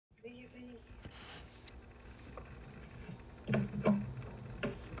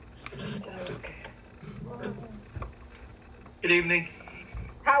Good evening.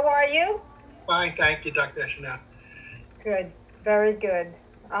 How are you? Fine, thank you, Dr. Chanel. Good, very good.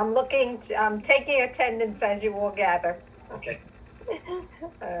 I'm taking attendance as you all gather. Okay.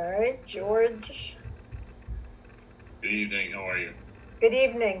 All right, George. Good evening. How are you? Good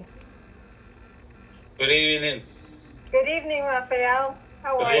evening. Good evening. Good evening, Raphael.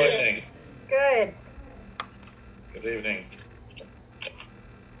 How are Good you? evening. Good. Good evening.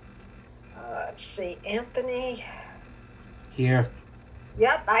 Let's see, Anthony. Here.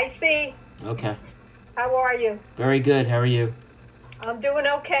 Yep, I see. Okay. How are you? Very good. How are you? I'm doing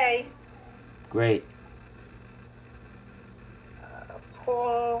okay. Great.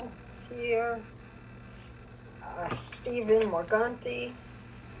 Paul's here. Stephen Morganti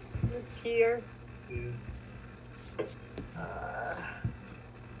is here.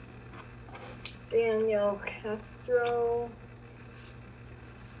 Daniel Castro.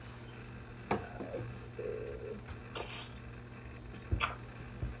 Let's see.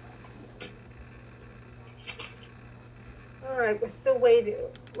 All right, we're still waiting.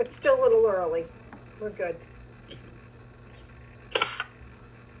 It's still a little early. We're good.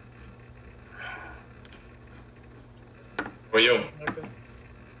 How are you?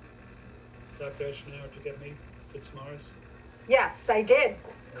 Dr. Chanel, did you get me? It's Morris. Yes, I did.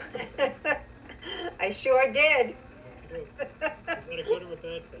 I sure did. Is that a good or a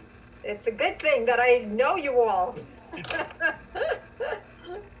bad thing? It's a good thing that I know you all. That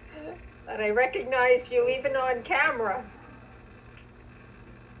I recognize you even on camera.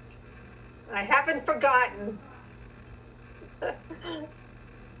 I haven't forgotten.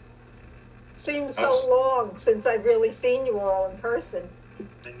 Seems so long since I've really seen you all in person.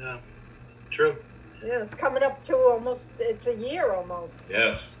 I know. True. Yeah, it's coming up to it's a year almost.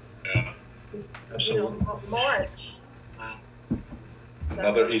 Yes. Yeah. Absolutely. March. Wow.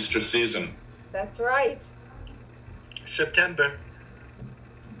 Another Easter season. That's right. September.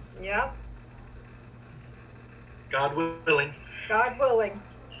 Yep. God willing. God willing.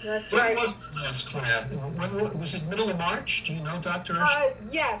 That's right. When was the last class? Was it middle of March? Do you know, Dr.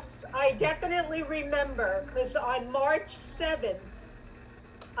 Yes, I definitely remember, because on March 7th,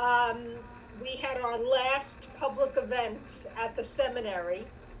 we had our last public event at the seminary,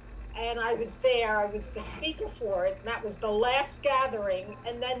 and I was there. I was the speaker for it, and that was the last gathering.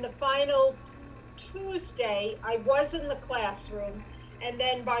 And then the final Tuesday, I was in the classroom, and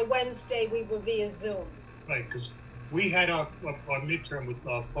then by Wednesday, we were via Zoom. Right, because we had our midterm with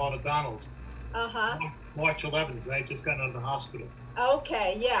Father Donald's. March 11th, and I just got out of the hospital.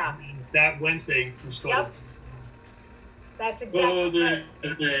 Okay, yeah. And that Wednesday, we started. Yep. That's exactly right.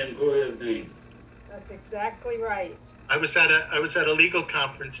 Good evening. That's exactly right. I was at a legal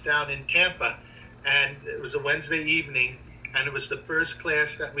conference down in Tampa, and it was a Wednesday evening, and it was the first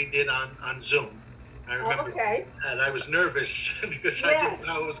class that we did on Zoom. I remember. Okay. And I was nervous because I didn't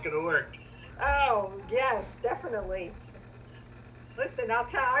know how it was going to work. Oh, yes, definitely. Listen,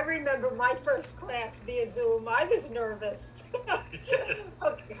 I remember my first class via Zoom. I was nervous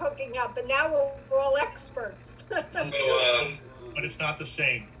hooking up, and now we're all experts. So, but it's not the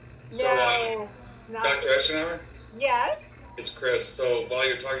same. No, it's not. Dr. Eschenauer? Yes? It's Chris. So while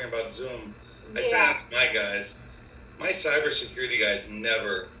you're talking about Zoom, I sent Yeah. out to my guys. My cybersecurity guys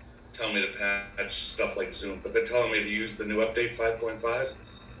never tell me to patch stuff like Zoom, but they're telling me to use the new update 5.5.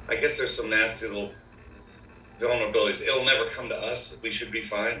 I guess there's some nasty little vulnerabilities. It'll never come to us. We should be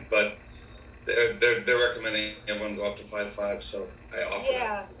fine, but they're recommending everyone go up to 5.5, so I offer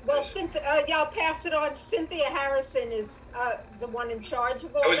that. Well, I'll pass it on. Cynthia Harrison is the one in charge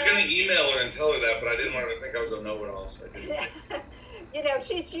of all that. I was going to email her and tell her that, but I didn't want her to think I was a know-it-all, so I didn't. You know,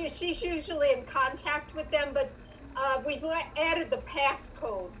 she's usually in contact with them, but we've added the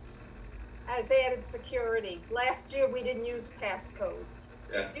passcodes as added security. Last year we didn't use passcodes.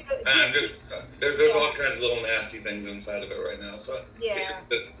 Yeah, there's all kinds of little nasty things inside of it right now. So yeah,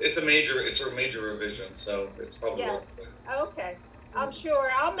 it's a major revision, so it's probably worth it. Okay, I'm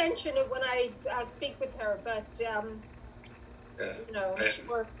sure I'll mention it when I speak with her. But sure.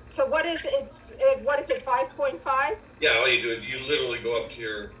 So what is it? What is it? 5.5? Yeah, all you do is you literally go up to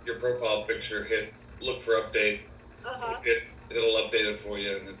your profile picture, hit look for update. It'll update it for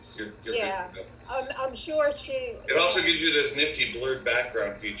you, and you're good to go. I'm sure It also gives you this nifty blurred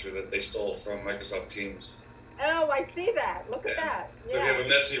background feature that they stole from Microsoft Teams. Oh, I see that. Look at that. So if you have a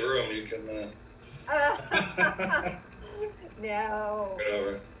messy room, you can. No. Get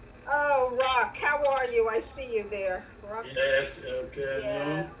over. Oh, Rock, how are you? I see you there. Rock? Yes. Okay.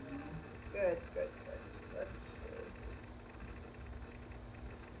 Yes. Good. Let's see.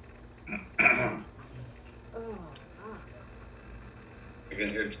 Oh, Rock. I can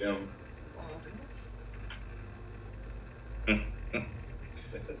hear Jim.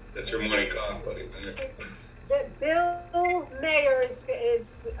 your morning cough, buddy. Bill Mayer is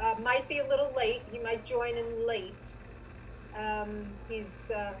might be a little late. He might join in late.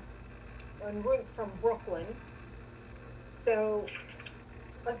 He's en route from Brooklyn. So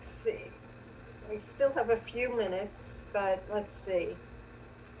let's see. We still have a few minutes, but let's see.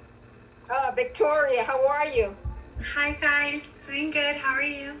 Victoria, how are you? Hi guys, doing good. How are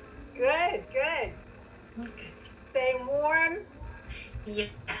you? Good, good. Okay. Staying warm?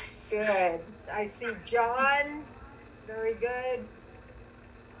 Yes. Good. I see John. Very good.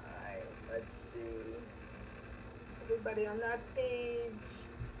 All right, let's see. Everybody on that page.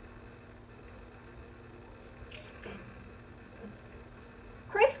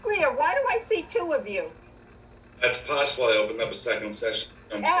 Chris Greer, why do I see two of you? That's possible. I opened up a second session.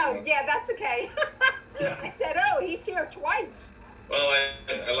 Oh, yeah, that's okay. I said, oh, he's here twice. Well,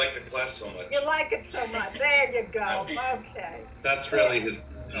 I like the class so much. You like it so much. There you go. Okay. That's really his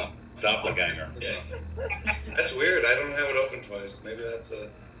doppelganger. Yeah. That's weird. I don't have it open twice. Maybe that's a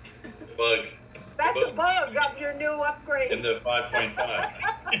bug. That's a bug of your new upgrade. In the 5.5.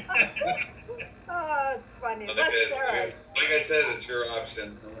 Oh, it's funny. Like, Let's, all right. Like I said, it's your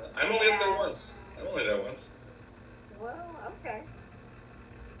option. I'm only up there once. I'm only there once. Well, okay.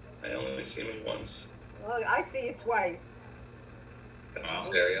 I only see him once. Well, I see you twice. That's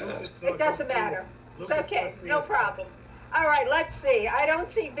fair, yeah. It doesn't matter. It's okay. No problem. All right, let's see. I don't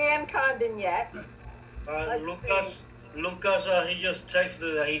see Dan Condon yet. Lucas, he just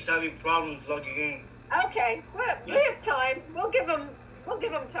texted that he's having problems logging in. Okay, well, we have time. We'll give him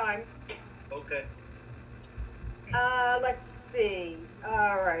time. Okay. Let's see.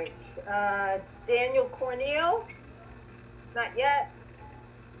 All right. Daniel Cornell? Not yet.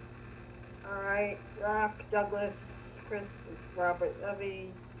 All right. Rock, Douglas, Chris, Robert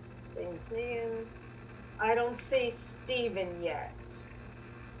Levy, James Meehan. I don't see Stephen yet.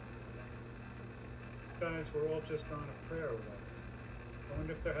 Guys, we're all just on a prayer with us. I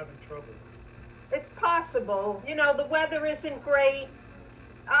wonder if they're having trouble. It's possible. You know, the weather isn't great.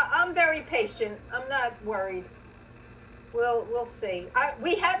 I'm very patient. I'm not worried. We'll see.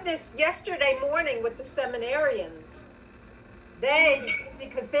 We had this yesterday morning with the seminarians.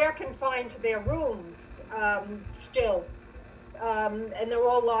 Because they're confined to their rooms still, and they're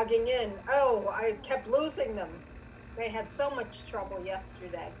all logging in. Oh, I kept losing them. They had so much trouble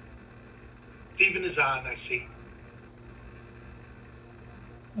yesterday. Stephen is on, I see.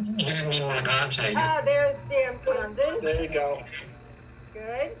 There's Dan Condon. There you go.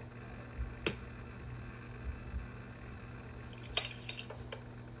 Good.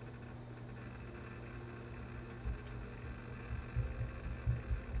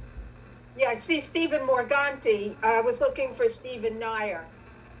 Yeah, I see Stephen Morganti. I was looking for Stephen Nair.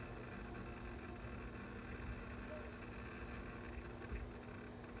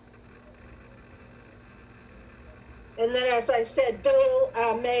 And then, as I said, Bill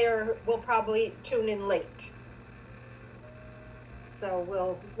Mayer will probably tune in late.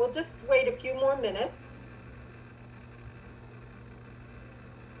 So we'll just wait a few more minutes.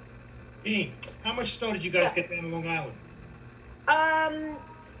 Dean, how much snow did you guys get down in Long Island?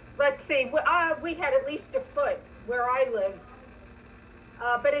 Let's see. We had at least a foot where I live.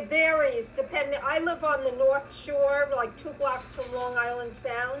 But it varies depending. I live on the North Shore, like 2 blocks from Long Island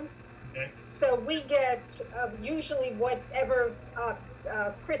Sound. Okay. So we get usually whatever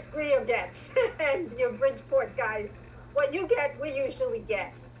Chris Greer gets and your Bridgeport guys. What you get, we usually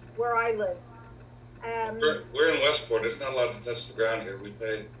get where I live. We're in Westport. It's not allowed to touch the ground here. We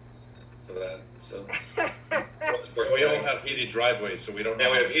pay for that. So we all have heated driveways, so we don't.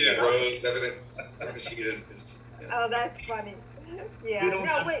 Yeah, we have heated roads. Everything's heated. Yeah. Oh, that's funny. Yeah. We don't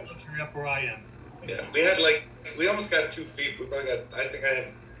have luxury up where I am. Yeah, we almost got 2 feet. We probably got. I think I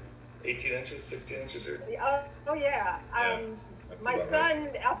have 18 inches, 16 inches here. Oh yeah. My son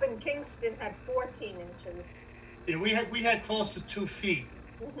up in Kingston had 14 inches. Yeah, we had close to 2 feet,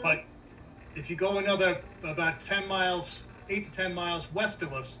 but if you go another about 10 miles, 8 to 10 miles west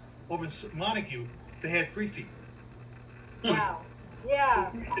of us, over in Montague, they had 3 feet. Wow. Yeah.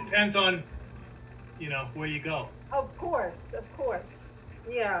 Depends on, where you go. Of course.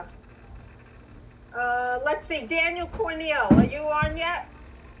 Yeah. Let's see. Daniel Cornell, are you on yet?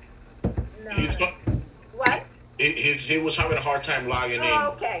 No. What? He was having a hard time logging in.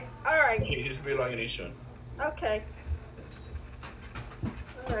 Oh, okay. All right. He's be logging in soon. Okay.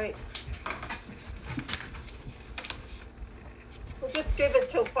 All right. We'll just give it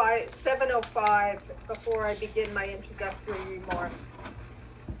till 7:05 before I begin my introductory remarks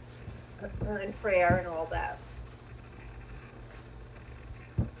and prayer and all that.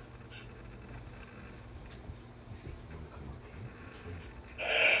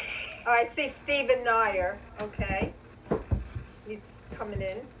 see Stephen Nair. Okay. He's coming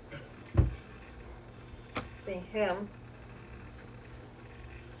in. See him.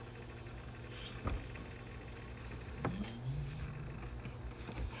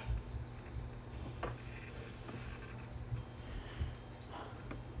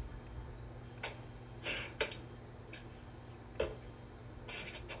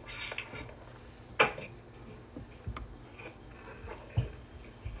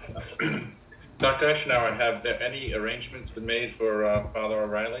 Dr. Eschenauer, have there any arrangements been made for Father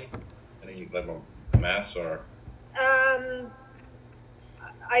O'Reilly? Any level of mass or?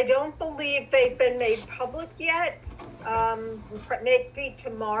 I don't believe they've been made public yet. Maybe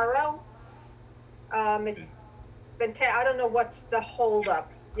tomorrow. It's been. I don't know what's the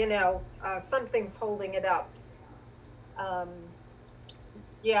holdup. Something's holding it up.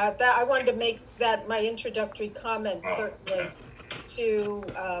 Yeah, that I wanted to make that my introductory comment certainly to.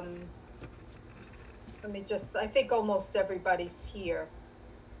 Let me just. I think almost everybody's here.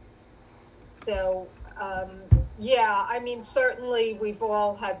 So. Yeah, I mean, certainly we've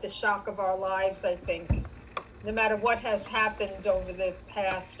all had the shock of our lives, I think, no matter what has happened over the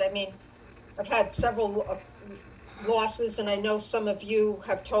past. I mean, I've had several losses, and I know some of you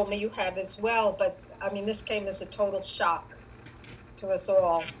have told me you have as well, but I mean, this came as a total shock to us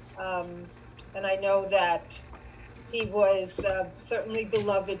all. And I know that he was certainly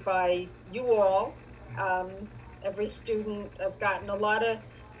beloved by you all. Every student, I've gotten a lot of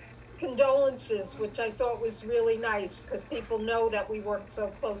condolences, which I thought was really nice because people know that we worked so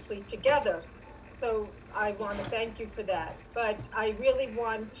closely together. So I want to thank you for that. But I really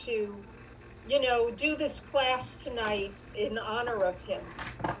want to, do this class tonight in honor of him.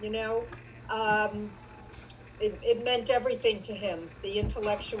 It meant everything to him, the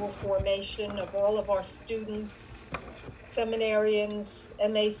intellectual formation of all of our students, seminarians,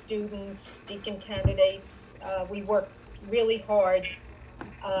 MA students, deacon candidates. We worked really hard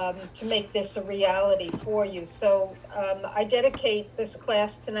to make this a reality for you. So I dedicate this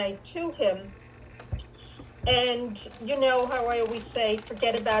class tonight to him. And you know how I always say,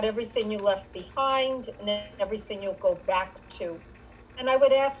 forget about everything you left behind and everything you'll go back to. And I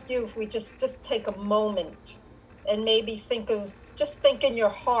would ask you if we just take a moment and maybe think in your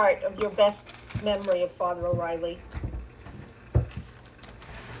heart of your best memory of Father O'Reilly.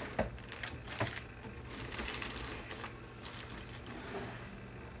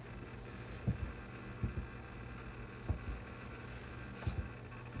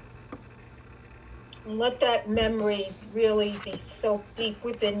 And let that memory really be soaked deep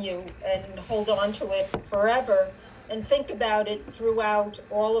within you and hold on to it forever and think about it throughout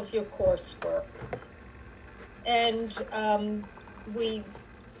all of your coursework. And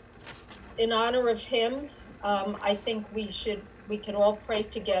in honor of him, I think we could all pray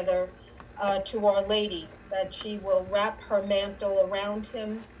together to Our Lady that she will wrap her mantle around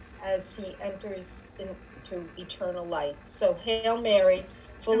him as he enters into eternal life. So Hail Mary,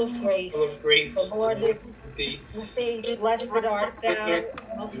 full of grace, the Lord is with thee. Blessed art thou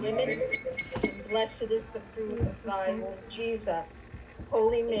among women, and blessed is the fruit of thy womb, Jesus.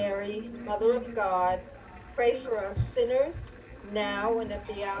 Holy Mary, Mother of God, pray for us sinners, now and at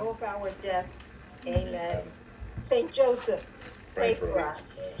the hour of our death. Amen. Saint Joseph, pray for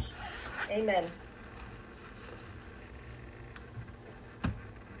us. Amen.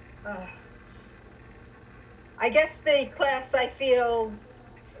 I guess the class I feel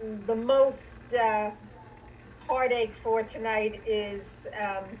the most heartache for tonight is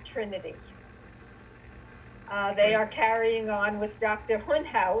Trinity. They are carrying on with Dr.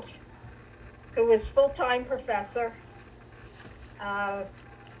 Hunhout, who is full-time professor,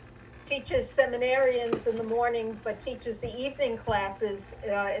 teaches seminarians in the morning, but teaches the evening classes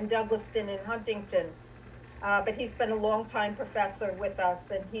in Douglaston and Huntington. But he's been a long-time professor with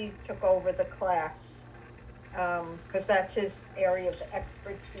us, and he took over the class because that's his area of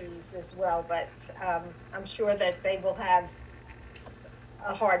expertise as well. But I'm sure that they will have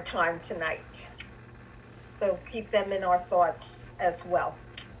a hard time tonight. So keep them in our thoughts as well.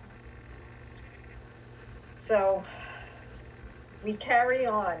 So we carry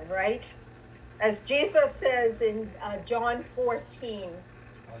on, right? As Jesus says in John 14.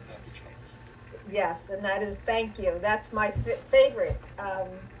 Yes, and that is, thank you. That's my favorite.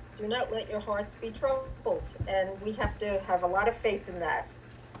 Do not let your hearts be troubled. And we have to have a lot of faith in that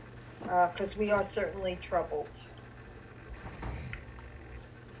because we are certainly troubled.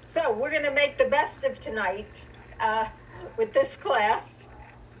 So we're going to make the best of tonight with this class.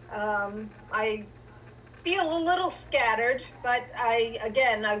 I feel a little scattered, but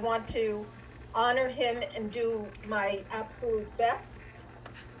I want to honor him and do my absolute best.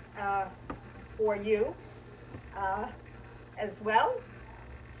 for you as well.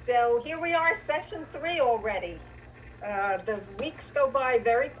 So here we are, session 3 already. The weeks go by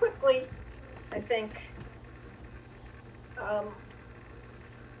very quickly, I think.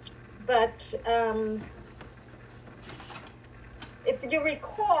 But if you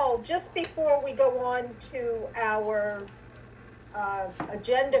recall, just before we go on to our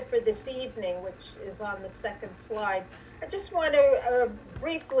agenda for this evening, which is on the second slide, I just want to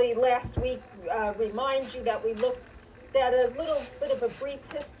briefly last week remind you that we looked at a little bit of a brief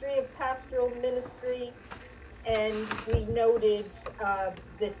history of pastoral ministry, and we noted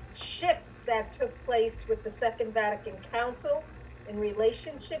this shift that took place with the Second Vatican Council in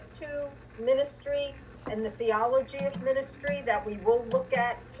relationship to ministry and the theology of ministry that we will look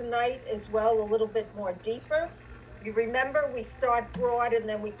at tonight as well, a little bit more deeper. You remember, we start broad and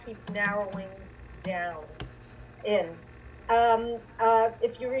then we keep narrowing down in.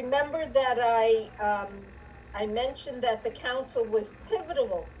 If you remember that I mentioned that the council was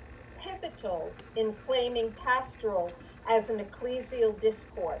pivotal in claiming pastoral as an ecclesial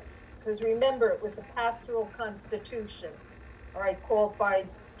discourse, because remember, it was a pastoral constitution, all right, called by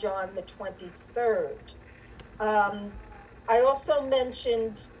John the 23rd. I also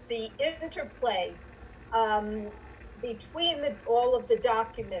mentioned the interplay between all of the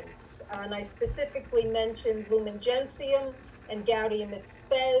documents, and I specifically mentioned Lumen Gentium and Gaudium et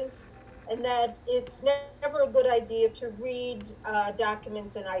Spes, and that it's never a good idea to read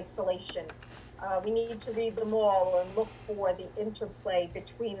documents in isolation. We need to read them all and look for the interplay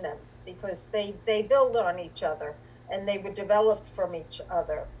between them, because they build on each other and they were developed from each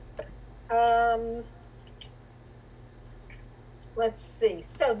other. Let's see.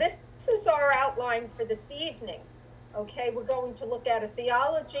 So this is our outline for this evening. Okay, we're going to look at a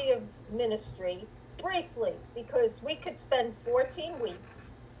theology of ministry briefly, because we could spend 14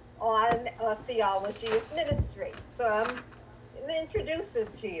 weeks on a theology of ministry. So I'm going to introduce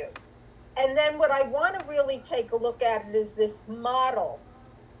it to you. And then what I want to really take a look at is this model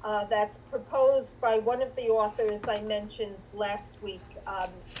that's proposed by one of the authors I mentioned last week,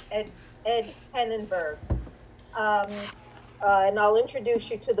 Ed Hennenberg. And I'll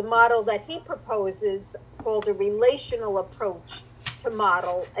introduce you to the model that he proposes, called a relational approach to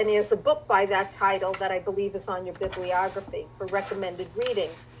model. And he has a book by that title that I believe is on your bibliography for recommended reading.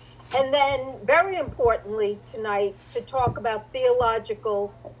 And then, very importantly tonight, to talk about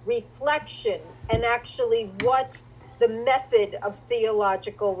theological reflection and actually what the method of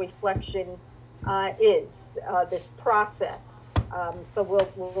theological reflection is, this process. So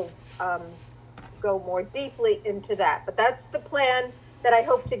we'll go more deeply into that. But that's the plan that I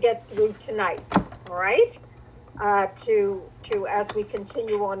hope to get through tonight, all right? To as we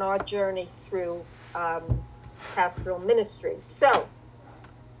continue on our journey through pastoral ministry. So,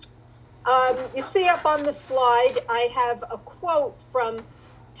 you see up on the slide, I have a quote from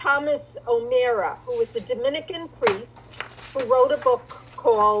Thomas O'Meara, who was a Dominican priest who wrote a book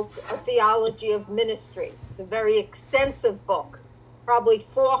called A Theology of Ministry. It's a very extensive book, probably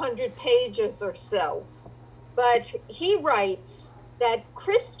 400 pages or so. But he writes that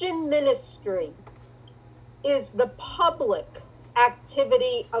Christian ministry is the public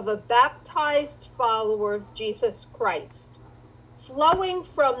activity of a baptized follower of Jesus Christ, flowing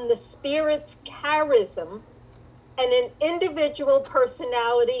from the Spirit's charism and an individual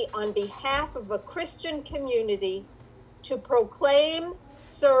personality on behalf of a Christian community to proclaim,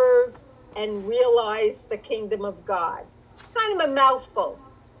 serve, and realize the kingdom of God. Kind of a mouthful,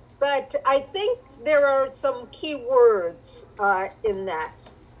 but I think there are some key words in that.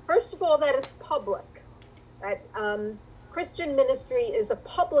 First of all, that it's public. That Christian ministry is a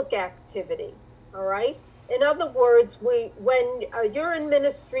public activity, all right? In other words, when you're in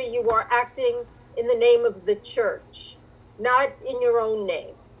ministry, you are acting in the name of the church, not in your own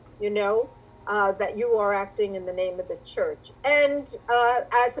name, that you are acting in the name of the church. And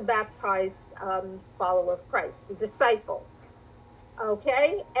as a baptized follower of Christ, a disciple,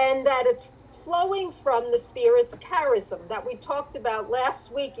 okay? And that it's flowing from the Spirit's charism that we talked about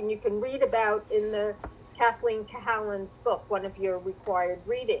last week, and you can read about in the Kathleen Cahalan's book, one of your required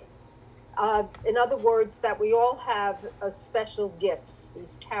reading. In other words, that we all have special gifts,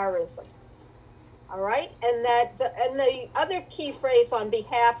 these charisms, all right? And the other key phrase, on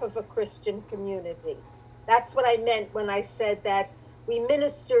behalf of a Christian community. That's what I meant when I said that we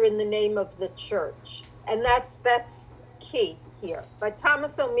minister in the name of the church, and that's key here. But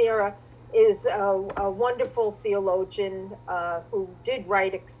Thomas O'Meara is a wonderful theologian who did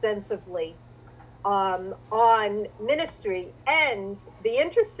write extensively on ministry. And the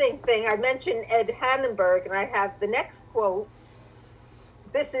interesting thing, I mentioned Ed Hannenberg, and I have the next quote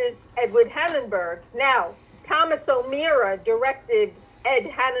this is Edward Hannenberg. Now, Thomas O'Meara directed Ed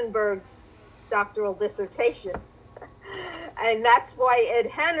Hannenberg's doctoral dissertation. And that's why Ed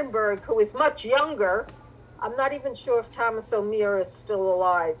Hannenberg, who is much younger, I'm not even sure if Thomas O'Meara is still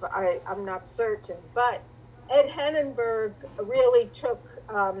alive. I'm not certain. But Ed Hannenberg really took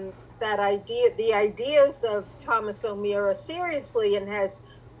the ideas of Thomas O'Meara seriously, and has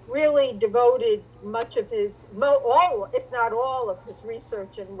really devoted much of his, all, if not all, of his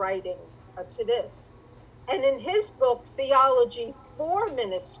research and writing to this. And in his book, Theology for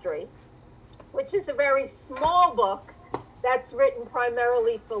Ministry, which is a very small book that's written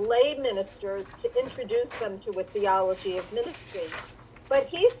primarily for lay ministers to introduce them to a theology of ministry. But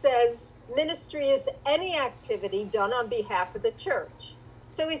he says ministry is any activity done on behalf of the church.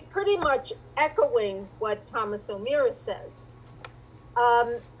 So he's pretty much echoing what Thomas O'Meara says.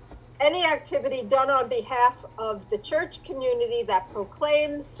 Any activity done on behalf of the church community that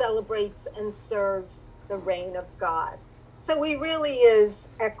proclaims, celebrates, and serves the reign of God. So he really is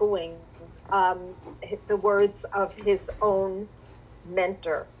echoing the words of his own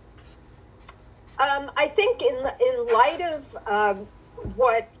mentor. I think in light of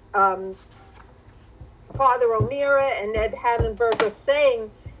what Father O'Meara and Ed Hannenberg are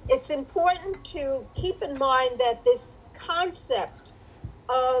saying, it's important to keep in mind that this concept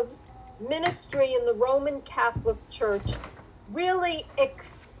of ministry in the Roman Catholic Church really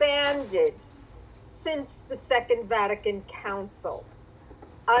expanded since the Second Vatican Council.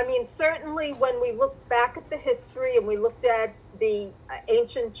 I mean, certainly when we looked back at the history and we looked at the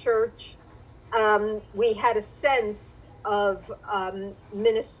ancient church, we had a sense of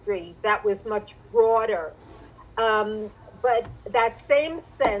ministry that was much broader. But that same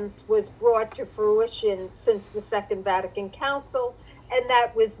sense was brought to fruition since the Second Vatican Council, and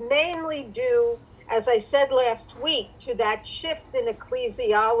that was mainly due, as I said last week, to that shift in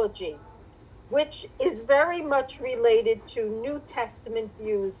ecclesiology, which is very much related to New Testament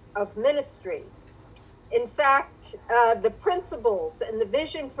views of ministry. In fact, the principles and the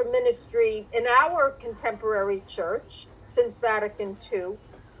vision for ministry in our contemporary church since Vatican II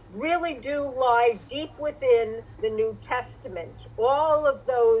really do lie deep within the New Testament. All of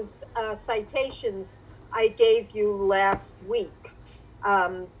those citations I gave you last week,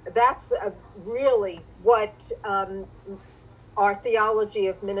 that's really what our theology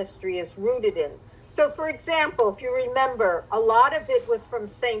of ministry is rooted in. So, for example, if you remember, a lot of it was from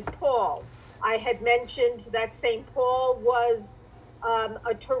St. Paul. I had mentioned that St. Paul was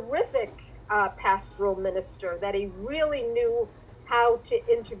a terrific pastoral minister, that he really knew how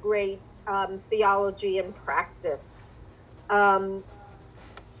to integrate theology and practice.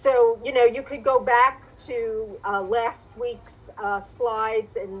 So, you could go back to last week's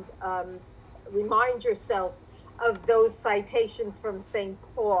slides and remind yourself of those citations from St.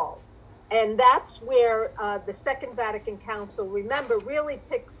 Paul. And that's where the Second Vatican Council, remember, really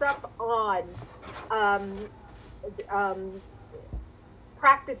picks up on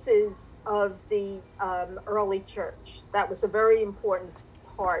practices of the early church. That was a very important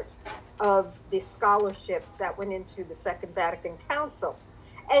part of the scholarship that went into the Second Vatican Council.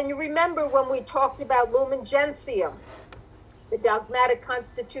 And you remember when we talked about Lumen Gentium, the dogmatic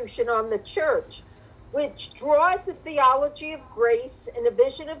constitution on the church, which draws a theology of grace and a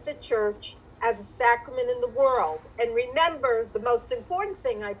vision of the church as a sacrament in the world. And remember, the most important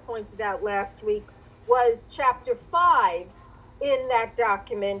thing I pointed out last week was chapter 5 in that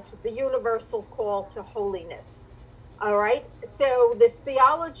document, the universal call to holiness. All right, so this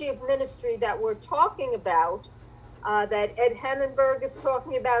theology of ministry that we're talking about, that Ed Hannenberg is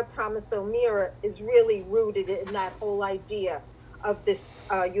talking about, Thomas O'Meara, is really rooted in that whole idea of this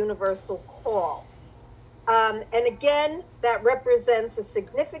universal call. And again, that represents a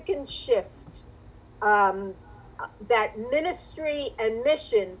significant shift, that ministry and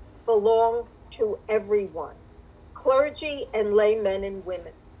mission belong to everyone, clergy and laymen and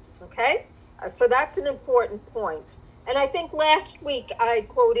women. Okay? So that's an important point. And I think last week I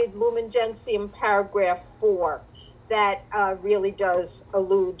quoted Lumen Gentium paragraph 4 that really does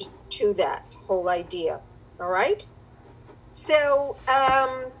allude to that whole idea. All right? So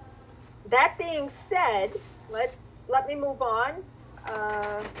that being said, let me move on.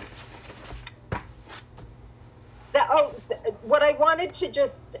 What I wanted to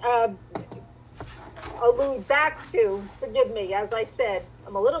just allude back to, forgive me, as I said,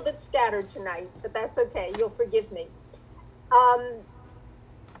 I'm a little bit scattered tonight, but that's okay, you'll forgive me.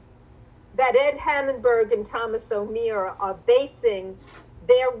 That Ed Hannenberg and Thomas O'Meara are basing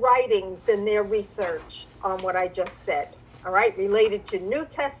their writings and their research on what I just said, all right, related to New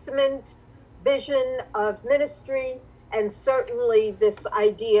Testament vision of ministry and certainly this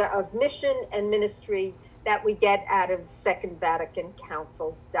idea of mission and ministry that we get out of the Second Vatican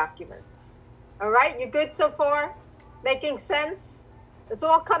Council documents. All right, you good so far? Making sense? It's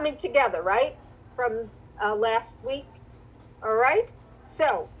all coming together, right? From last week. All right,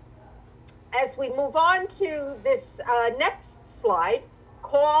 so as we move on to this next slide,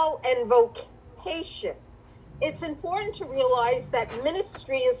 call and vocation, it's important to realize that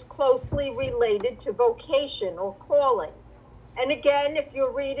ministry is closely related to vocation or calling. And again, if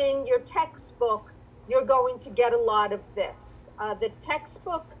you're reading your textbook, you're going to get a lot of this. The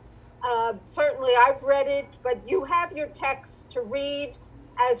textbook, certainly I've read it, but you have your text to read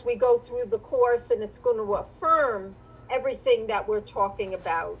as we go through the course, and it's going to affirm everything that we're talking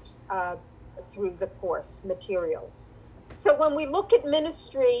about through the course materials. So when we look at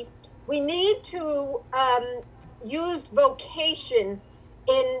ministry, we need to use vocation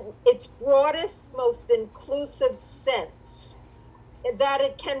in its broadest, most inclusive sense, that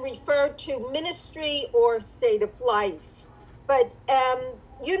it can refer to ministry or state of life. But,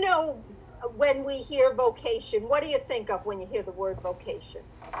 when we hear vocation, what do you think of when you hear the word vocation?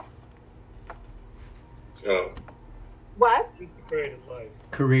 What? Consecrated life.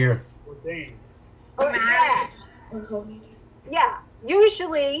 Career. Ordained. Oh, yeah. Yeah.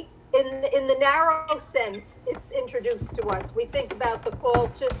 Usually, in the narrow sense, it's introduced to us. We think about the call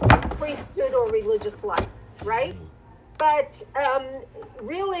to priesthood or religious life, right? But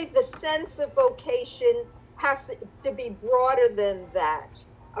really, the sense of vocation has to be broader than that,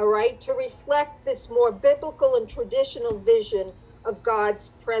 all right, to reflect this more biblical and traditional vision of God's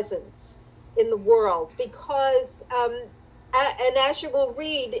presence in the world. Because, and as you will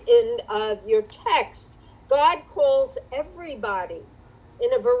read in your text, God calls everybody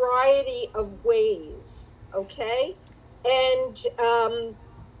in a variety of ways, okay? And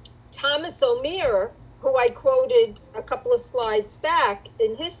Thomas O'Meara, who I quoted a couple of slides back,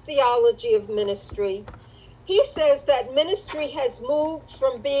 in his theology of ministry, he says that ministry has moved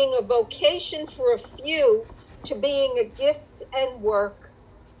from being a vocation for a few to being a gift and work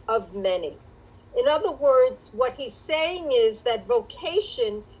of many. In other words, what he's saying is that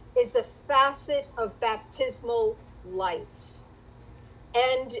vocation is a facet of baptismal life.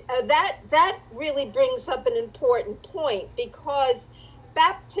 And that really brings up an important point, because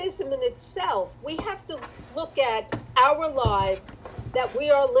baptism in itself, we have to look at our lives, that we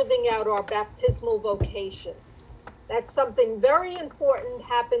are living out our baptismal vocation. That's something very important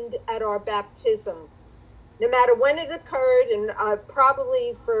happened at our baptism. No matter when it occurred, and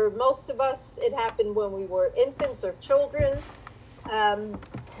probably for most of us, it happened when we were infants or children.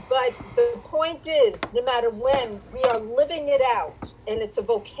 But the point is, no matter when, we are living it out, and it's a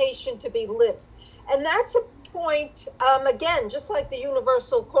vocation to be lived. And that's a point, again, just like the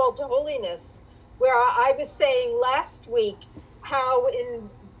universal call to holiness, where I was saying last week how in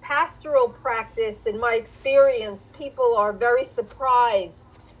pastoral practice, in my experience, people are very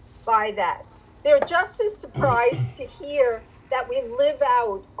surprised by that. They're just as surprised to hear that we live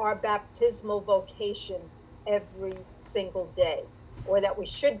out our baptismal vocation every single day, or that we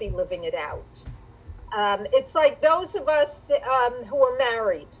should be living it out. It's like those of us who are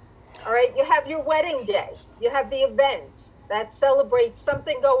married, all right, you have your wedding day, you have the event that celebrates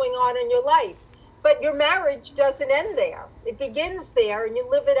something going on in your life, but your marriage doesn't end there. It begins there, and you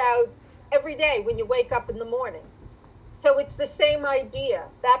live it out every day when you wake up in the morning. So it's the same idea.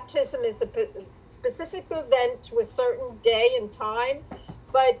 Baptism is a specific event to a certain day and time,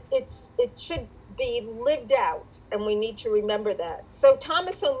 but it should be lived out, and we need to remember that. So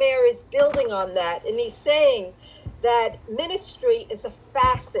Thomas O'Meara is building on that, and he's saying that ministry is a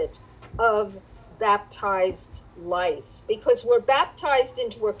facet of baptized life, because we're baptized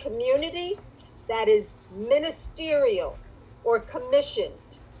into a community that is ministerial or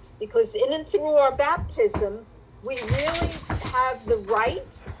commissioned, because in and through our baptism, we really have the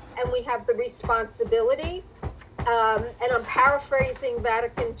right and we have the responsibility, and I'm paraphrasing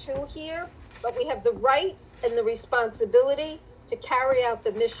Vatican II here, but we have the right and the responsibility to carry out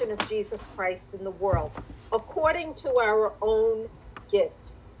the mission of Jesus Christ in the world according to our own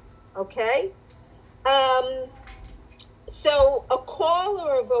gifts. Okay? So a call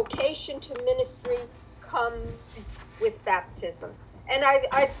or a vocation to ministry comes with baptism. And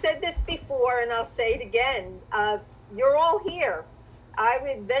I've said this before, and I'll say it again. You're all here, I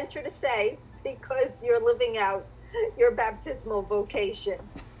would venture to say, because you're living out your baptismal vocation,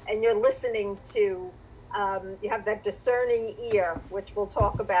 and you're listening to, you have that discerning ear, which we'll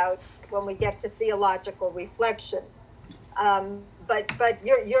talk about when we get to theological reflection. But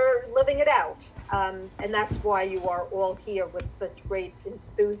you're living it out, and that's why you are all here with such great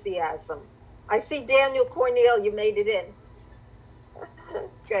enthusiasm. I see Daniel Cornell, you made it in.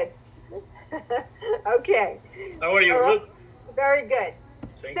 Good. Okay. How are you, Ruth? Very good.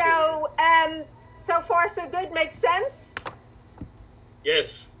 Thank you. So far so good. Makes sense?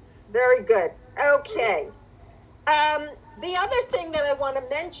 Yes. Very good. Okay. The other thing that I want to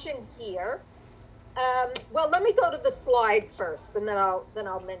mention here, well, let me go to the slide first, and then I'll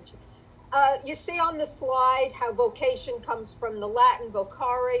mention. You see on the slide how vocation comes from the Latin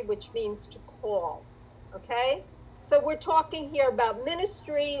vocare, which means to call. Okay? So we're talking here about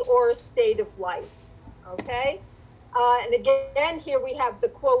ministry or a state of life. Okay? And again, here we have the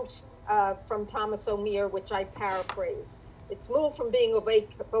quote from Thomas O'Meara, which I paraphrased. It's moved from being a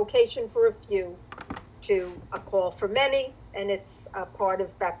vocation for a few to a call for many, and it's a part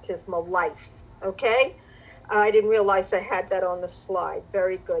of baptismal life. Okay? I didn't realize I had that on the slide.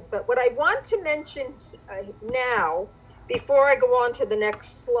 Very good. But what I want to mention now, before I go on to the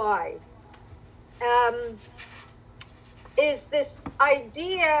next slide, is this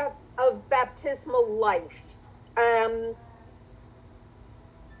idea of baptismal life.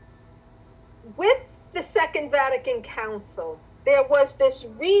 With the Second Vatican Council, there was this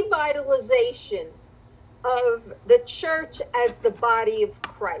revitalization of the church as the body of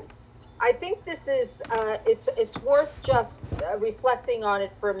Christ. I think this is it's worth just reflecting on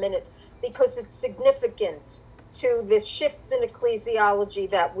it for a minute, because it's significant to this shift in ecclesiology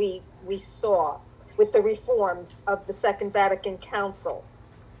that we saw with the reforms of the Second Vatican Council.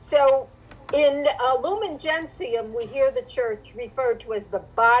 So in Lumen Gentium, we hear the church referred to as the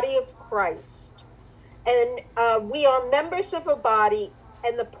body of Christ, and we are members of a body.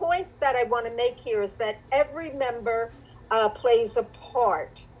 And the point that I want to make here is that every member plays a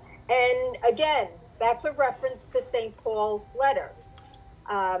part. And again, that's a reference to St. Paul's letters.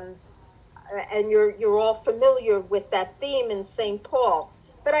 And you're all familiar with that theme in St. Paul.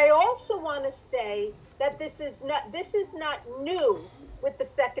 But I also want to say that this is not new with the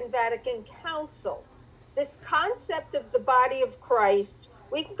Second Vatican Council. This concept of the body of Christ,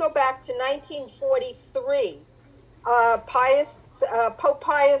 we can go back to 1943. Pope Pius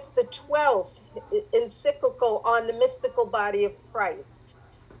XII encyclical on the mystical body of Christ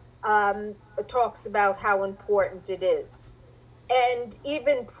talks about how important it is. And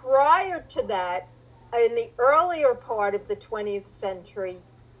even prior to that, in the earlier part of the 20th century,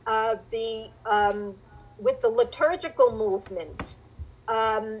 with the liturgical movement,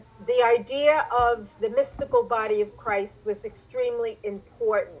 the idea of the mystical body of Christ was extremely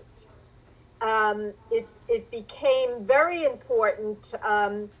important. It became very important,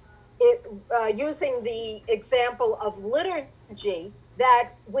 using the example of liturgy,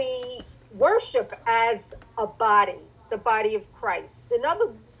 that we worship as a body, the body of Christ. In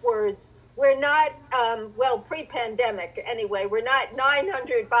other words, we're not, pre-pandemic anyway, we're not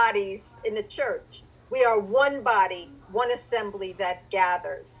 900 bodies in a church. We are one body, one assembly that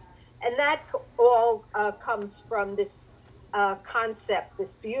gathers. And that all comes from this concept,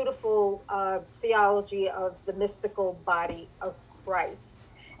 this beautiful theology of the mystical body of Christ.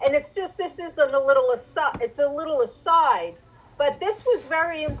 And it's just, this is a little aside, but this was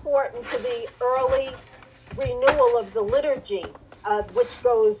very important to the early renewal of the liturgy, which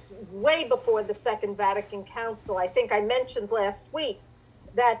goes way before the Second Vatican Council. I think I mentioned last week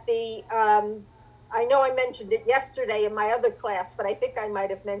that I know I mentioned it yesterday in my other class, but I think I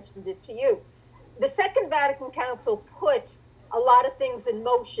might have mentioned it to you. The Second Vatican Council put a lot of things in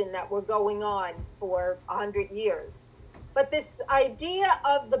motion that were going on for 100 years. But this idea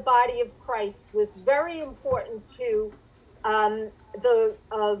of the body of Christ was very important to the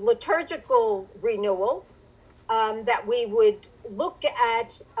liturgical renewal, that we would look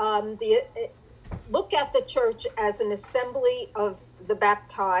at the church as an assembly of the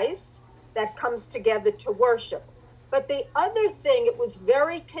baptized that comes together to worship. But the other thing it was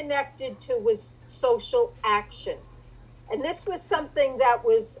very connected to was social action. And this was something that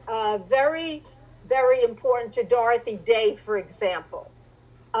was very, very important to Dorothy Day, for example,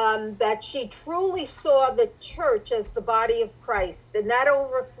 that she truly saw the church as the body of Christ, and that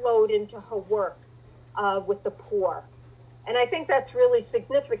overflowed into her work with the poor. And I think that's really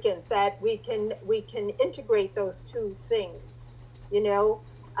significant, that we can integrate those two things, you know.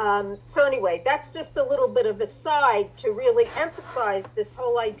 So anyway, that's just a little bit of a side to really emphasize this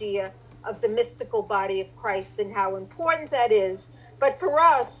whole idea of the mystical body of Christ and how important that is. But for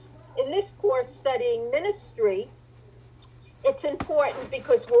us, in this course studying ministry, it's important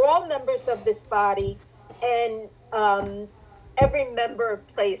because we're all members of this body, and every member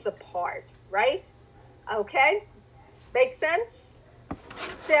plays a part, right? Okay, make sense?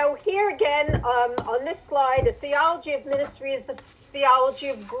 So here again, on this slide, a theology of ministry is the theology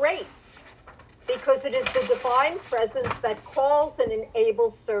of grace. because it is the divine presence that calls and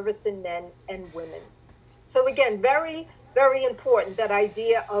enables service in men and women. So again, very, very important, that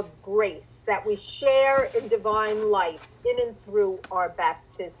idea of grace, that we share in divine life in and through our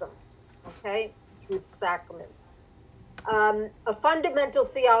baptism, okay, through the sacraments. A fundamental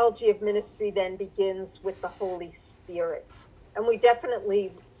theology of ministry then begins with the Holy Spirit. And we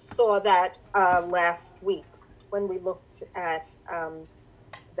definitely saw that last week when we looked at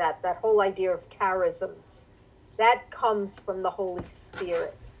that whole idea of charisms. That comes from the Holy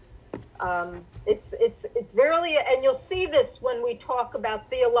Spirit. It's really, and you'll see this when we talk about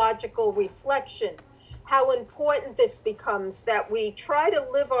theological reflection, how important this becomes, that we try to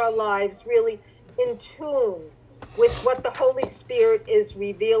live our lives really in tune with what the Holy Spirit is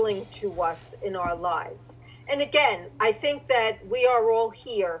revealing to us in our lives. And again, I think that we are all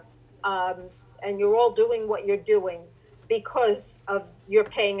here, and you're all doing what you're doing because of you're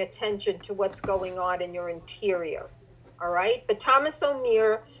paying attention to what's going on in your interior. All right. But Thomas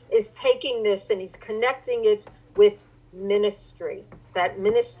O'Meara is taking this and he's connecting it with ministry. That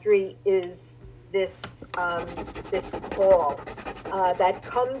ministry is this call that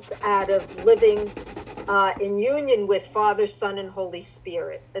comes out of living in union with Father, Son, and Holy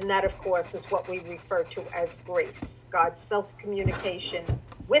Spirit. And that, of course, is what we refer to as grace, God's self-communication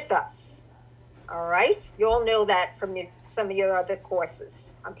with us. All right. You all know that from some of your other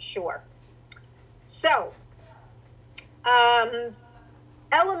courses, I'm sure. So,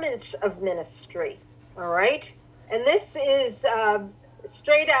 elements of ministry, all right? And this is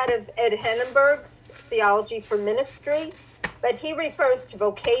straight out of Ed Henneberg's Theology for Ministry, but he refers to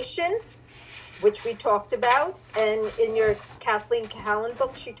vocation, which we talked about, and in your Kathleen Cahalan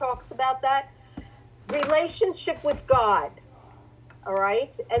book, she talks about that. Relationship with God, all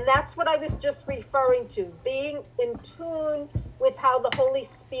right? And that's what I was just referring to, being in tune with how the Holy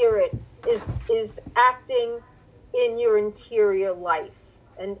Spirit is acting in your interior life.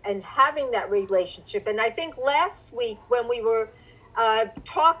 And having that relationship. And I think last week when we were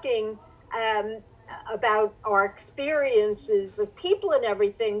talking about our experiences of people and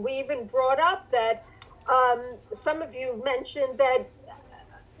everything, we even brought up that some of you mentioned that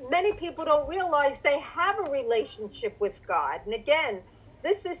many people don't realize they have a relationship with God. And again,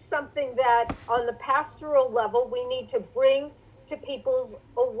 this is something that on the pastoral level, we need to bring to people's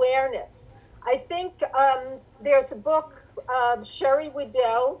awareness. I think there's a book, Sherry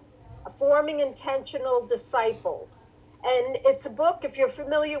Waddell, Forming Intentional Disciples. And it's a book, if you're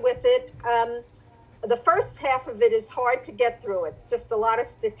familiar with it, the first half of it is hard to get through. It's just a lot of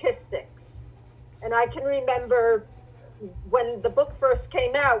statistics. And I can remember when the book first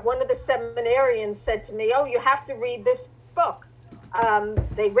came out, one of the seminarians said to me, "Oh, you have to read this book."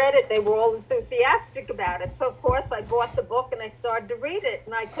 They read it, they were all enthusiastic about it. So of course I bought the book and I started to read it,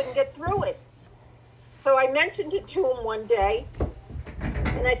 and I couldn't get through it. So I mentioned it to him one day,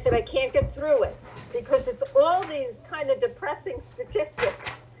 and I said, I can't get through it because it's all these kind of depressing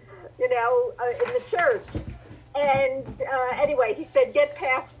statistics, in the church. And anyway, he said, get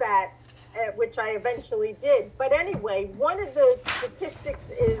past that, which I eventually did. But anyway, one of the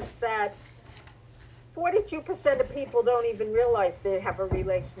statistics is that 42% of people don't even realize they have a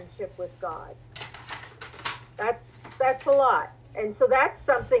relationship with God. That's a lot. And so that's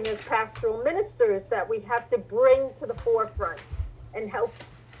something as pastoral ministers that we have to bring to the forefront and help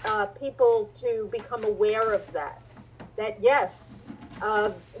people to become aware of that. That yes,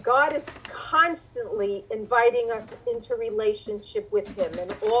 God is constantly inviting us into relationship with him,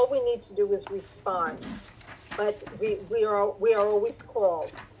 and all we need to do is respond. But we are always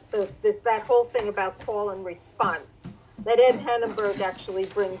called. So it's that whole thing about call and response that Ed Henneberg actually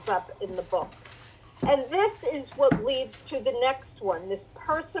brings up in the book. And this is what leads to the next one, this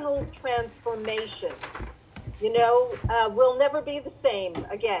personal transformation. We'll never be the same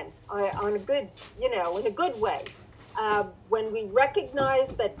again on a good, in a good way. When we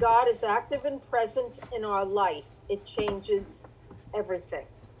recognize that God is active and present in our life, it changes everything.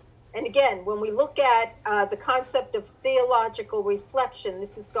 And again, when we look at the concept of theological reflection,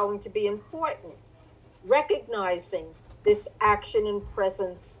 this is going to be important. Recognizing this action and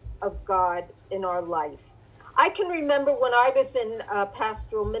presence of God in our life. I can remember when I was in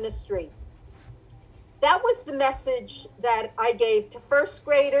pastoral ministry, that was the message that I gave to first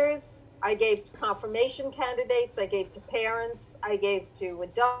graders, I gave to confirmation candidates, I gave to parents, I gave to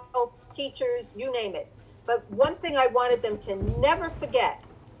adults, teachers, you name it. But one thing I wanted them to never forget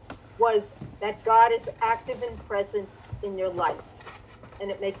was that God is active and present in your life, and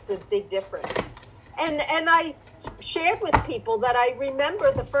it makes a big difference. And I shared with people that I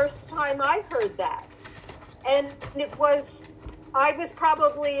remember the first time I heard that, and it was I was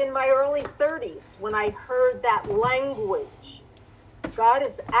probably in my early 30s when I heard that language. God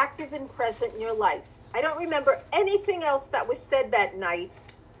is active and present in your life. I don't remember anything else that was said that night.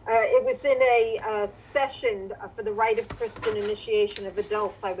 It was in a session for the Rite of Christian Initiation of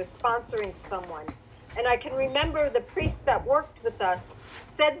Adults. I was sponsoring someone. And I can remember the priest that worked with us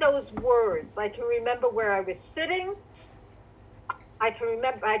said those words. I can remember where I was sitting. I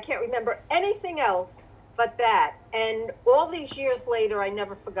can't remember anything else but that. And all these years later, I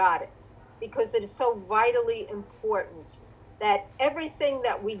never forgot it, because it is so vitally important that everything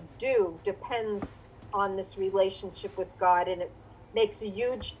that we do depends on this relationship with God, and it makes a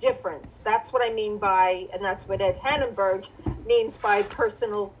huge difference. That's what I mean by, and that's what Ed Hannenberg means by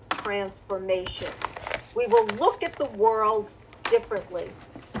personal transformation. We will look at the world differently.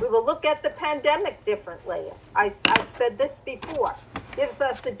 We will look at the pandemic differently. I've said this before. Gives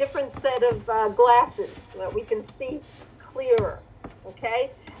us a different set of glasses so that we can see clearer,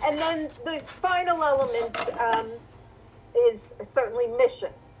 okay? And then the final element is certainly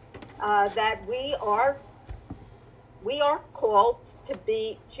mission, that we are called to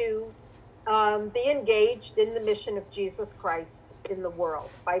be engaged in the mission of Jesus Christ in the world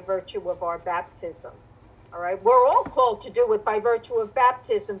by virtue of our baptism. All right, we're all called to do it by virtue of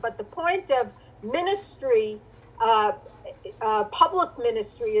baptism, but the point of ministry, public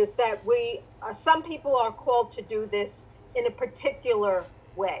ministry, is that some people are called to do this in a particular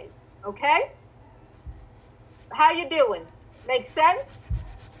way. Okay, how you doing? Make sense?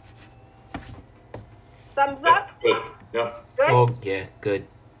 Thumbs up. Good. Yeah. Good. Oh yeah, good.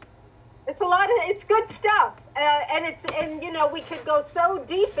 It's good stuff, and we could go so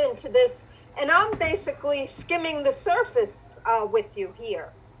deep into this, and I'm basically skimming the surface with you here,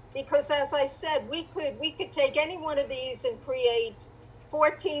 because as I said, we could take any one of these and create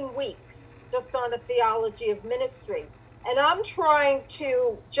 14 weeks just on a theology of ministry, and I'm trying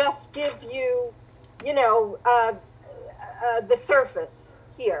to just give you, the surface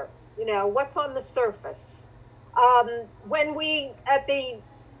here. What's on the surface. When we at the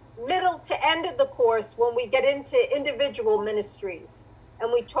middle to end of the course, when we get into individual ministries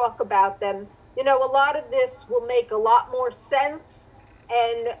and we talk about them, a lot of this will make a lot more sense,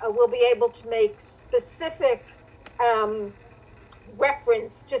 and we'll be able to make specific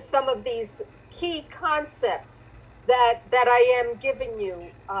reference to some of these key concepts that I am giving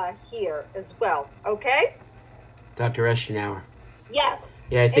you here as well. Okay? Dr. Eschenauer. Yes.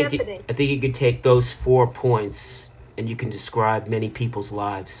 Yeah, I think Anthony. I think you could take those 4 points and you can describe many people's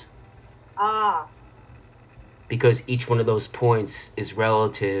lives. Ah. Because each one of those points is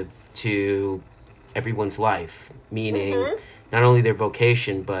relative to everyone's life, meaning not only their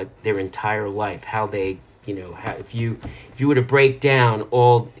vocation but their entire life, how they, if you were to break down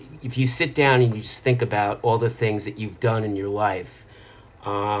if you sit down and you just think about all the things that you've done in your life,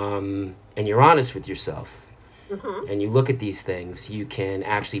 and you're honest with yourself, and you look at these things, you can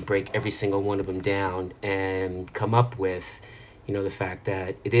actually break every single one of them down and come up with, the fact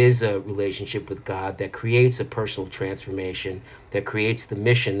that it is a relationship with God that creates a personal transformation, that creates the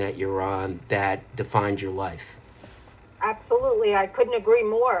mission that you're on, that defines your life. Absolutely, I couldn't agree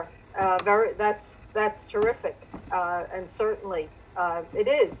more. That's terrific, and certainly it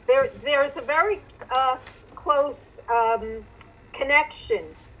is. There's a very close connection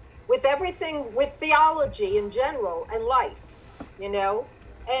with everything, with theology in general and life,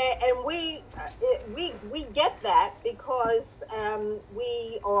 and we get that because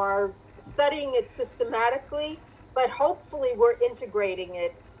we are studying it systematically, but hopefully we're integrating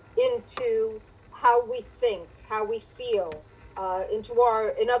it into how we think, how we feel, into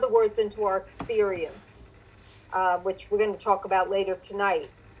our experience, which we're going to talk about later tonight.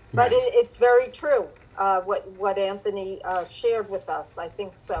 But it's very true, what Anthony shared with us. I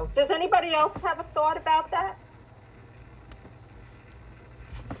think so. Does anybody else have a thought about that?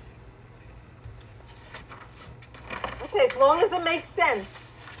 Okay, as long as it makes sense.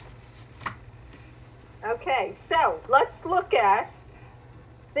 Okay, so let's look at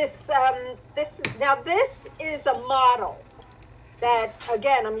this. This is a model that,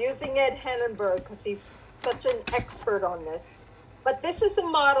 again, I'm using Ed Hannenberg because he's such an expert on this. But this is a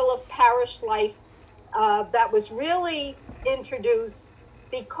model of parish life that was really introduced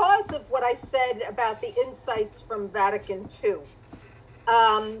because of what I said about the insights from Vatican II.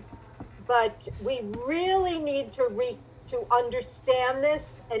 But we really need to understand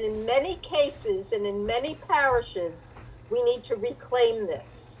this, and in many cases and in many parishes, we need to reclaim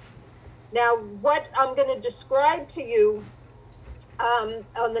this. Now, what I'm going to describe to you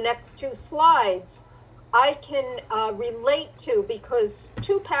on the next 2 slides, I can relate to, because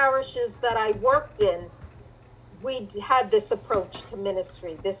 2 parishes that I worked in we had this approach to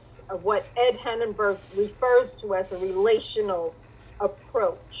ministry, this what Ed Hannenberg refers to as a relational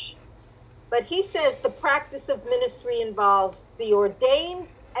approach. But he says the practice of ministry involves the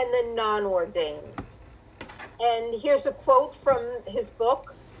ordained and the non-ordained. And here's a quote from his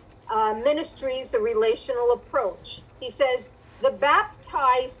book, Ministries, a Relational Approach. He says, the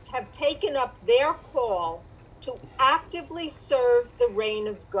baptized have taken up their call to actively serve the reign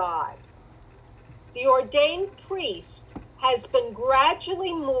of God. The ordained priest has been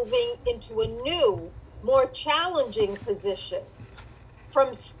gradually moving into a new, more challenging position,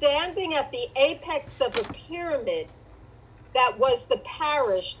 from standing at the apex of a pyramid that was the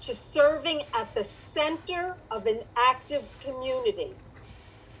parish to serving at the center of an active community,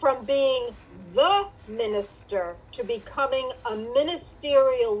 from being the minister to becoming a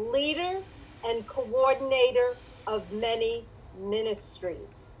ministerial leader and coordinator of many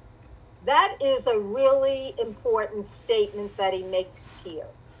ministries. That is a really important statement that he makes here.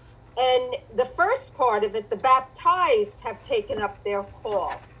 And the first part of it, the baptized have taken up their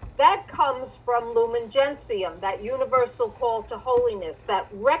call. That comes from Lumen Gentium, that universal call to holiness, that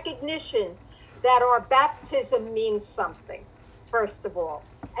recognition that our baptism means something, first of all.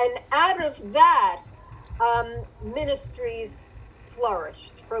 And out of that, ministries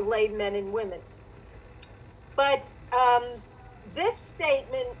flourished for lay men and women. But this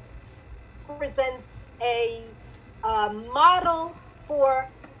statement presents a model for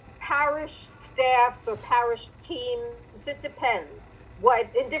parish staffs or parish teams. It depends. What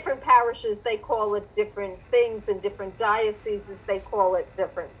in different parishes they call it different things, in different dioceses they call it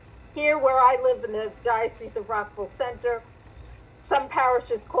different. Here where I live in the Diocese of Rockville Center, some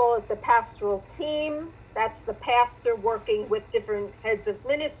parishes call it the pastoral team. That's the pastor working with different heads of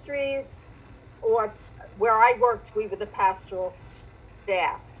ministries. Or where I worked, we were the pastoral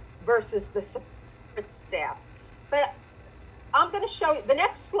staff versus the support staff. But I'm going to show you the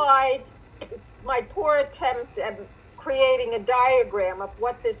next slide, my poor attempt at creating a diagram of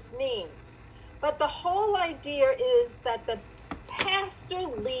what this means. But the whole idea is that the pastor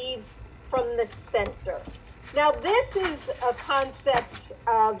leads from the center. Now, this is a concept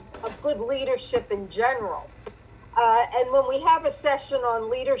of good leadership in general. And when we have a session on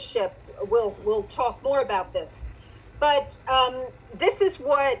leadership, we'll talk more about this. But this is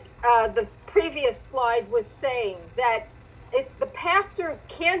what the previous slide was saying, that the pastor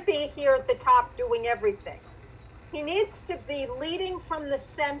can't be here at the top doing everything. He needs to be leading from the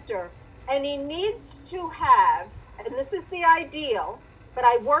center, and he needs to have, and this is the ideal, but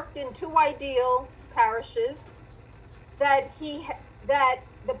I worked in 2 ideal parishes, that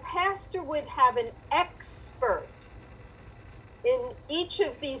the pastor would have an expert in each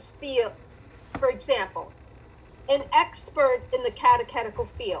of these fields. For example, an expert in the catechetical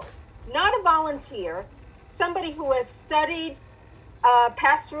field, not a volunteer, somebody who has studied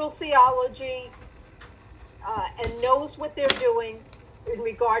pastoral theology and knows what they're doing in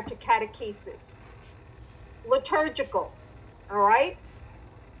regard to catechesis. Liturgical, all right?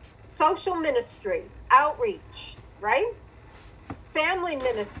 Social ministry, outreach, right? Family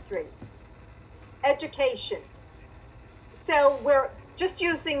ministry, education. So we're just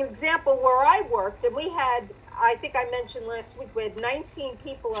using an example where I worked, and we had, I think I mentioned last week, we had 19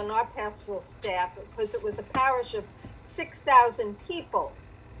 people on our pastoral staff because it was a parish of 6,000 people.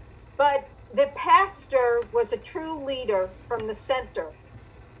 But the pastor was a true leader from the center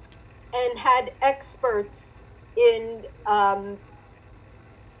and had experts in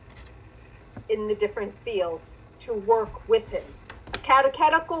the different fields to work with him. A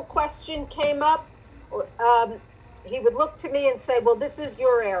catechetical question came up. He would look to me and say, well, this is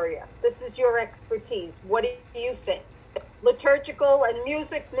your area. This is your expertise. What do you think? Liturgical and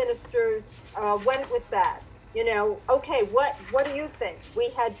music ministers went with that. You know, okay, what do you think? We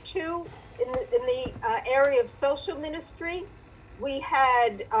had 2 in the area of social ministry. We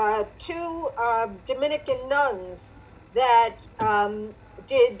had 2 Dominican nuns that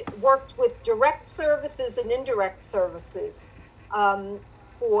worked with direct services and indirect services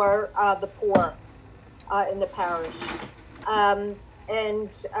for the poor in the parish.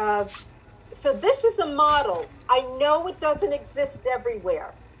 So this is a model. I know it doesn't exist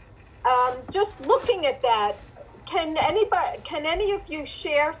everywhere. Just looking at that, can any of you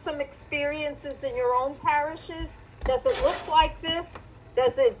share some experiences in your own parishes? Does it look like this?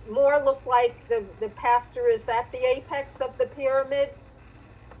 Does it more look like the pastor is at the apex of the pyramid?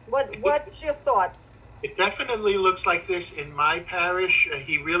 What's your thoughts? It definitely looks like this in my parish.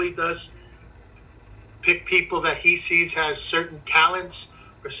 He really does pick people that he sees has certain talents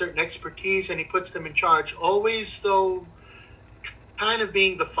or certain expertise, and he puts them in charge. Always, though, kind of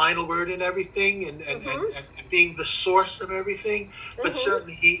being the final word in everything and being the source of everything, but Mhm.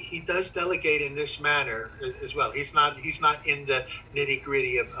 certainly he does delegate in this manner as well. He's not in the nitty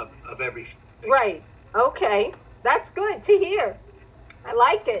gritty of everything. Right. Okay. That's good to hear. I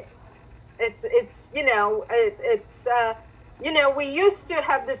like it. It's we used to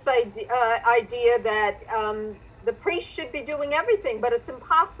have this idea that the priest should be doing everything, but it's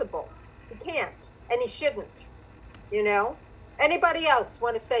impossible. He can't, and he shouldn't. Anybody else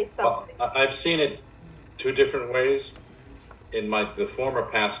want to say something? Well, I've seen it two different ways. The former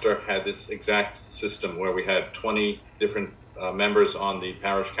pastor had this exact system where we had 20 different members on the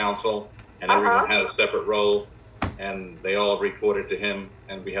parish council, and everyone had a separate role, and they all reported to him,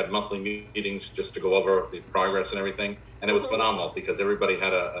 and we had monthly meetings just to go over the progress and everything, and it was phenomenal because everybody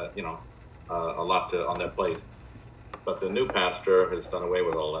had a lot on their plate. But the new pastor has done away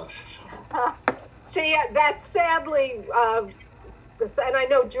with all that. See, that's sadly, and I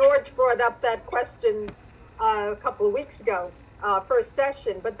know George brought up that question a couple of weeks ago, first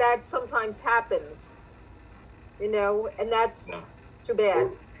session, but that sometimes happens, and that's too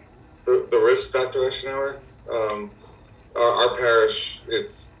bad. The risk, Dr. Eschenauer, our parish,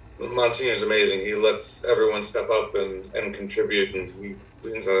 Monsignor's amazing. He lets everyone step up and contribute, and he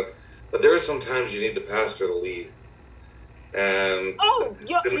leans on it. But there are some times you need the pastor to lead. And the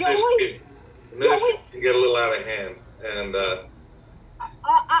ministry can get a little out of hand. And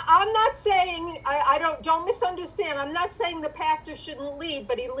I'm not saying, don't misunderstand. I'm not saying the pastor shouldn't lead,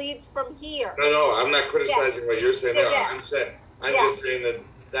 but he leads from here. No, I'm not criticizing what you're saying. I'm just saying that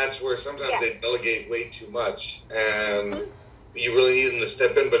that's where sometimes they delegate way too much, and you really need him to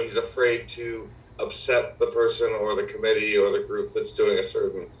step in, but he's afraid to upset the person or the committee or the group that's doing a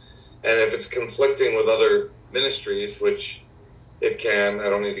certain. And if it's conflicting with other ministries, which it can, I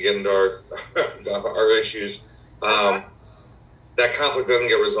don't need to get into our issues. That conflict doesn't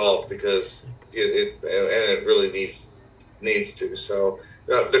get resolved because it really needs to. So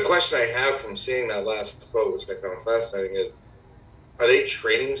the question I have from seeing that last quote, which I found fascinating, is: are they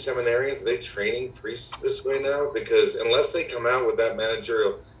training seminarians? Are they training priests this way now? Because unless they come out with that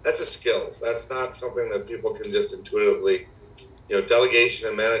managerial, that's a skill. That's not something that people can just intuitively. Delegation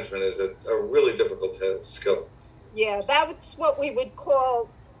and management is a really difficult skill. Yeah, that's what we would call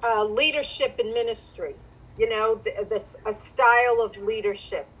leadership in ministry. A style of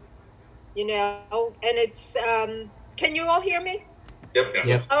leadership. And it's. Can you all hear me?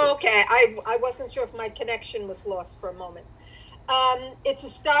 Yep. Oh, okay. I wasn't sure if my connection was lost for a moment. It's a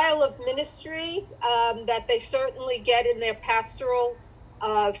style of ministry that they certainly get in their pastoral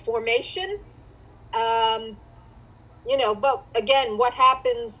formation. But again, what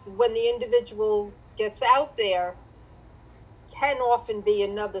happens when the individual gets out there can often be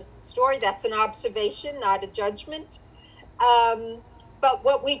another story. That's an observation, not a judgment. But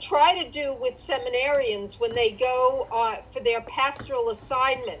what we try to do with seminarians when they go for their pastoral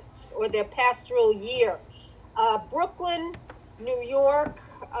assignments or their pastoral year, Brooklyn, New York,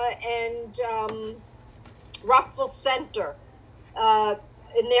 and Rockville Center,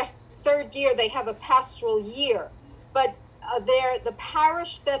 in their third year, they have a pastoral year. But the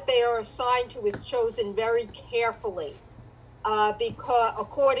parish that they are assigned to is chosen very carefully because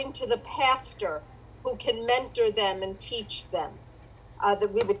according to the pastor who can mentor them and teach them.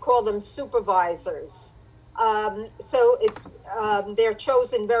 That we would call them supervisors. So they're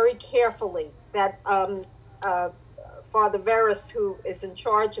chosen very carefully. That Father Veris, who is in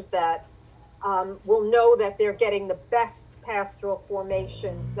charge of that, will know that they're getting the best pastoral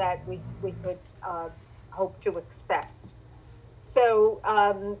formation that we could hope to expect. So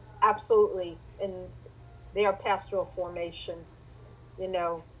absolutely, in their pastoral formation,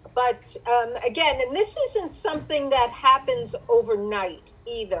 But again, and this isn't something that happens overnight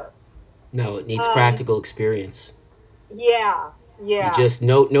either. No, it needs practical experience. Yeah. You just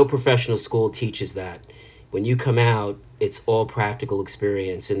no professional school teaches that. When you come out, it's all practical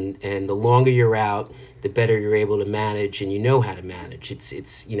experience, and the longer you're out, the better you're able to manage, and you know how to manage. It's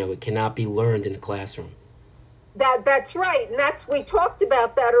it cannot be learned in a classroom. That's right, and we talked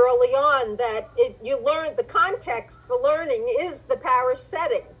about that early on. That you learn the context for learning is the parish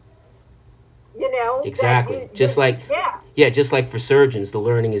setting. Exactly. Just like for surgeons, the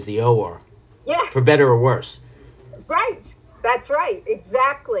learning is the OR. Yeah. For better or worse. Right. That's right.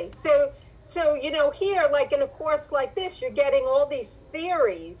 Exactly. So here, like in a course like this, you're getting all these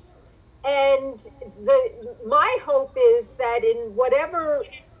theories, and my hope is that in whatever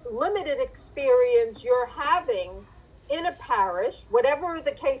limited experience you're having in a parish, whatever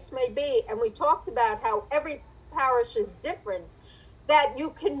the case may be, and we talked about how every parish is different, that you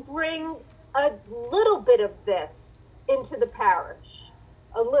can bring a little bit of this into the parish.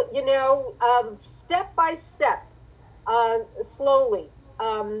 step by step, slowly,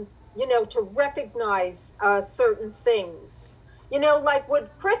 to recognize certain things. Like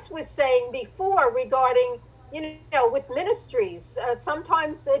what Chris was saying before regarding, with ministries,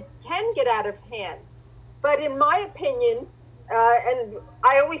 sometimes it can get out of hand. But in my opinion, and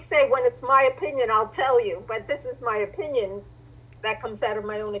I always say when it's my opinion, I'll tell you, but this is my opinion that comes out of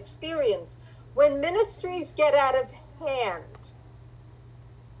my own experience. When ministries get out of hand,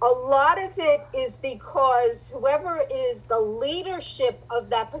 a lot of it is because whoever is the leadership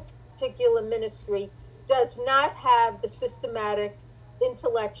of that particular ministry does not have the systematic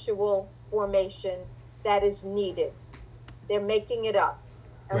intellectual formation that is needed. They're making it up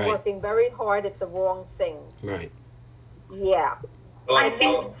and working very hard at the wrong things. Right. Yeah. Well, I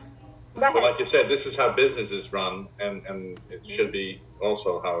think. Go ahead. But like you said, this is how businesses run, and it should be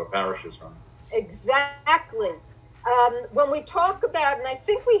also how a parish is run. Exactly. When we talk about, and I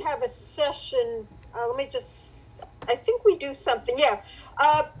think we have a session, I think we do something, yeah.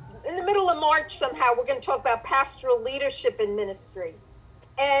 In the middle of March somehow, we're going to talk about pastoral leadership in ministry.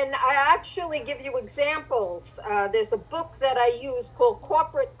 And I actually give you examples. There's a book that I use called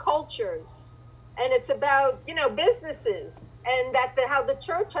Corporate Cultures, and it's about, businesses and how the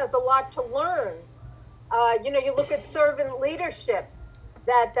church has a lot to learn. You look at servant leadership.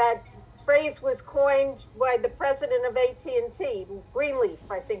 That phrase was coined by the president of AT&T, Greenleaf,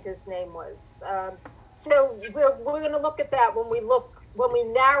 I think his name was. So we're going to look at that when we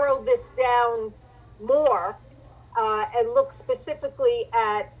narrow this down more, and look specifically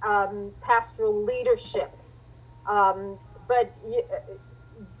at pastoral leadership. But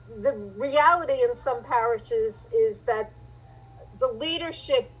the reality in some parishes is that the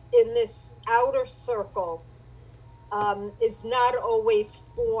leadership in this outer circle is not always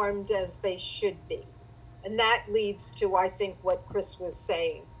formed as they should be. And that leads to, I think, what Chris was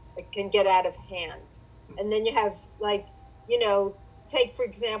saying. It can get out of hand. And then you have, take, for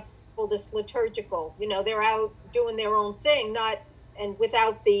example, this liturgical, they're out doing their own thing, and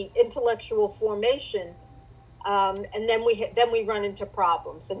without the intellectual formation. And then we run into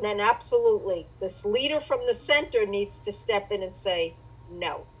problems. And then absolutely, this leader from the center needs to step in and say,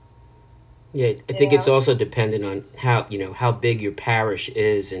 no. Yeah, I think it's also dependent on how big your parish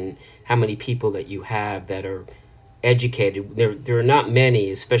is and how many people that you have that are educated. There are not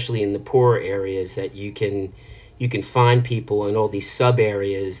many, especially in the poorer areas, that you can find people in all these sub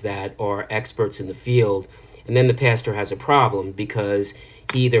areas that are experts in the field, and then the pastor has a problem because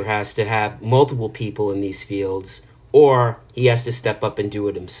he either has to have multiple people in these fields or he has to step up and do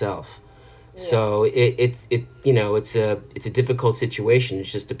it himself. Yeah. So it's a difficult situation.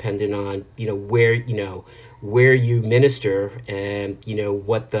 It's just dependent on where you minister and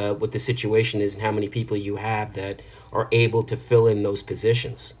what the situation is and how many people you have that are able to fill in those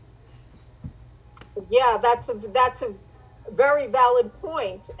positions. Yeah, that's a very valid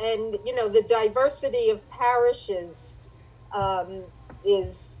point. And the diversity of parishes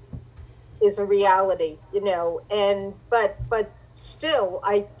is a reality. And but still,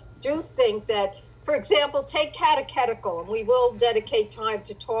 I do think that, for example, take catechetical, and we will dedicate time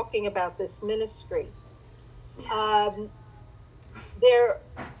to talking about this ministry.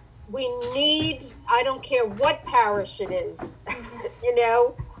 We need, I don't care what parish it is,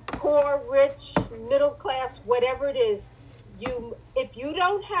 poor, rich, middle class, whatever it is, if you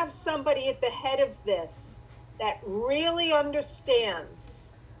don't have somebody at the head of this that really understands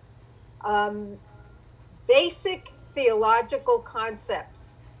basic theological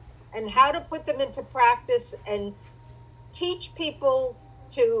concepts and how to put them into practice and teach people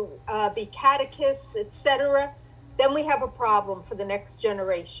to be catechists, etc., then we have a problem for the next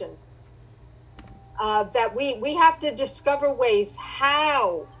generation. That we have to discover ways,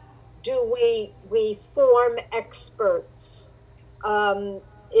 how do we form experts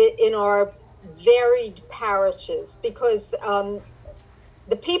in our varied parishes, because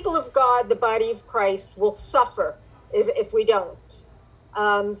the people of God, the body of Christ, will suffer if we don't.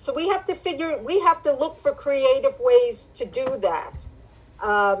 So we have to look for creative ways to do that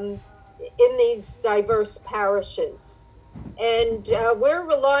in these diverse parishes. And we're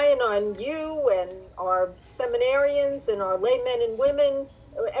relying on you and our seminarians and our laymen and women,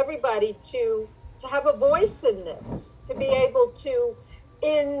 everybody, to have a voice in this, to be able to,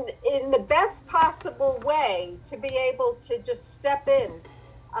 in the best possible way, to be able to just step in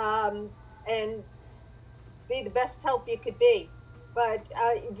and be the best help you could be. But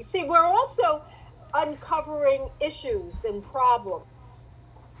you see, we're also uncovering issues and problems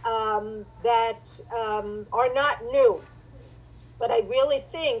that are not new. But I really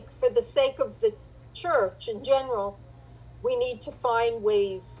think, for the sake of the church in general, we need to find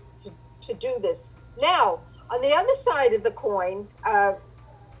ways to do this Now, on the other side of the coin,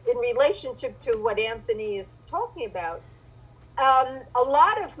 in relationship to what Anthony is talking about, a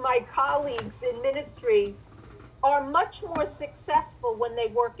lot of my colleagues in ministry are much more successful when they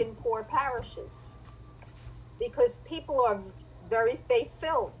work in poor parishes because people are very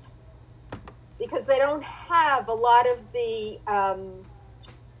faith-filled, because they don't have a lot of the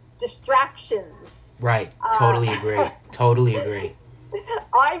distractions. Right. Totally agree. Totally agree.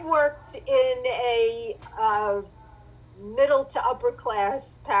 I worked in a middle to upper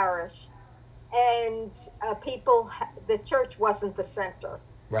class parish, and the church wasn't the center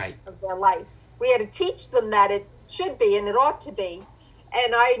Right. of their life. We had to teach them that it should be and it ought to be.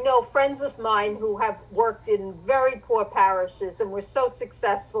 And I know friends of mine who have worked in very poor parishes and were so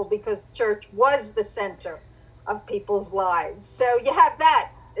successful because church was the center of people's lives. So you have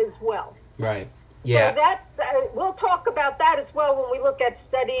that as well. Right. Yeah. So that's we'll talk about that as well when we look at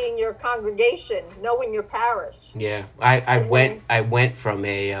studying your congregation, knowing your parish. Yeah. I went from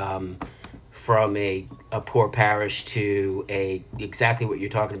a poor parish to exactly what you're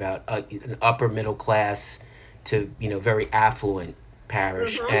talking about, an upper middle class to very affluent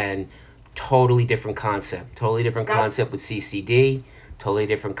parish, and totally different concept. Totally different concept with CCD. Totally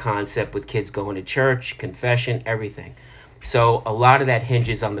different concept with kids going to church, confession, everything. So a lot of that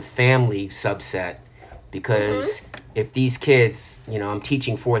hinges on the family subset, because if these kids, I'm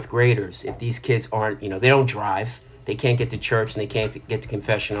teaching fourth graders, if these kids aren't, they don't drive, they can't get to church, and they can't get to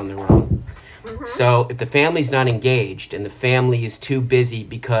confession on their own. So if the family's not engaged and the family is too busy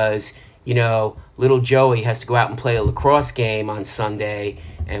because, little Joey has to go out and play a lacrosse game on Sunday,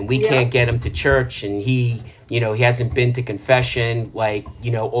 and we can't get him to church, and he hasn't been to confession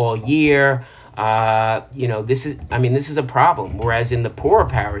all year. This is a problem. Whereas in the poorer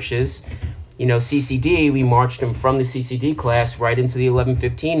parishes, CCD, we marched them from the CCD class right into the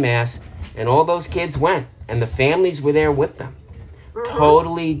 11:15 mass, and all those kids went, and the families were there with them.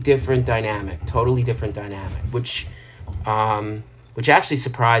 Totally different dynamic, which actually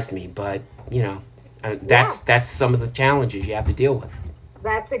surprised me, but that's some of the challenges you have to deal with.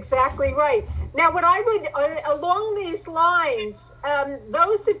 That's exactly right. Now, what I would, along these lines,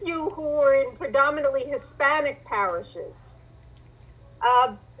 those of you who are in predominantly Hispanic parishes,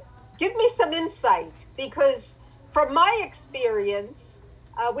 give me some insight, because from my experience,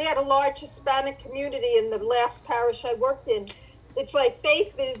 we had a large Hispanic community in the last parish I worked in. It's like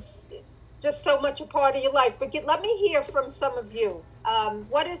faith is just so much a part of your life. But let me hear from some of you.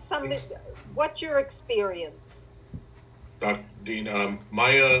 What's your experience? Dr. Dean,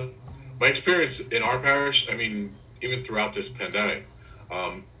 my experience in our parish, even throughout this pandemic,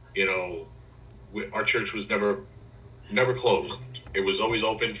 our church was never closed. It was always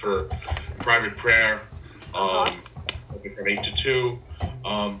open for private prayer, open from 8 to 2,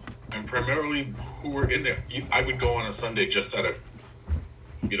 and primarily who were in there. I would go on a Sunday just out of,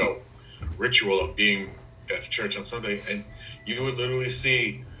 ritual of being at church on Sunday, and you would literally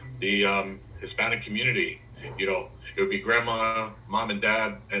see the Hispanic community. It would be grandma, mom and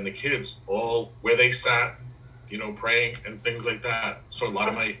dad, and the kids all where they sat, praying and things like that. So a lot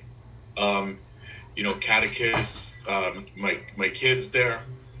of my, catechists, my kids there.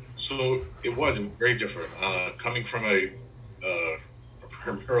 So it was very different. Coming from a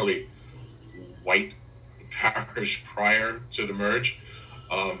primarily white parish prior to the merge,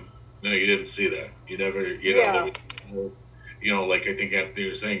 no, you didn't see that. You never, like I think Anthony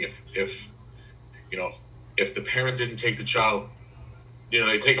was saying, if the parent didn't take the child,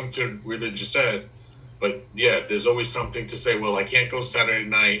 they take them to religious ed, but there's always something to say. Well, I can't go Saturday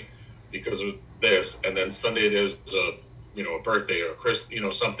night because of this, and then Sunday there's a birthday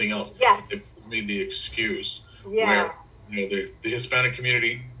or something else. Yes. It made the excuse Yeah. where the Hispanic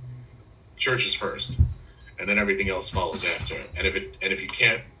community, church is first, and then everything else follows after. And if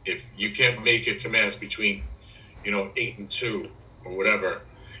you can't make it to mass between 8 and 2 or whatever,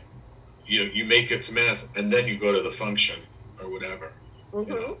 you make it to mass and then you go to the function or whatever.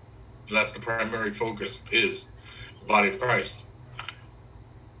 That's the primary focus, is the body of Christ.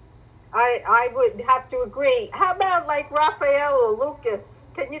 I would have to agree. How about like Raphael or Lucas?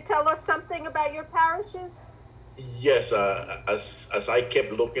 Can you tell us something about your parishes? Yes, as I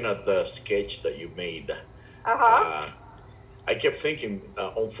kept looking at the sketch that you made, I kept thinking,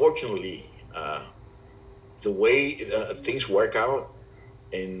 unfortunately, the way things work out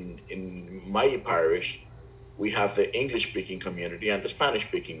in my parish, we have the English-speaking community and the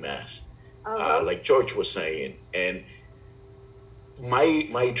Spanish-speaking mass, like George was saying. And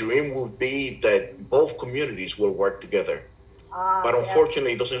my dream would be that both communities will work together. But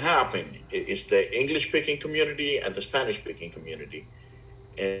unfortunately, it doesn't happen. It's the English-speaking community and the Spanish-speaking community.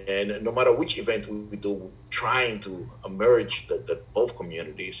 And no matter which event we do, trying to merge the both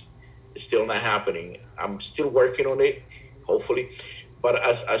communities, it's still not happening. I'm still working on it, hopefully. But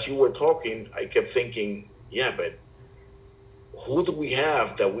as you were talking, I kept thinking, yeah, but who do we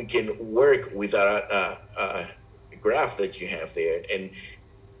have that we can work with that graph that you have there? And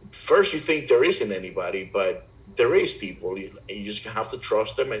first you think there isn't anybody, but there is people. You just have to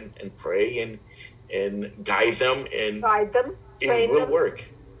trust them and pray and guide them, and it will work.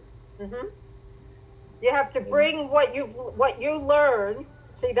 Mm-hmm. You have to bring what you learn.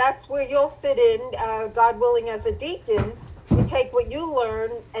 See, that's where you'll fit in, God willing, as a deacon. You take what you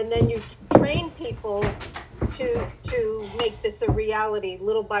learn and then you train people to make this a reality,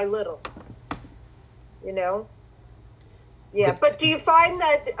 little by little. You know. Yeah, but do you find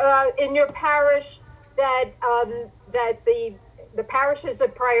that in your parish that that the parish is a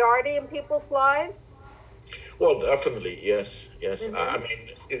priority in people's lives? Well, definitely, yes. I mean,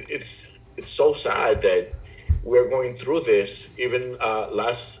 it's so sad that we're going through this. Even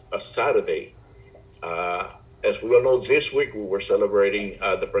last Saturday, as we all know, this week we were celebrating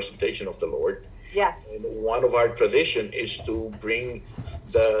the presentation of the Lord. Yes. And one of our tradition is to bring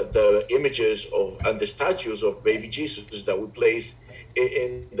the images of and the statues of baby Jesus that we place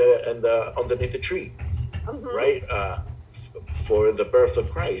in the underneath the tree, right? For the birth of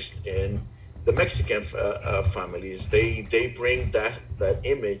Christ. And the Mexican families, they bring that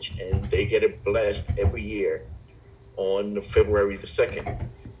image and they get it blessed every year on February the 2nd.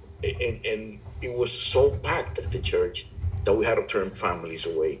 And it was so packed at the church that we had to turn families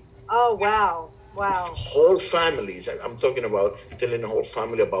away. Oh, wow. Whole families. I'm talking about telling a whole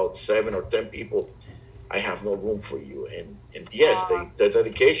family, about 7 or 10 people, I have no room for you. And yes, the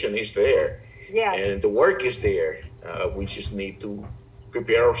dedication is there. Yes. And the work is there. We just need to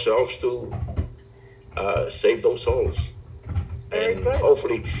prepare ourselves to save those souls. Very and good.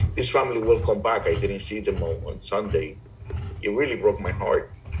 Hopefully this family will come back. I didn't see them on Sunday. It really broke my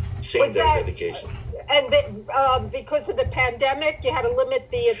heart seeing their dedication. And because of the pandemic, you had to limit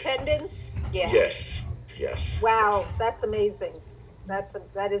the attendance? Yeah. Yes. Wow, that's amazing.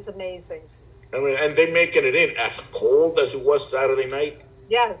 That is amazing. I mean, and they making it in as cold as it was Saturday night.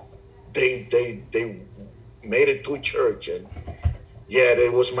 Yes. They made it to church, and yeah,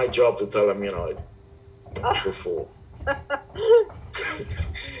 it was my job to tell them, we're full.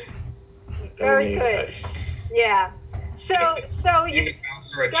 Very good. Yeah. So being a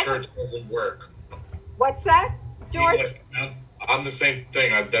counselor at church doesn't work. What's that, George? I'm the same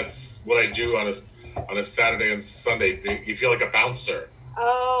thing. That's what I do on a Saturday and Sunday. You feel like a bouncer.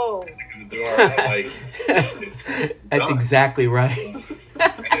 Oh. Like the door, That's exactly right.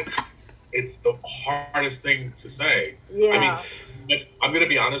 It's the hardest thing to say. Yeah. I mean, I'm going to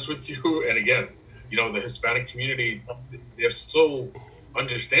be honest with you. And again, the Hispanic community, they're so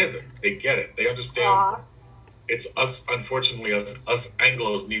understanding. They get it. They understand. It's us, unfortunately, us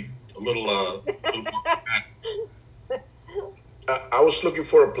Anglos need a little more. I was looking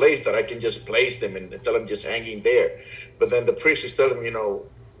for a place that I can just place them and tell them just hanging there. But then the priest is telling me,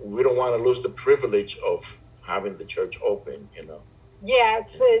 we don't want to lose the privilege of having the church open, Yeah,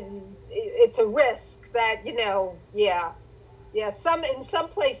 it's a risk that, yeah. In some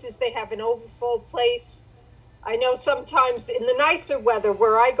places they have an overfull place. I know sometimes in the nicer weather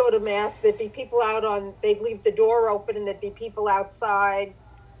where I go to mass, there'd be people they'd leave the door open and there'd be people outside,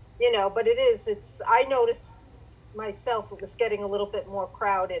 but I noticed myself, it was getting a little bit more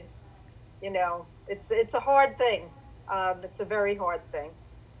crowded, it's a hard thing. It's a very hard thing.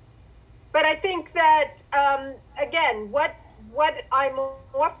 But I think that, again, what I'm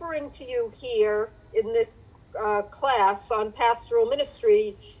offering to you here in this class on pastoral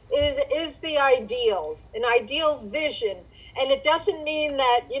ministry is the an ideal vision. And it doesn't mean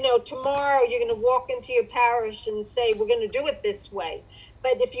that, tomorrow you're going to walk into your parish and say, we're going to do it this way.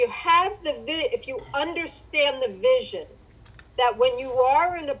 But if you have if you understand the vision, that when you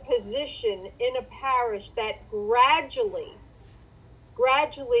are in a position in a parish that gradually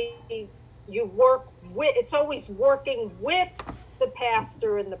you work with, it's always working with the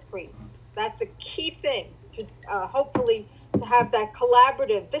pastor and the priests. That's a key thing to hopefully to have that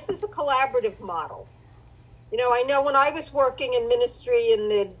collaborative. This is a collaborative model. I know when I was working in ministry in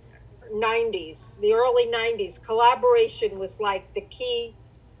the early 90s, collaboration was like the key.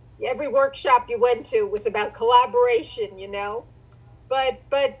 Every workshop you went to was about collaboration,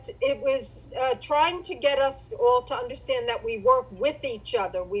 But it was trying to get us all to understand that we work with each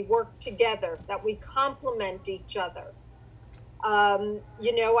other, we work together, that we complement each other. I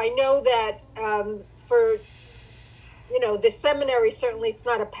know that for the seminary, certainly it's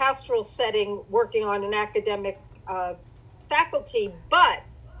not a pastoral setting working on an academic faculty, but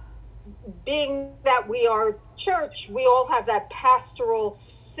being that we are church, we all have that pastoral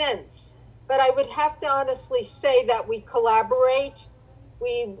sense. But I would have to honestly say that we collaborate.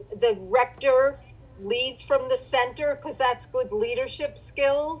 The rector leads from the center because that's good leadership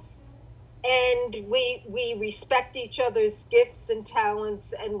skills. And we respect each other's gifts and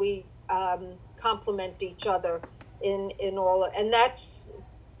talents, and we complement each other in all. And that's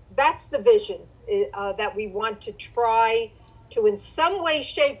the vision that we want to try to, in some way,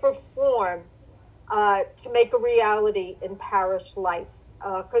 shape, or form, to make a reality in parish life,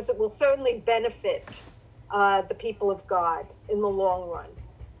 because it will certainly benefit the people of God in the long run,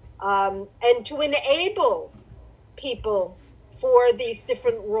 and to enable people for these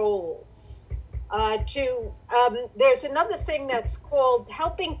different roles. There's another thing that's called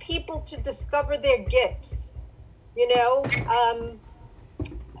helping people to discover their gifts.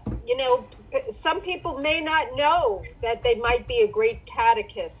 Some people may not know that they might be a great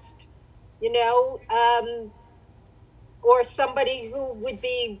catechist, or somebody who would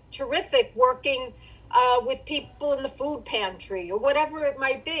be terrific working with people in the food pantry or whatever it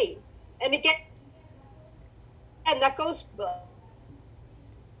might be. And again, that goes.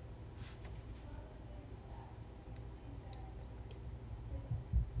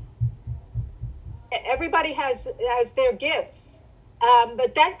 Everybody has their gifts,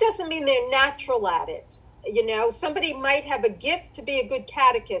 but that doesn't mean they're natural at it. Somebody might have a gift to be a good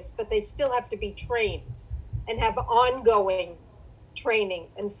catechist, but they still have to be trained and have ongoing training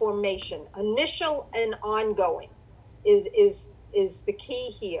and formation. Initial and ongoing is the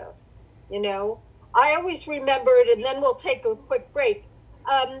key here. I always remembered, and then we'll take a quick break.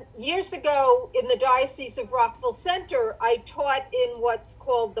 Years ago in the Diocese of Rockville Center, I taught in what's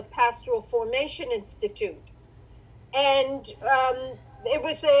called the Pastoral Formation Institute. And it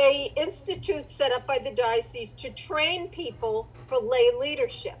was a institute set up by the diocese to train people for lay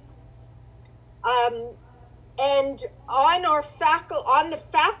leadership. And on the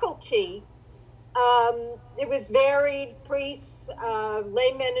faculty, it was varied, priests,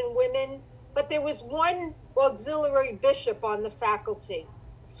 laymen and women, but there was one auxiliary bishop on the faculty,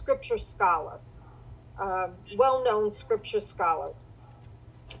 scripture scholar, well-known scripture scholar.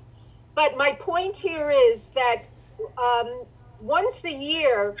 But my point here is that once a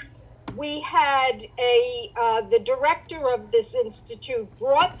year, we had the director of this institute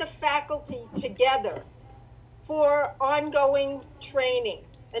brought the faculty together for ongoing training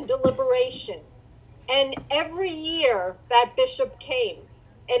and deliberation. And every year that bishop came,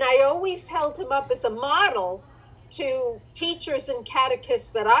 and I always held him up as a model to teachers and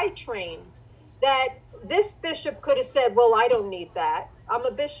catechists that I trained, that this bishop could have said, well, I don't need that. I'm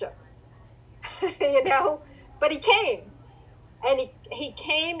a bishop, but he came. And he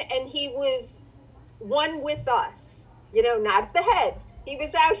came and he was one with us, not at the head. He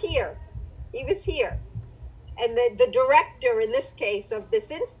was out here. He was here. And the director, in this case, of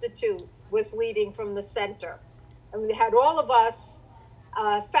this institute was leading from the center. And we had all of us,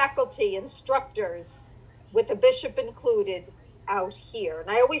 faculty, instructors, with a bishop included, out here. And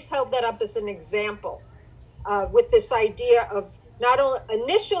I always held that up as an example, with this idea of not only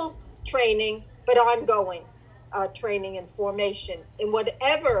initial training, but ongoing training and formation in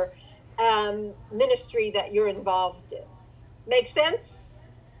whatever ministry that you're involved in. Make sense?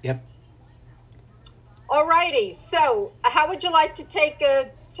 Yep. All righty. So how would you like to take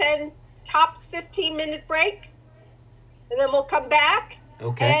a 10, tops 15-minute break? And then we'll come back.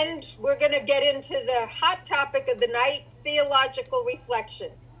 Okay. And we're going to get into the hot topic of the night, theological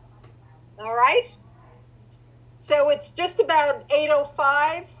reflection. All right? So it's just about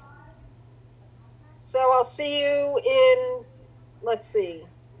 8:05. So I'll see you in, let's see,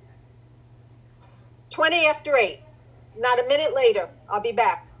 20 after 8. Not a minute later. I'll be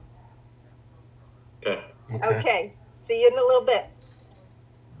back. Okay. See you in a little bit.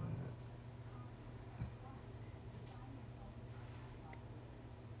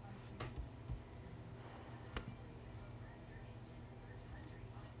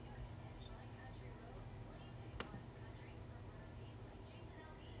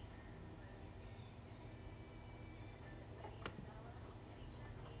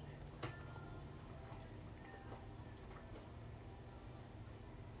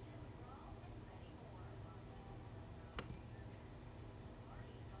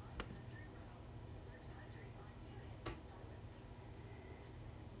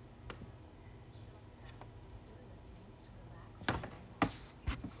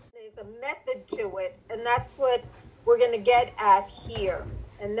 There's a method to it, and that's what we're going to get at here.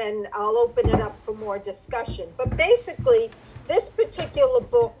 And then I'll open it up for more discussion. But basically, this particular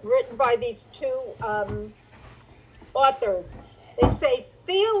book, written by these two authors. They say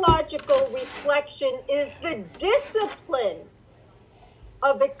theological reflection is the discipline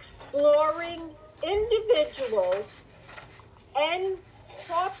of exploring individual and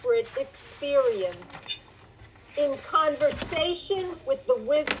corporate experience in conversation with the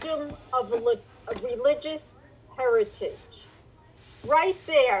wisdom of religious heritage. Right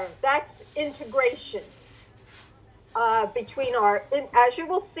there, that's integration between as you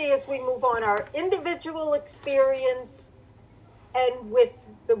will see as we move on, our individual experience and with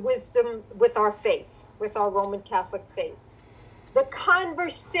the wisdom, with our faith, with our Roman Catholic faith. The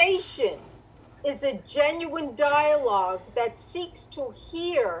conversation is a genuine dialogue that seeks to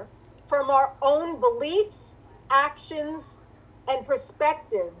hear from our own beliefs, actions, and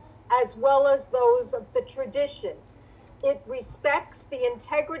perspectives, as well as those of the tradition. It respects the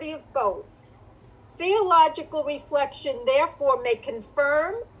integrity of both. Theological reflection, therefore, may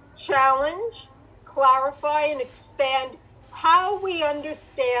confirm, challenge, clarify, and expand how we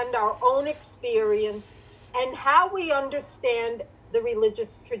understand our own experience and how we understand the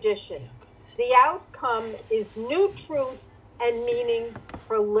religious tradition. The outcome is new truth and meaning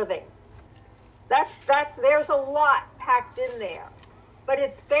for living. There's a lot packed in there, but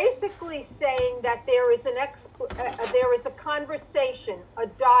it's basically saying that there is a conversation, a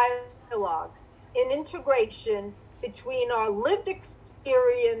dialogue, an integration between our lived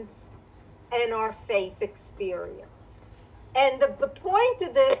experience and our faith experience. And the point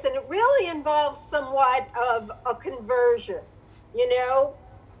of this, and it really involves somewhat of a conversion,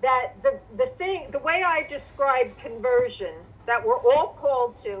 that the way I describe conversion, that we're all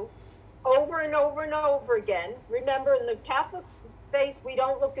called to over and over and over again. Remember, in the Catholic faith, we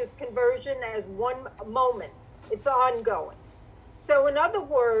don't look at conversion as one moment. It's ongoing. So in other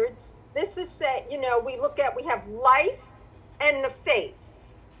words, this is we have life and the faith,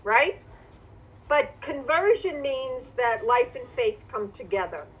 right? But conversion means that life and faith come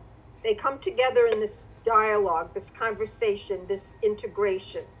together. They come together in this dialogue, this conversation, this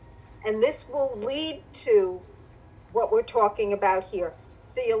integration. And this will lead to what we're talking about here,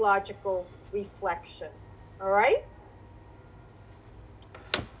 theological reflection. All right?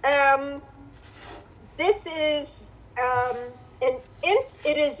 This is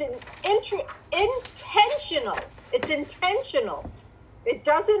intentional. It's intentional. It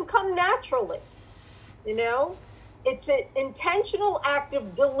doesn't come naturally. It's an intentional act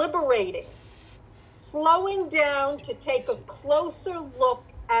of deliberating, slowing down to take a closer look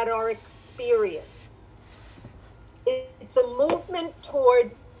at our experience. It's a movement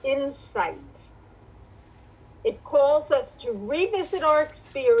toward insight. It calls us to revisit our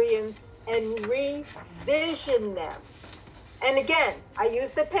experience and revision them. And again, I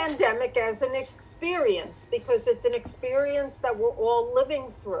use the pandemic as an experience because it's an experience that we're all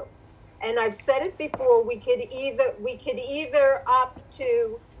living through. And I've said it before, we could either opt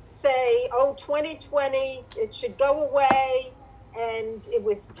to say, 2020, it should go away and it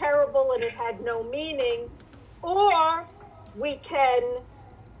was terrible and it had no meaning, or we can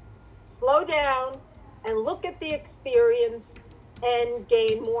slow down and look at the experience and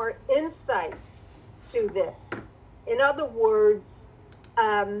gain more insight to this. In other words,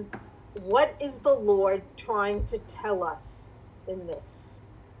 what is the Lord trying to tell us in this?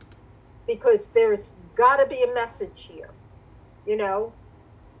 Because there's got to be a message here, in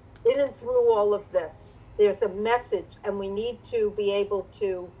and through all of this. There's a message, and we need to be able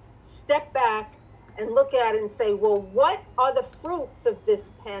to step back and look at it and say, well, what are the fruits of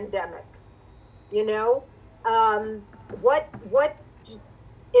this pandemic? What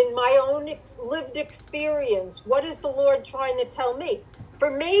in my own lived experience, what is the Lord trying to tell me?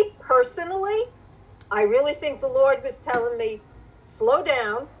 For me personally, I really think the Lord was telling me, slow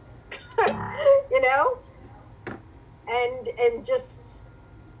down, and just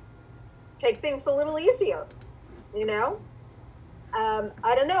take things a little easier,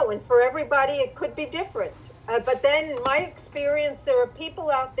 I don't know. And for everybody, it could be different. But then in my experience, there are people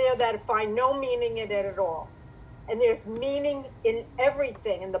out there that find no meaning in it at all. And there's meaning in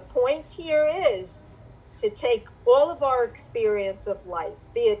everything. And the point here is to take all of our experience of life,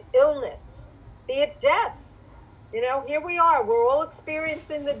 be it illness, be it death. Here we are. We're all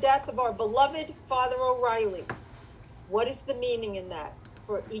experiencing the death of our beloved Father O'Reilly. What is the meaning in that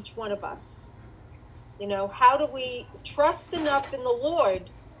for each one of us? How do we trust enough in the Lord,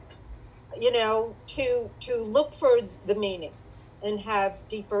 to look for the meaning and have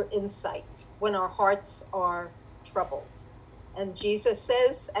deeper insight when our hearts are troubled? And Jesus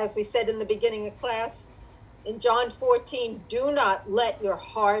says, as we said in the beginning of class, in John 14, do not let your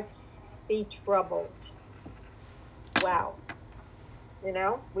hearts be troubled. Wow.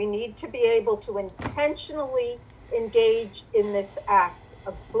 We need to be able to intentionally engage in this act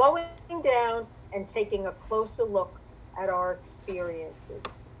of slowing down and taking a closer look at our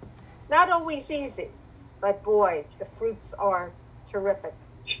experiences. Not always easy, but boy, the fruits are terrific.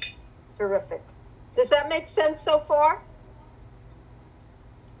 Terrific. Does that make sense so far?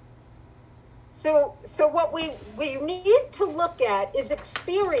 So what we need to look at is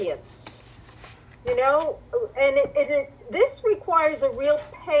experience, you know, and this requires a real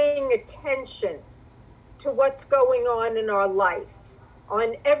paying attention to what's going on in our life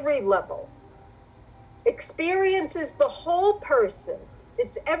on every level. Experience is the whole person.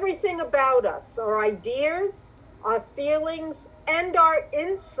 It's everything about us, our ideas, our feelings, and our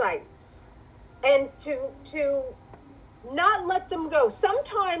insights. And to not let them go.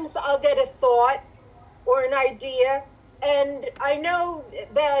 Sometimes I'll get a thought or an idea, and I know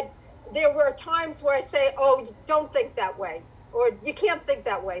that there were times where I say, oh, don't think that way, or you can't think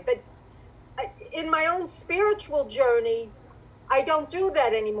that way. But in my own spiritual journey, I don't do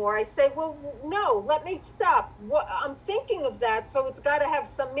that anymore. I say, well, no, let me stop. I'm thinking of that, so it's got to have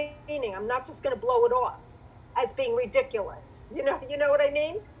some meaning. I'm not just going to blow it off as being ridiculous. You know what I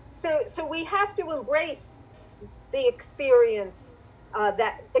mean? So we have to embrace the experiences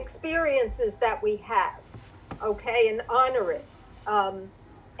that we have, okay, and honor it. And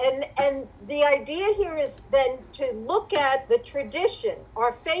the idea here is then to look at the tradition,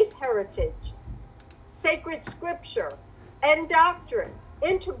 our faith heritage, sacred scripture, and doctrine,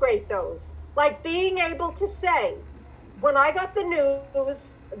 integrate those, like being able to say, when I got the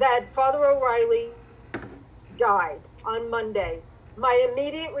news that Father O'Reilly died on Monday, my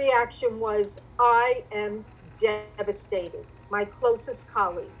immediate reaction was, I am devastated. My closest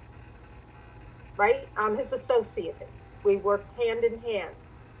colleague, right? I'm his associate. We worked hand in hand.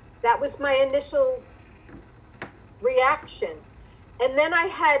 That was my initial reaction. And then I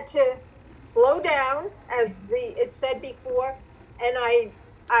had to slow down, as it said before, and I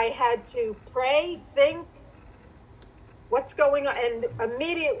had to pray, think, what's going on? And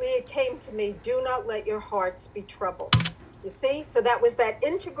immediately it came to me, do not let your hearts be troubled. You see? So that was that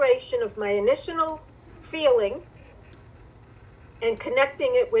integration of my initial feeling and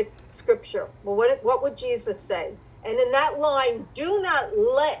connecting it with scripture. Well, what would Jesus say? And in that line, do not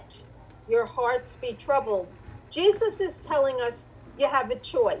let your hearts be troubled. Jesus is telling us you have a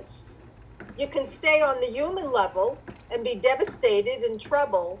choice. You can stay on the human level and be devastated and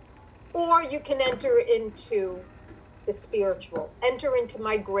troubled, or you can enter into the spiritual, enter into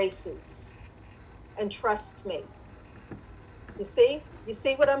my graces and trust me. You see? You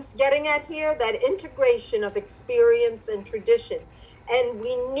see what I'm getting at here? That integration of experience and tradition. And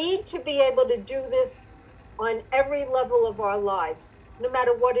we need to be able to do this on every level of our lives, no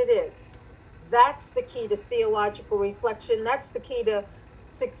matter what it is. That's the key to theological reflection. That's the key to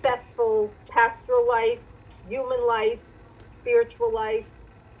successful pastoral life, human life, spiritual life.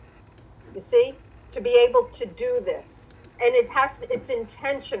 You see? To be able to do this. And it's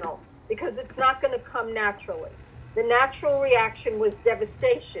intentional, because it's not going to come naturally. The natural reaction was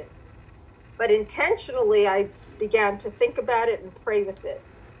devastation. But intentionally, I began to think about it and pray with it.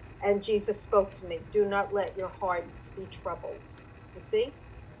 And Jesus spoke to me, do not let your hearts be troubled. You see?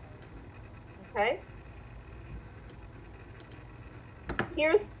 Okay?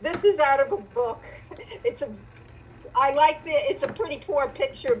 This is out of a book. It's a pretty poor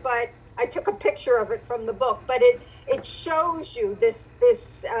picture, but I took a picture of it from the book. But it shows you this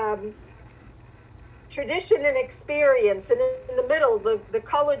tradition and experience, and in the middle, the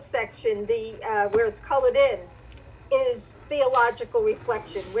colored section, where it's colored in, is theological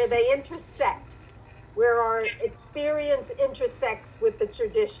reflection, where they intersect, where our experience intersects with the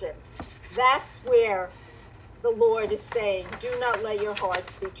tradition. That's where the Lord is saying, do not let your heart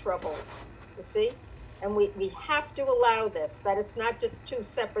be troubled. You see? And we have to allow this, that it's not just two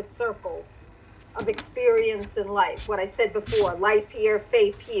separate circles of experience in life. What I said before, life here,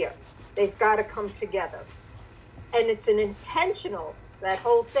 faith here. They've got to come together. And it's an intentional, that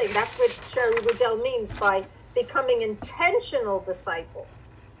whole thing. That's what Sherry Riddell means by becoming intentional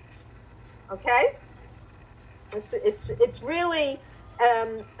disciples. Okay? It's really,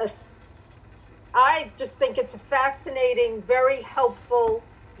 I just think it's a fascinating, very helpful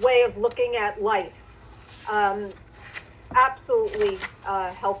way of looking at life. Absolutely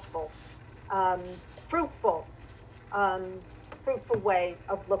helpful. Fruitful way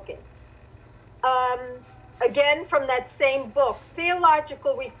of looking. Again, from that same book,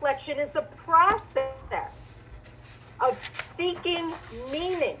 theological reflection is a process of seeking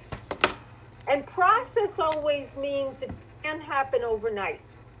meaning. And process always means it can't happen overnight.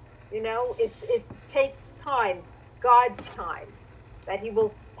 You know, it takes time, God's time, that he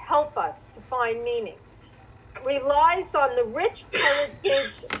will help us to find meaning. relies on the rich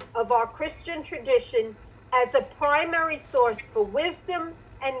heritage of our Christian tradition as a primary source for wisdom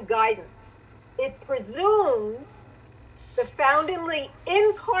and guidance. It presumes the foundingly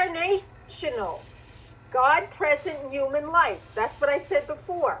incarnational God present in human life. That's what I said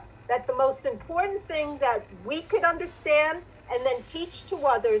before, that the most important thing that we could understand and then teach to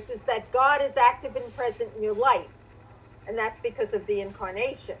others is that God is active and present in your life. And that's because of the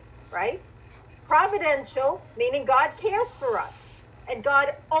incarnation, right? Providential, meaning God cares for us. And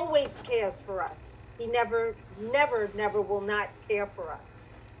God always cares for us. He never will not care for us.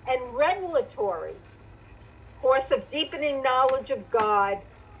 And revelatory, course of deepening knowledge of God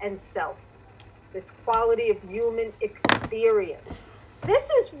and self. This quality of human experience. This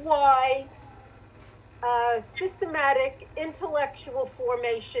is why systematic intellectual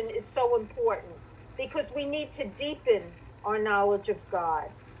formation is so important, because we need to deepen our knowledge of God.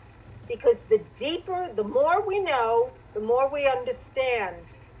 Because the deeper, the more we know, the more we understand,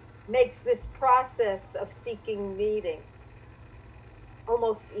 makes this process of seeking meaning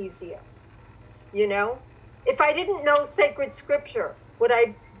almost easier. You know, if I didn't know sacred scripture, would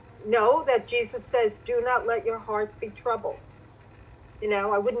I know that Jesus says, do not let your heart be troubled? You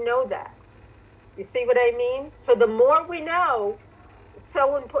know, I wouldn't know that. You see what I mean? So the more we know,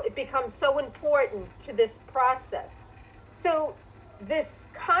 it becomes so important to this process. So this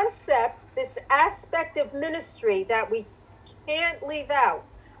concept, this aspect of ministry that we can't leave out.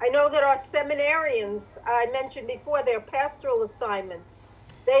 I know that our seminarians, I mentioned before, their pastoral assignments,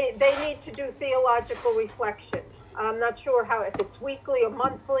 they need to do theological reflection. I'm not sure if it's weekly or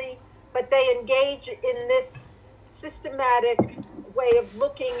monthly, but they engage in this systematic way of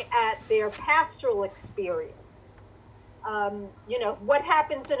looking at their pastoral experience. You know, what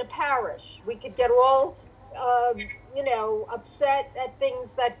happens in a parish? We could get all, you know, upset at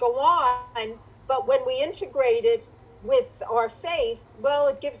things that go on, but when we integrate it with our faith, well,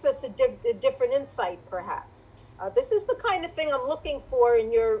 it gives us a different insight, perhaps. This is the kind of thing I'm looking for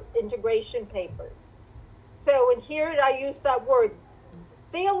in your integration papers. So, and here I use that word,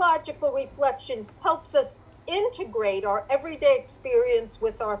 theological reflection helps us integrate our everyday experience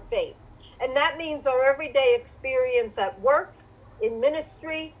with our faith. And that means our everyday experience at work, in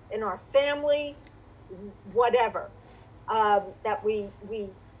ministry, in our family, whatever, that we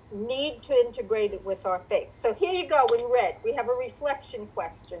need to integrate it with our faith. So here you go in red. We have a reflection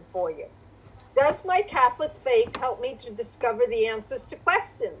question for you. Does my Catholic faith help me to discover the answers to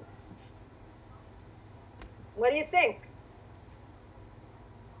questions? What do you think?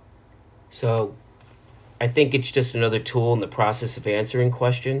 So I think it's just another tool in the process of answering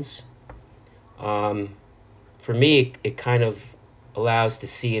questions. For me, it kind of allows to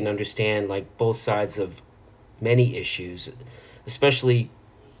see and understand like both sides of many issues, especially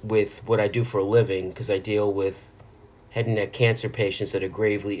with what I do for a living, because I deal with head and neck cancer patients that are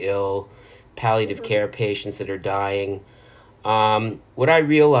gravely ill, palliative care patients that are dying. What I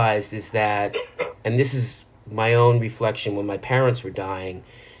realized is that, and this is my own reflection when my parents were dying,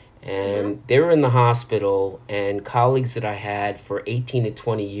 and they were in the hospital, and colleagues that I had for 18 to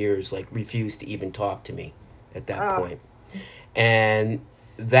 20 years like refused to even talk to me at that point. And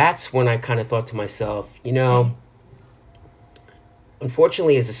that's when I kind of thought to myself, you know,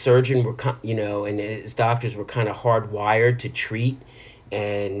 unfortunately as a surgeon, and as doctors, we're kind of hardwired to treat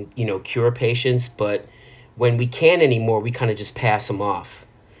and, you know, cure patients, but when we can't anymore, we kind of just pass them off.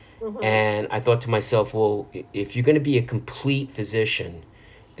 And I thought to myself, well, if you're going to be a complete physician,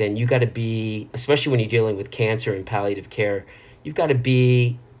 then you got to be, especially when you're dealing with cancer and palliative care, you've got to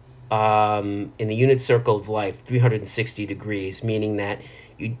be in the unit circle of life 360 degrees, meaning that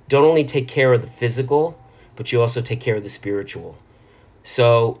you don't only take care of the physical, but you also take care of the spiritual.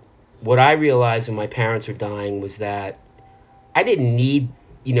 So what I realized when my parents were dying was that I didn't need,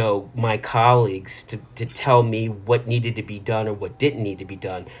 you know, my colleagues to tell me what needed to be done or what didn't need to be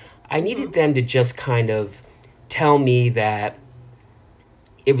done. I needed them to just kind of tell me that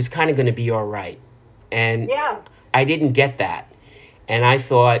it was kind of going to be all right. And I didn't get that. And I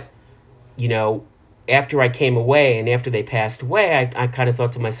thought, you know, after I came away and after they passed away, I kind of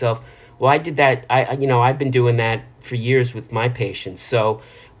thought to myself, well, I did that. I've been doing that for years with my patients. So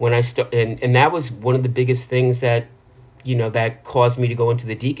when I and that was one of the biggest things that, you know, that caused me to go into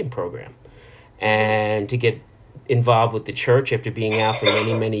the deacon program and to get involved with the church after being out for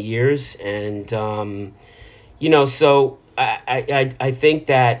many, many years. And, you know, so I think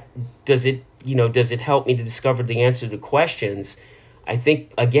that does it help me to discover the answer to questions? I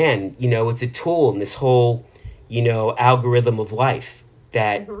think, again, you know, it's a tool in this whole, you know, algorithm of life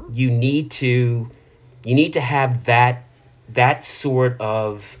that you need to have that sort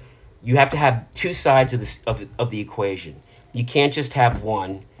of you have to have two sides of this of the equation. You can't just have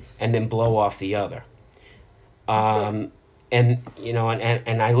one and then blow off the other. And you know,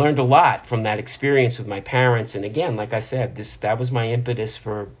 and I learned a lot from that experience with my parents. And again, like I said, that was my impetus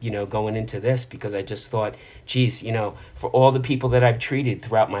for, you know, going into this, because I just thought, geez, you know, for all the people that I've treated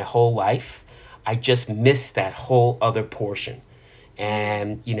throughout my whole life, I just missed that whole other portion.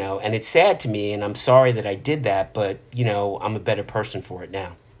 And, you know, and it's sad to me, and I'm sorry that I did that, but, you know, I'm a better person for it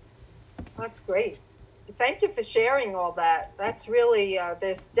now. That's great. Thank you for sharing all that. That's really,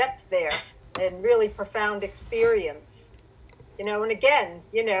 there's depth there and really profound experience. You know, and again,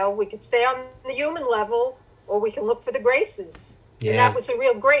 you know, we could stay on the human level, or we can look for the graces. Yeah. And that was a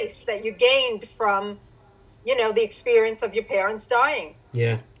real grace that you gained from, you know, the experience of your parents dying.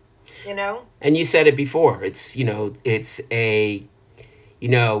 Yeah. You know? And you said it before. It's, you know, it's a, you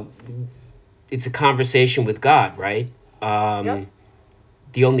know, it's a conversation with God, right? Yep.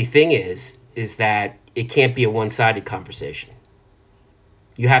 The only thing is that it can't be a one-sided conversation.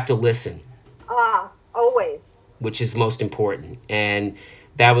 You have to listen. Always. Which is most important. And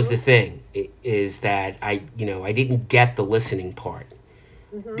that was the thing, is that I didn't get the listening part,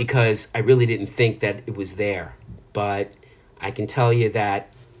 because I really didn't think that it was there. But I can tell you that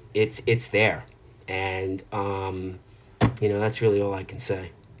it's there. And, you know, that's really all I can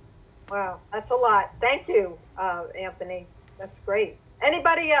say. Wow, that's a lot. Thank you, Anthony. That's great.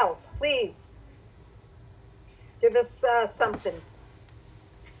 Anybody else, please give us something.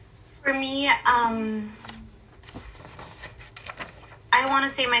 For me, I want to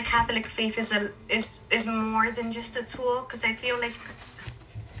say my Catholic faith is more than just a tool, because I feel like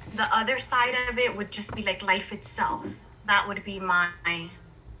the other side of it would just be like life itself. That would be my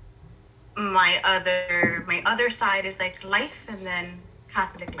other side, is like life, and then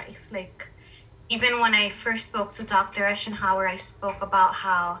Catholic life. Like, even when I first spoke to Dr. Eschenhauer, I spoke about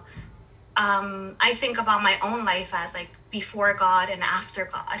how I think about my own life as like before God and after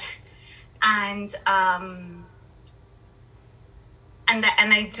God, and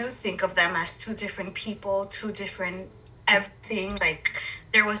I do think of them as two different people, two different everything. Like,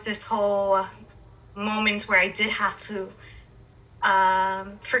 there was this whole moment where I did have to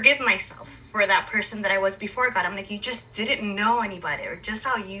forgive myself for that person that I was before God. I'm like, you just didn't know anybody, or just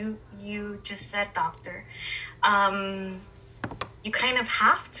how you just said, Doctor. You kind of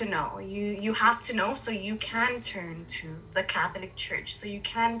have to know. You have to know, so you can turn to the Catholic Church, so you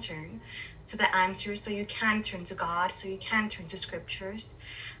can turn to the answers, so you can turn to God, so you can turn to scriptures.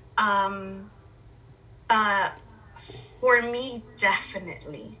 But for me,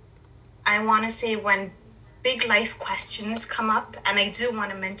 definitely, I want to say, when big life questions come up, and I do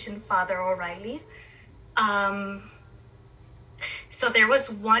want to mention Father O'Reilly. So there was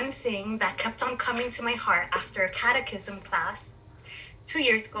one thing that kept on coming to my heart after a catechism class 2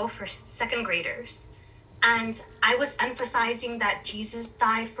 years ago for second graders. And I was emphasizing that Jesus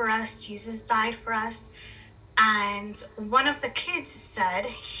died for us, Jesus died for us. And one of the kids said,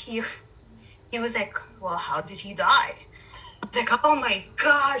 he was like, well, how did he die? I was like, oh my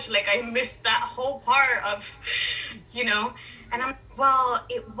gosh, like, I missed that whole part of, you know. And I'm like, well,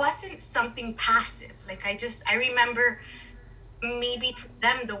 it wasn't something passive. Like, I remember maybe for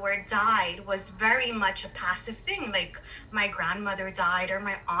them the word died was very much a passive thing, like my grandmother died or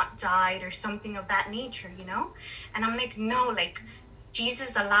my aunt died or something of that nature, you know. And I'm like, no, like,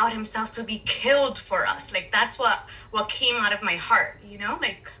 Jesus allowed himself to be killed for us. Like, that's what came out of my heart, you know,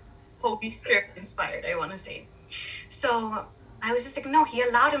 like Holy Spirit inspired, I want to say. So I was just like, no, he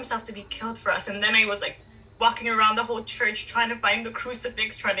allowed himself to be killed for us. And then I was like walking around the whole church trying to find the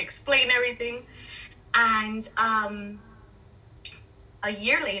crucifix, trying to explain everything. And a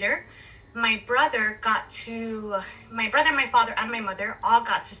year later, my brother, my father, and my mother all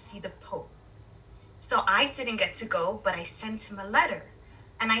got to see the Pope. So I didn't get to go, but I sent him a letter.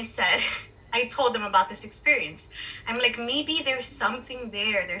 And I said, I told him about this experience. I'm like, maybe there's something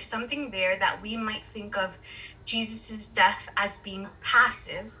there. There's something there that we might think of Jesus's death as being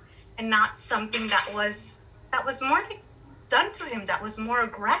passive, and not something that was more like done to him, that was more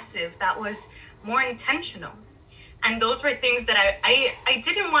aggressive, that was more intentional. And those were things that I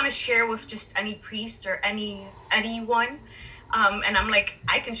didn't want to share with just any priest or anyone. And I'm like,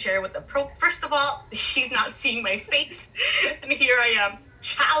 I can share with the Pope. First of all, he's not seeing my face. And here I am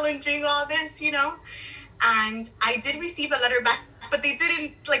challenging all this, you know. And I did receive a letter back, but they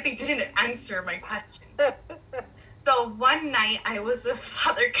didn't answer my question. So one night I was with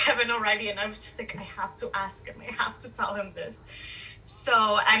Father Kevin O'Reilly, and I was just like, I have to ask him. I have to tell him this.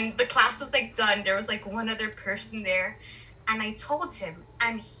 So, and the class was like done. There was like one other person there. And I told him,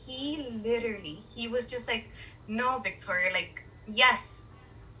 and he was just like, no, Victoria, like, yes,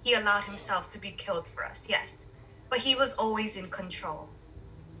 he allowed himself to be killed for us, yes. But he was always in control.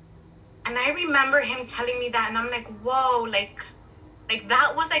 And I remember him telling me that, and I'm like, whoa, like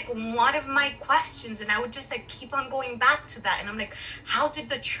that was like one of my questions, and I would just like keep on going back to that. And I'm like, how did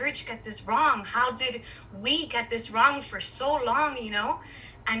the church get this wrong? How did we get this wrong for so long, you know?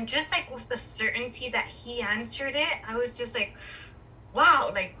 And just like with the certainty that he answered it, I was just like,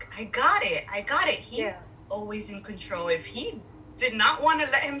 wow, like I got it. He was always in control. If he did not want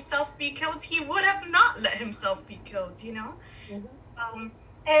to let himself be killed, he would have not let himself be killed, you know? Mm-hmm.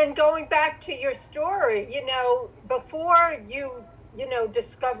 And going back to your story, you know, before you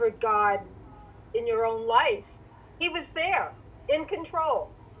discovered God in your own life, he was there, in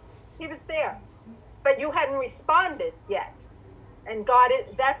control. He was there, but you hadn't responded yet. And God,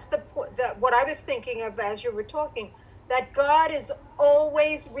 that's the point, that what I was thinking of as you were talking, that God is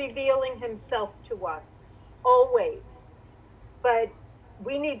always revealing himself to us, always. But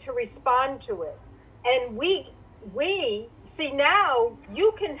we need to respond to it. And we see, now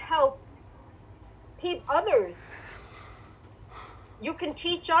you can help others. You can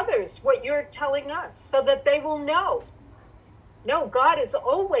teach others what you're telling us so that they will know. No, God is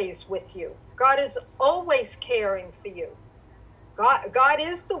always with you. God is always caring for you. God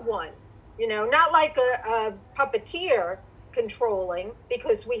is the one, you know, not like a puppeteer controlling,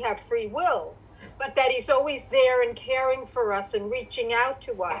 because we have free will, but that he's always there and caring for us and reaching out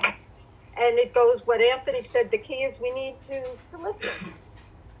to us. And it goes what Anthony said, the key is we need to listen.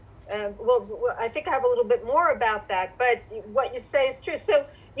 Well, I think I have a little bit more about that, but what you say is true. So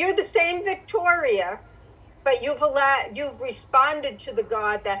you're the same Victoria, but you've responded to the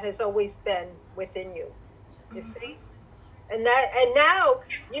God that has always been within you. You see? And now,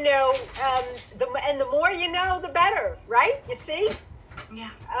 you know, the more you know, the better, right? You see? Yeah.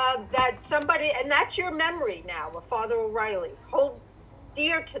 That somebody, and that's your memory now of Father O'Reilly. Hold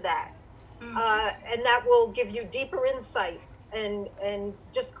dear to that. And that will give you deeper insight and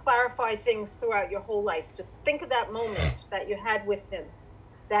just clarify things throughout your whole life. Just think of that moment that you had with him,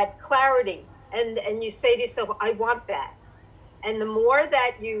 that clarity, and you say to yourself, I want that. And the more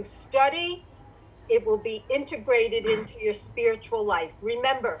that you study, it will be integrated into your spiritual life.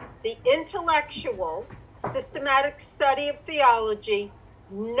 Remember, the intellectual, systematic study of theology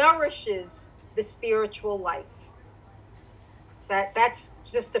nourishes the spiritual life. That's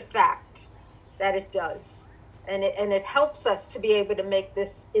just a fact that it does. And it helps us to be able to make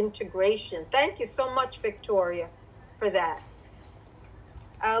this integration. Thank you so much, Victoria, for that.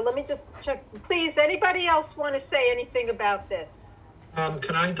 Let me just check. Please, anybody else want to say anything about this?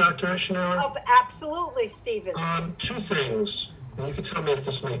 Can I, Dr. Eschenauer? Oh, absolutely, Stephen. Two things, and you can tell me if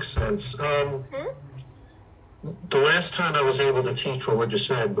this makes sense. The last time I was able to teach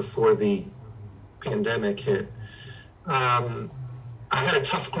religious ed before the pandemic hit, I had a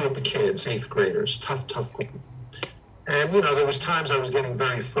tough group of kids, 8th graders, tough group. And, you know, there was times I was getting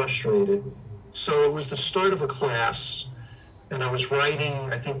very frustrated. So it was the start of a class, and I was writing,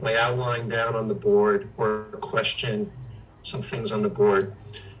 I think, my outline down on the board, or a question, some things on the board.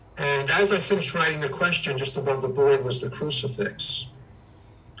 And as I finished writing the question, just above the board was the crucifix.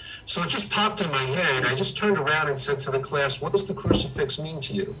 So it just popped in my head. I just turned around and said to the class, what does the crucifix mean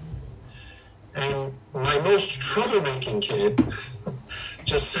to you? And my most troublemaking kid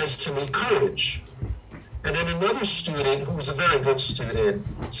just says to me, courage. And then another student, who was a very good student,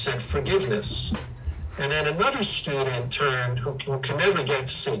 said forgiveness. And then another student turned, who can never get to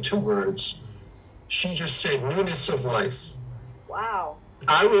say 2 words, she just said newness of life. Wow.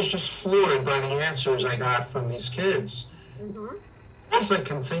 I was just floored by the answers I got from these kids. All I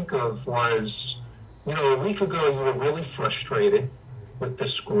can think of was, you know, a week ago you were really frustrated with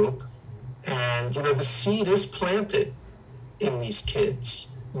this group, and, you know, the seed is planted in these kids.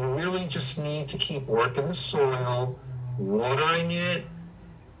 You really just need to keep working the soil, watering it,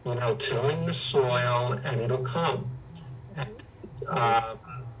 you know, tilling the soil, and it'll come. And,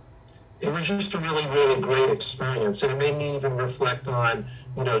 it was just a really, really great experience. And it made me even reflect on,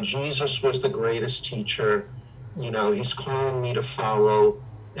 you know, Jesus was the greatest teacher. You know, he's calling me to follow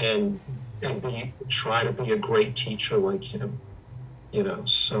and try to be a great teacher like him, you know.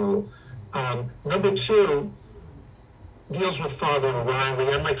 So, number 2 deals with Father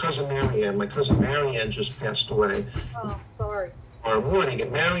O'Reilly and my cousin Marianne. My cousin Marianne just passed away. Oh, sorry. Tomorrow morning.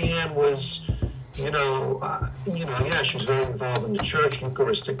 And Marianne was, she was very involved in the church,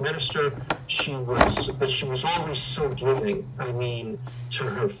 Eucharistic minister. But she was always so giving. I mean, to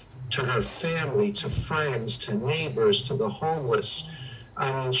her family, to friends, to neighbors, to the homeless.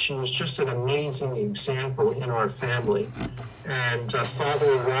 I mean, she was just an amazing example in our family. And Father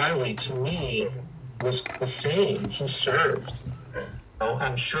O'Reilly, to me, was the same. He served.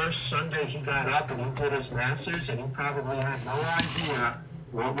 I'm sure Sunday he got up and he did his masses, and he probably had no idea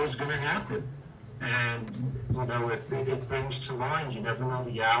what was going to happen. And, it brings to mind, you never know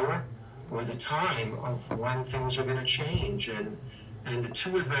the hour or the time of when things are going to change. And the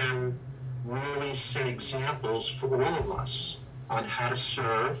two of them really set examples for all of us on how to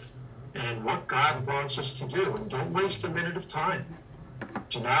serve and what God wants us to do. And don't waste a minute of time.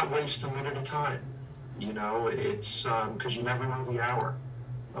 Do not waste a minute of time. It's because you never know the hour.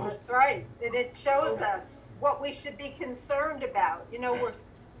 That's right. And it shows us what we should be concerned about. We're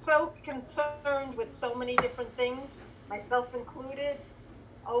so concerned with so many different things, myself included,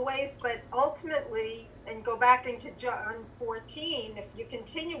 always, but ultimately, and go back into John 14, if you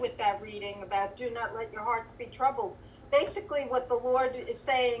continue with that reading about do not let your hearts be troubled, basically what the Lord is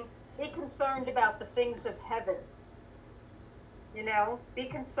saying, be concerned about the things of heaven. Be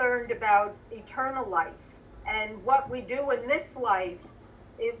concerned about eternal life, and what we do in this life,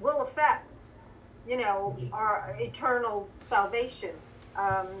 it will affect, our eternal salvation.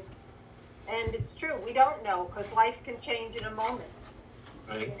 And it's true, we don't know, because life can change in a moment.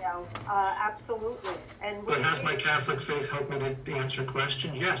 Right. Absolutely. But has my Catholic faith helped me to answer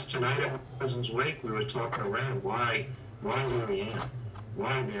questions? Yes. Tonight at my cousin's wake, we were talking around why Mary Ann?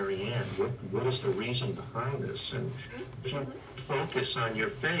 Why Mary Ann? What is the reason behind this? And if you focus on your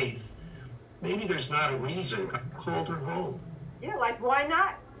faith, maybe there's not a reason. God called her home. Yeah, like why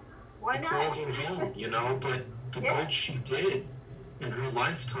not? Why not? Called her home, but the good she did in her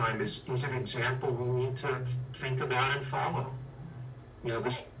lifetime is an example we need to think about and follow.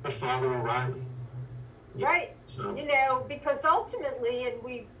 This is Father O'Reilly. Right. So. Because ultimately, and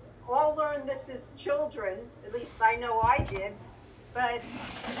we all learned this as children, at least I know I did, but,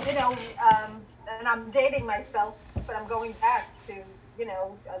 and I'm dating myself, but I'm going back to,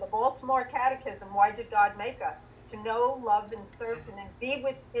 the Baltimore Catechism. Why did God make us? To know, love, and serve Him and be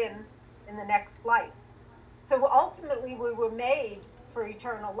with Him in the next life. So ultimately, we were made for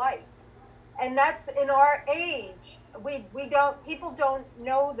eternal life. And that's in our age. People don't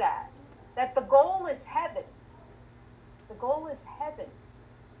know that the goal is heaven. The goal is heaven.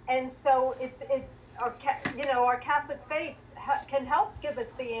 And so our Catholic faith can help give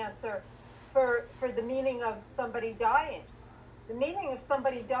us the answer for the meaning of somebody dying. The meaning of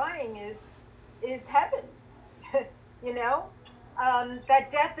somebody dying is heaven.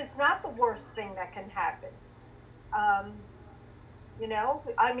 That death is not the worst thing that can happen.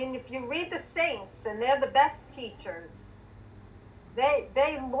 If you read the saints, and they're the best teachers,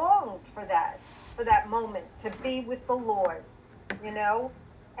 they longed for that moment to be with the Lord,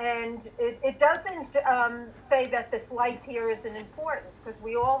 and it doesn't say that this life here isn't important, because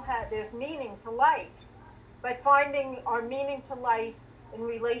we all there's meaning to life, but finding our meaning to life in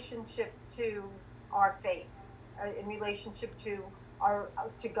relationship to our faith, in relationship to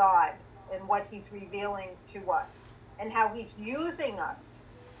God and what He's revealing to us and how He's using us.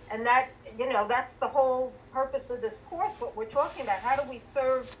 And that's the whole purpose of this course, what we're talking about. How do we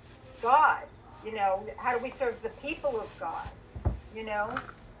serve God? How do we serve the people of God?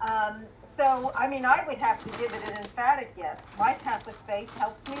 So, I would have to give it an emphatic yes. My Catholic faith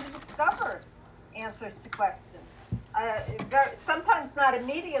helps me to discover answers to questions. Sometimes not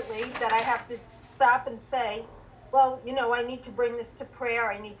immediately, that I have to stop and say, well, I need to bring this to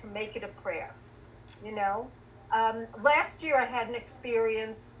prayer. I need to make it a prayer. Last year I had an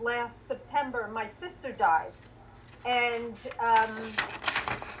experience. Last September, my sister died, and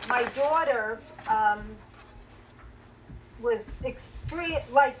my daughter was extremely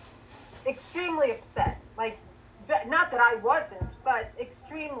upset. Not that I wasn't, but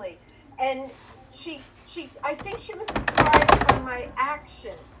extremely. And I think she was surprised by my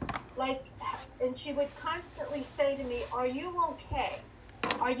action. And she would constantly say to me, "Are you okay?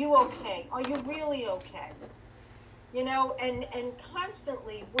 Are you okay? Are you really okay?" And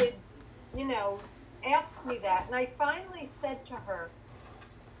constantly would, ask me that. And I finally said to her,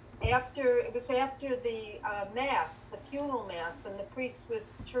 after the mass, the funeral mass, and the priest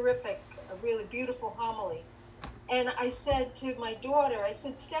was terrific, a really beautiful homily. And I said to my daughter, I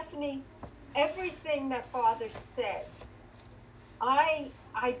said, "Stephanie, everything that Father said, I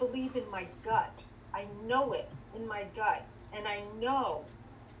believe in my gut. I know it in my gut. And I know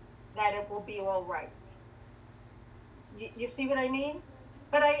that it will be all right." You see what I mean?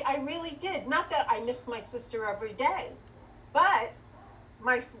 But I really did. Not that I miss my sister every day, but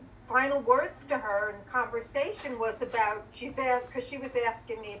my final words to her in conversation was about, because she was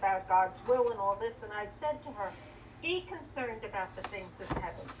asking me about God's will and all this, and I said to her, be concerned about the things of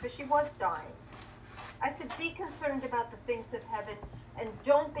heaven, because she was dying. I said, be concerned about the things of heaven, and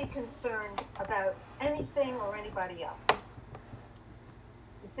don't be concerned about anything or anybody else.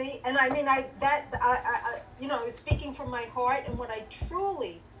 You see, and I mean, I was speaking from my heart and what I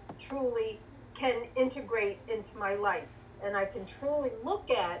truly, truly can integrate into my life, and I can truly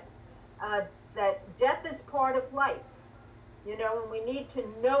look at that death is part of life, and we need to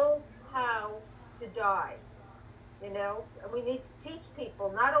know how to die, and we need to teach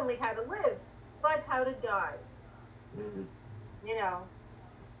people not only how to live, but how to die. Mm.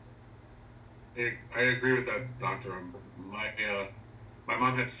 I agree with that, Doctor. My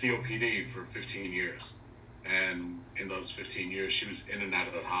mom had COPD for 15 years, and in those 15 years, she was in and out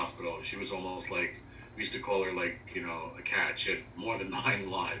of the hospital. She was almost like, we used to call her like, a cat. She had more than 9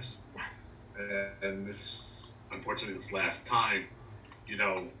 lives, and unfortunately, this last time,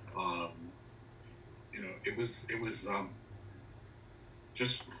 it was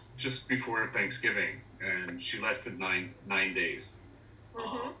just before Thanksgiving, and she lasted nine days.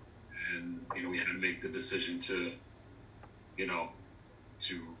 Mm-hmm. And we had to make the decision to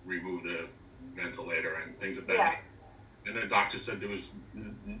remove the ventilator and things of that. Yeah. And the doctor said there was,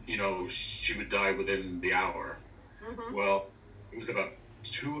 she would die within the hour. Mm-hmm. Well, it was about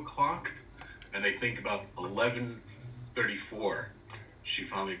 2:00, and I think about 11:34, she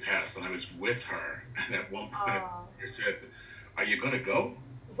finally passed, and I was with her. And at one point, I said, "Are you gonna go?"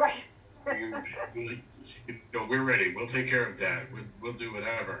 Right. We're ready. We'll take care of Dad. We'll do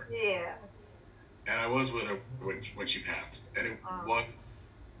whatever. Yeah. And I was with her when she passed, and it was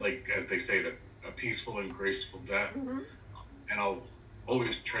like, as they say, a peaceful and graceful death. Mm-hmm. And I'll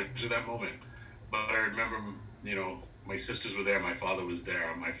always treasure that moment. But I remember, my sisters were there, my father was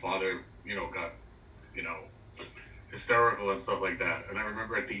there, my father, got, hysterical and stuff like that. And I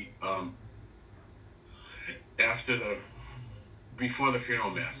remember at the before the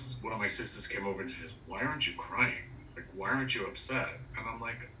funeral mass, one of my sisters came over and she says, "Why aren't you crying? Like, why aren't you upset?" And I'm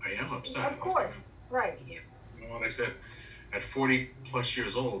like, "I am upset." Of course, right. And I said, at 40 plus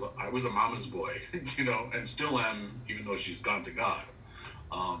years old, I was a mama's boy, and still am, even though she's gone to God.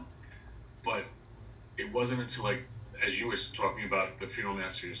 But it wasn't until, like, as you were talking about the funeral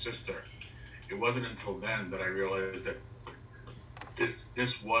mass for your sister, it wasn't until then that I realized that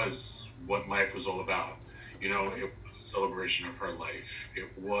this was what life was all about. It was a celebration of her life.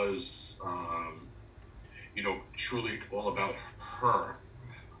 It was, truly all about her.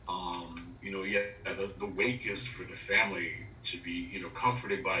 The wake is for the family to be,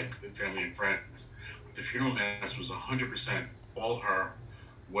 comforted by the family and friends. But the funeral mass was 100% all her,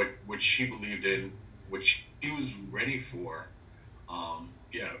 what she believed in, what she was ready for.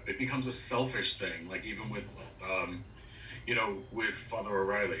 It becomes a selfish thing. Like, even with, with Father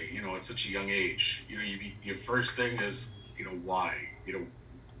O'Reilly, at such a young age, your first thing is, why?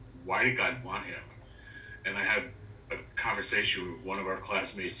 Why did God want him? And I had a conversation with one of our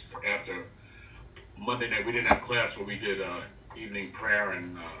classmates after Monday night. We didn't have class, but we did evening prayer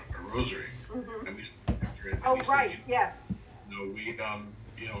and a rosary. Mm-hmm. And we spoke after it. And right, said, yes.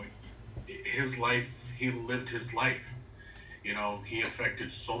 His life, he lived his life. He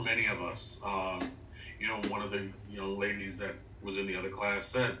affected so many of us. One of the young ladies that was in the other class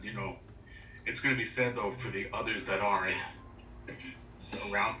said, it's going to be sad, though, for the others that aren't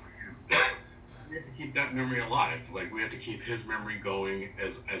around him. We have to keep that memory alive. Like, we have to keep his memory going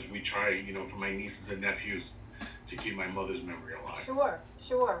as we try, for my nieces and nephews, to keep my mother's memory alive.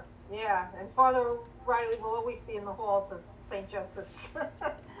 Sure. Yeah. And Father O'Reilly will always be in the halls of St. Joseph's,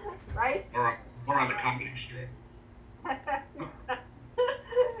 right? Or on the company strip.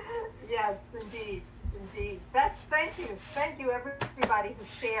 Yes, indeed. Thank you, everybody who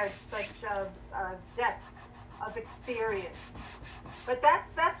shared such depth of experience. But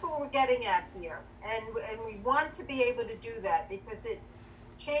that's what we're getting at here, and we want to be able to do that because it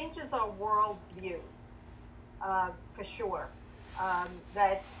changes our worldview, for sure.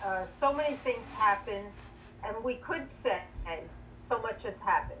 That so many things happen, and we could say so much has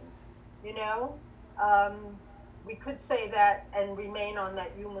happened. We could say that and remain on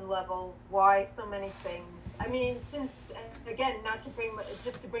that human level. Why so many things? I mean, since, again, not to bring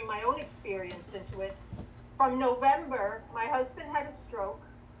just to bring my own experience into it. From November, my husband had a stroke.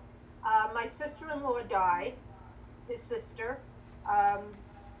 My sister-in-law died, his sister, and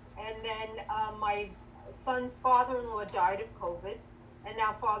then my son's father-in-law died of COVID, and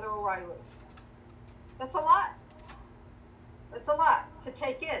now Father O'Reilly. That's a lot. That's a lot to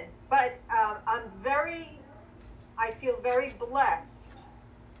take in. But I feel very blessed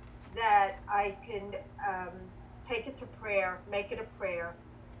that I can take it to prayer, make it a prayer,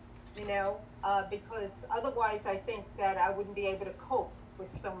 because otherwise I think that I wouldn't be able to cope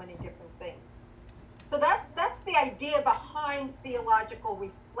with so many different things. So that's the idea behind theological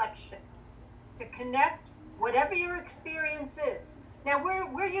reflection, to connect whatever your experience is. Now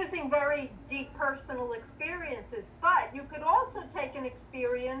we're using very deep personal experiences, but you could also take an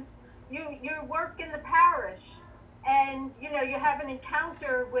experience. You work in the parish, and you have an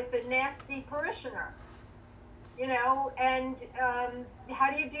encounter with a nasty parishioner. And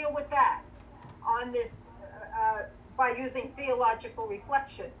how do you deal with that on this by using theological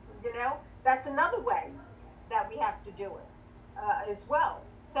reflection? That's another way that we have to do it as well.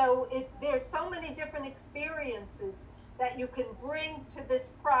 So there's so many different experiences that you can bring to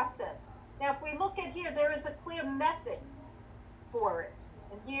this process. Now, if we look at here, there is a clear method for it.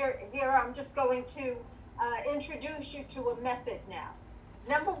 And here I'm just going to introduce you to a method now.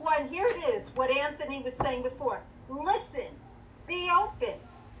 Number one, here it is, what Anthony was saying before. Listen, be open.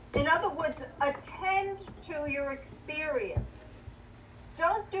 In other words, attend to your experience.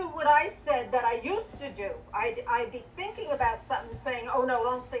 Don't do what I said that I used to do. I'd be thinking about something and saying, oh no,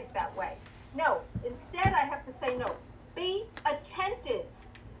 don't think that way. No, instead I have to say no. Be attentive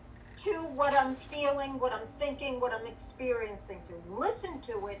to what I'm feeling, what I'm thinking, what I'm experiencing to. Listen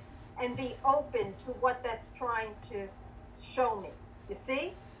to it and be open to what that's trying to show me. You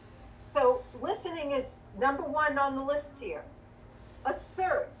see? So listening is number one on the list here.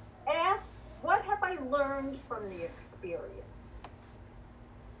 Assert. Ask, what have I learned from the experience?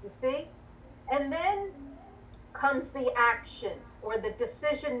 You see? And then comes the action or the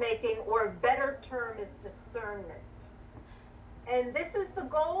decision making, or a better term is discernment. And this is the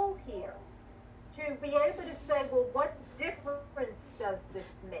goal here, to be able to say, well, what difference does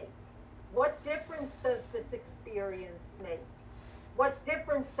this make? What difference does this experience make? What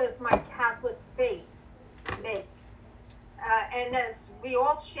difference does my Catholic faith make? And as we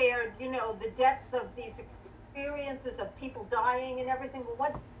all shared, the depth of these experiences of people dying and everything, well,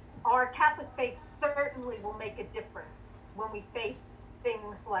 what our Catholic faith certainly will make a difference when we face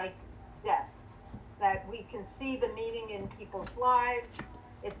things like death, that we can see the meaning in people's lives,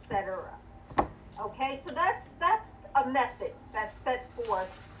 etc. Okay, so that's a method that's set forth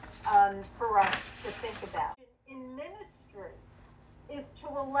for us to think about. In ministry is to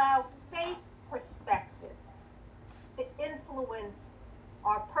allow faith perspectives to influence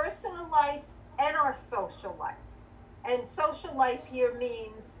our personal life and our social life. And social life here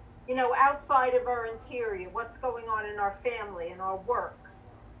means, outside of our interior, what's going on in our family and our work,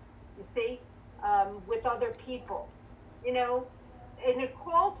 you see, with other people, and it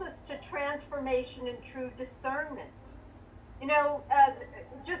calls us to transformation and true discernment.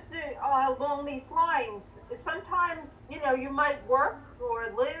 Just along these lines, sometimes, you might work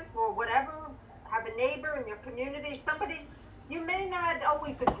or live or whatever, have a neighbor in your community, somebody you may not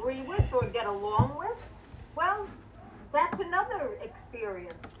always agree with or get along with. Well, that's another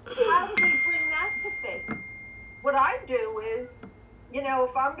experience. How do we bring that to faith? What I do is,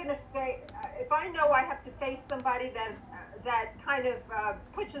 if I'm going to if I know I have to face somebody that kind of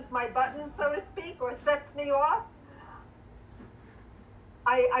pushes my buttons, so to speak, or sets me off,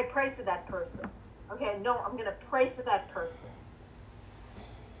 I pray for that person. Okay, no, I'm going to pray for that person.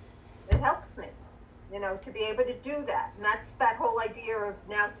 It helps me, to be able to do that. And that's that whole idea of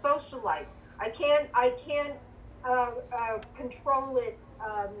now social life. I can't control it,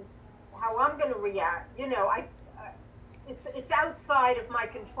 how I'm going to react. It's outside of my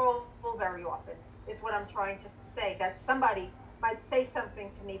control very often, is what I'm trying to say. That somebody might say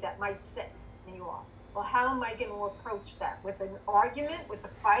something to me that might set me off. Well, how am I going to approach that? With an argument, with a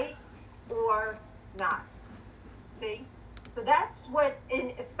fight, or not? See? So that's what,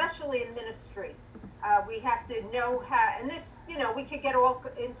 especially in ministry, we have to know how, and this, we could get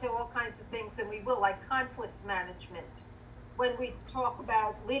into all kinds of things, and we will, like conflict management. When we talk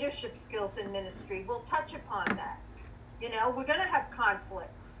about leadership skills in ministry, we'll touch upon that. We're going to have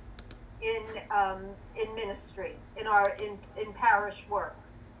conflicts in ministry, in parish work.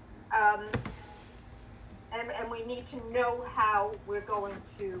 And we need to know how we're going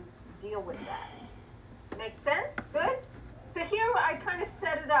to deal with that. Make sense? Good? So here I kind of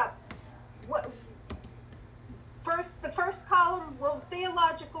set it up. The first column,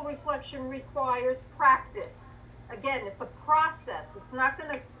 theological reflection requires practice. Again, it's a process. It's not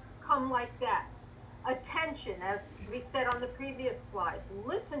going to come like that. Attention, as we said on the previous slide.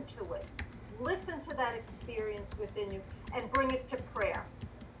 Listen to it. Listen to that experience within you and bring it to prayer.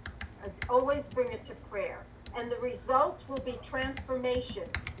 Always bring it to prayer. And the result will be transformation.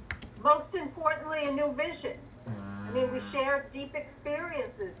 Most importantly, a new vision. We share deep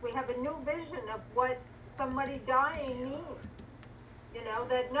experiences. We have a new vision of what somebody dying means.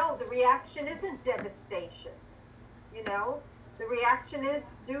 The reaction isn't devastation. The reaction is,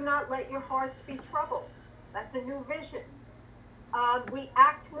 do not let your hearts be troubled. That's a new vision. We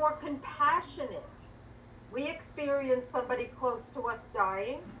act more compassionate. we experience somebody close to us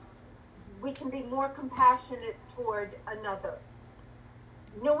dying, we can be more compassionate toward another.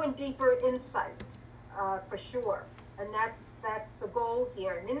 New and deeper insight, for sure. And that's the goal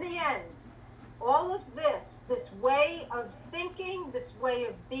here. And in the end, all of this way of thinking, this way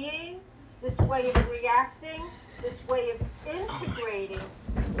of being, this way of reacting, this way of integrating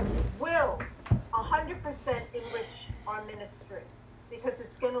will 100% enrich our ministry, because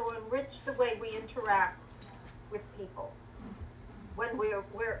it's going to enrich the way we interact with people when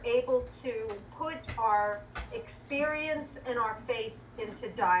we're able to put our experience and our faith into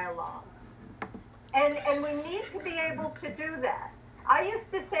dialogue. And we need to be able to do that. I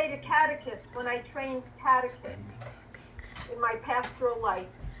used to say to catechists, when I trained catechists in my pastoral life,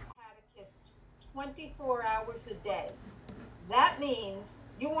 catechist 24 hours a day. That means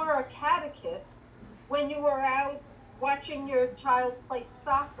you are a catechist when you are out watching your child play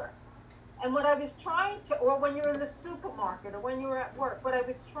soccer. And what I was trying to, or when you're in the supermarket, or when you're at work, what I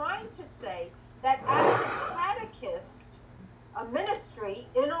was trying to say, that as a catechist, a ministry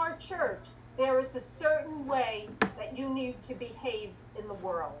in our church, there is a certain way that you need to behave in the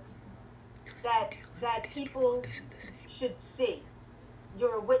world, that people should see.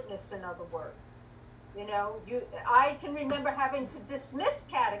 You're a witness, in other words. You know, I can remember having to dismiss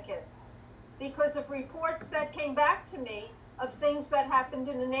catechists because of reports that came back to me of things that happened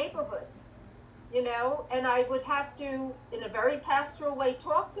in the neighborhood. You know, and I would have to, in a very pastoral way,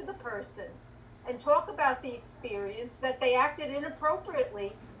 talk to the person and talk about the experience that they acted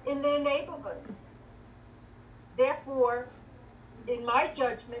inappropriately in their neighborhood. Therefore, in my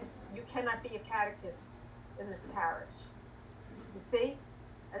judgment, you cannot be a catechist in this parish. You see?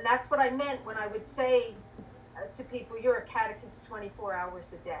 And that's what I meant when I would say to people, you're a catechist 24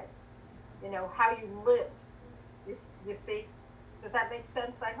 hours a day. You know, how you live. You see? Does that make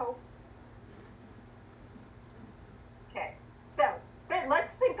sense, I hope? Okay, so then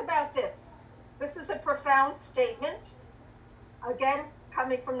let's think about this. This is a profound statement. Again,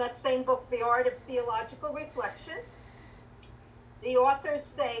 coming from that same book, The Art of Theological Reflection. The authors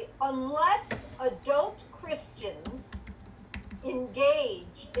say, unless adult Christians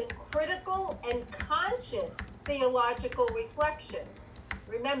engage in critical and conscious theological reflection,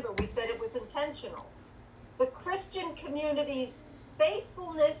 remember we said it was intentional, the Christian community's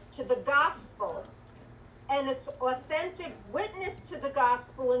faithfulness to the gospel and its authentic witness to the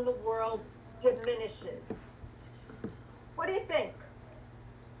gospel in the world diminishes. What do you think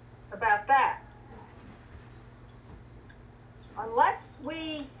about that? Unless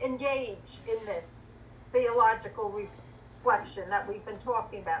we engage in this theological reflection that we've been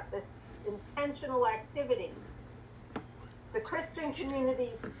talking about, this intentional activity, the Christian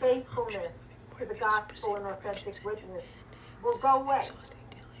community's faithfulness to the gospel and authentic witness will go away.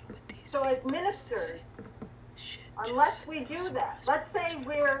 So as ministers, unless we do that, let's say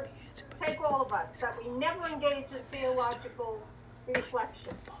take all of us, that we never engage in theological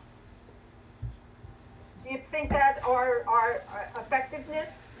reflection. Do you think that our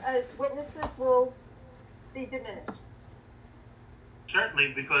effectiveness as witnesses will be diminished?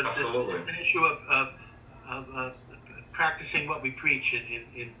 Certainly, because it's an issue of practicing what we preach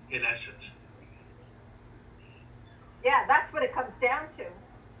in essence. Yeah, that's what it comes down to.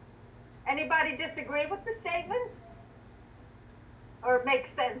 Anybody disagree with the statement? Or it makes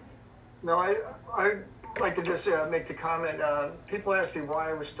sense? No, I'd like to just make the comment. People ask me why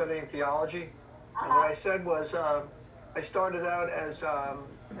I was studying theology. And what I said was I started out as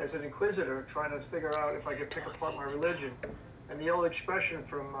an inquisitor, trying to figure out if I could pick apart my religion. And the old expression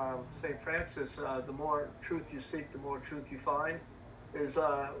from St. Francis, the more truth you seek, the more truth you find, is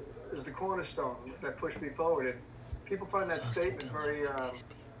the cornerstone that pushed me forward. And people find that statement very,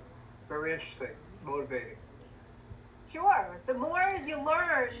 very interesting, motivating. Sure. The more you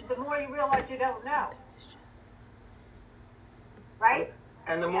learn, the more you realize you don't know. Right?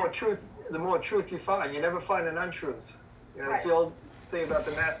 And the more truth you find. You never find an untruth. You know, right. It's the old thing about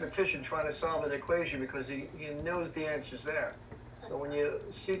the mathematician trying to solve an equation because he knows the answer's there. So when you're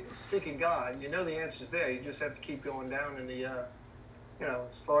seeking God, you know the answer's there. You just have to keep going down in the,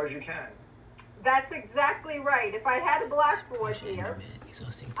 as far as you can. That's exactly right. If I had a blackboard here,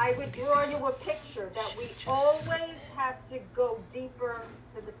 I would draw you a picture that we always have to go deeper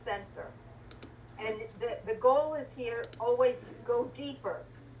to the center. And the goal is here, always go deeper,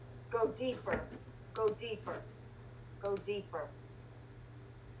 go deeper, go deeper, go deeper.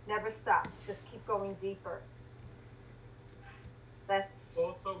 Never stop. Just keep going deeper. That's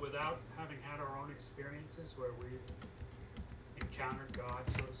also without having had our own experiences where we've encountered God,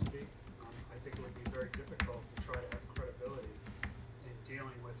 so to speak. I think it would be very difficult to try to have credibility in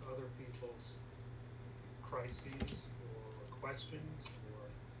dealing with other people's crises or questions or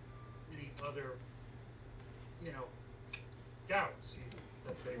any other, doubts even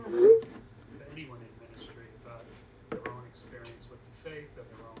that they would to anyone in ministry about their own experience with the faith, or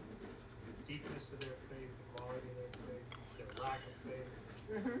their own deepness of their faith, the quality of their faith, their lack of faith.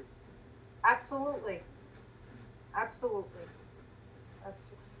 Mm-hmm. Absolutely. Absolutely.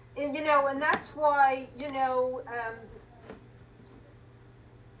 That's, and that's why,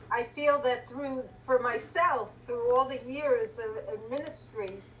 I feel that for myself, through all the years of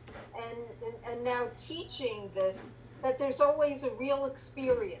ministry and now teaching this, that there's always a real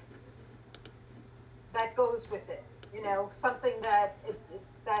experience that goes with it, something that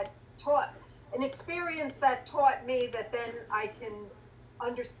taught, an experience that taught me that then I can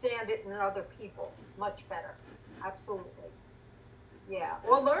understand it in other people much better. Absolutely. Yeah.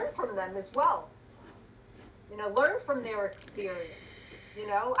 Or learn from them as well. Learn from their experience.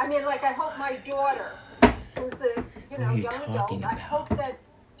 I hope my daughter, who's a young adult, I hope that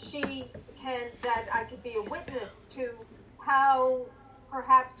that I could be a witness to how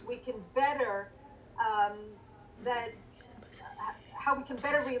perhaps we can better how we can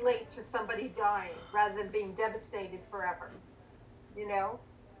better relate to somebody dying rather than being devastated forever.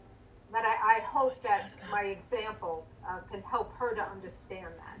 That I hope that my example can help her to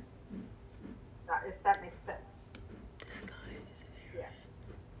understand that, if that makes sense. Yeah.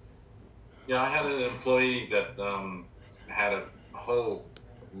 Yeah, I had an employee that had a whole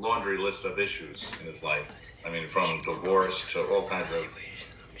laundry list of issues in his life. I mean, from divorce to all kinds of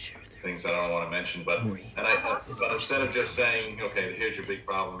things that I don't want to mention. But instead of just saying, okay, here's your big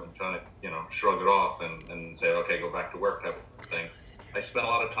problem, and trying to shrug it off and say, okay, go back to work type of thing, I spent a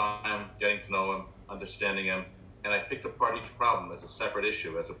lot of time getting to know him, understanding him, and I picked apart each problem as a separate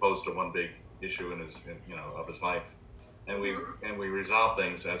issue, as opposed to one big issue of his life. And we resolved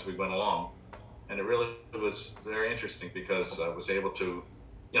things as we went along, and it really was very interesting because I was able to,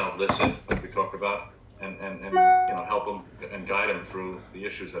 listen, like we talked about, and help him and guide him through the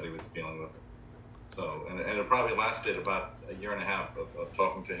issues that he was dealing with. So, and it probably lasted about a year and a half of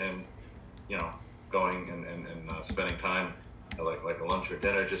talking to him, going and spending time like a lunch or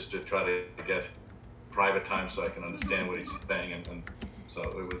dinner, just to try to get private time so I can understand what he's saying, and so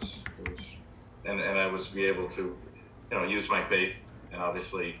it was, and I was be able to, use my faith and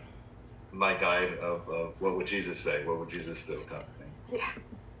obviously my guide of what would Jesus say, what would Jesus do, type of thing. Yeah.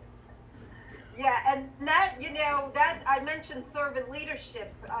 Yeah, and that, that I mentioned servant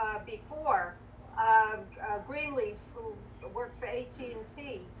leadership before. Greenleaf, who worked for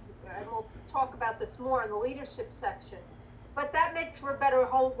AT&T, and we'll talk about this more in the leadership section. But that makes for a better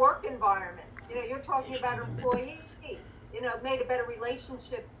whole work environment. You're talking about employee, made a better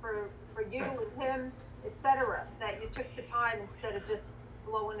relationship for you and him, etc. That you took the time instead of just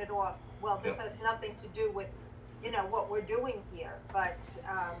blowing it off. Well, this has nothing to do with what we're doing here, but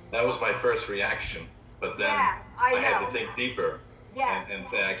that was my first reaction, but then I had to think deeper and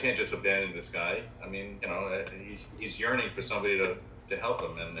say, I can't just abandon this guy. I mean, he's yearning for somebody to help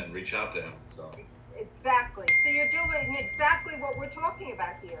him and reach out to him. So exactly. So you're doing exactly what we're talking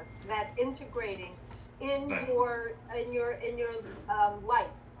about here, that integrating in your life,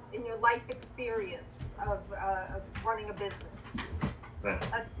 in your life experience of running a business. Right.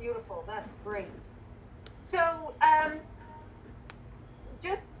 That's beautiful. That's great. So,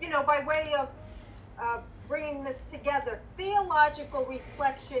 just, by way of bringing this together, theological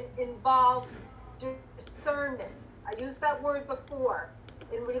reflection involves discernment. I used that word before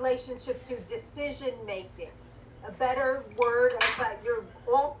in relationship to decision making. A better word, you're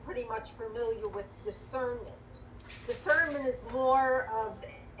all pretty much familiar with discernment. Discernment is more of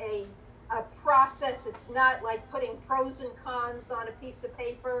a process. It's not like putting pros and cons on a piece of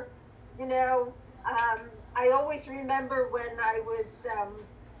paper, I always remember when I was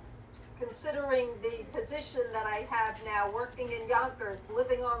considering the position that I have now, working in Yonkers,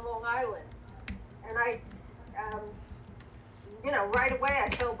 living on Long Island, and I, right away I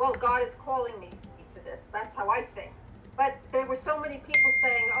felt, well, God is calling me to this. That's how I think. But there were so many people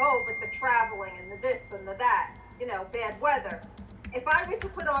saying, oh, but the traveling and the this and the that, bad weather. If I were to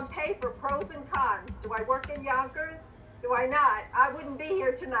put on paper pros and cons, do I work in Yonkers? Do I not? I wouldn't be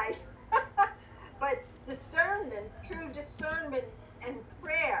here tonight. But discernment, true discernment and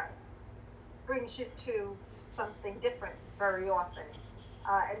prayer brings you to something different very often.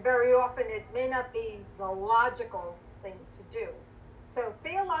 And very often it may not be the logical thing to do. So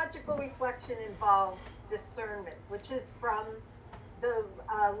theological reflection involves discernment, which is from the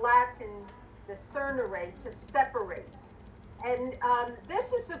Latin discernere, to separate. And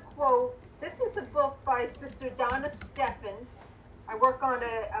this is a quote, this is a book by Sister Donna Steffen. I work on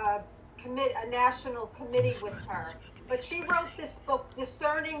a a national committee with her. But she wrote this book,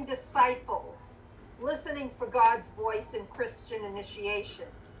 Discerning Disciples, Listening for God's Voice in Christian Initiation.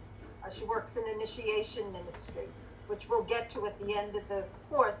 She works in initiation ministry, which we'll get to at the end of the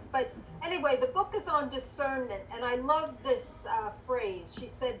course. But anyway, the book is on discernment, and I love this phrase. She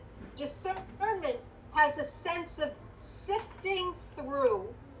said, discernment has a sense of sifting through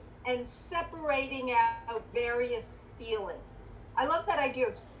and separating out various feelings. I love that idea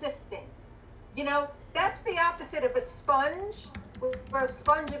of sifting. You know, that's the opposite of a sponge, where a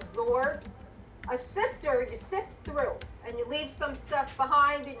sponge absorbs. A sifter, you sift through, and you leave some stuff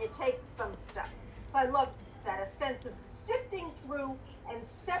behind, and you take some stuff. So I love that, a sense of sifting through and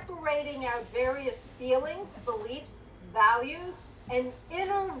separating out various feelings, beliefs, values, and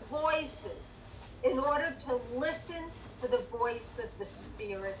inner voices in order to listen for the voice of the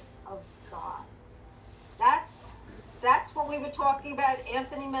Spirit of God. That's what we were talking about.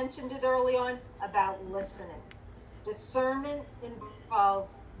 Anthony mentioned it early on about listening. Discernment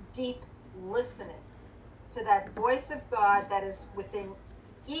involves deep listening to that voice of God that is within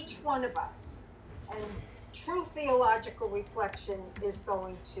each one of us. And true theological reflection is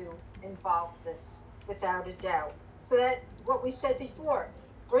going to involve this without a doubt. So that what we said before,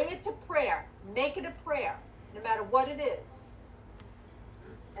 bring it to prayer, make it a prayer, no matter what it is,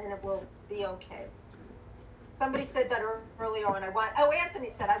 and it will be okay. Somebody said that earlier on. Anthony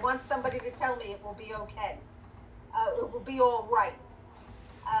said, I want somebody to tell me it will be okay. It will be all right.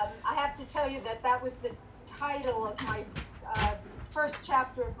 I have to tell you that was the title of my first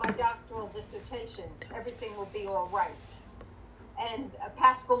chapter of my doctoral dissertation, Everything Will Be All Right. And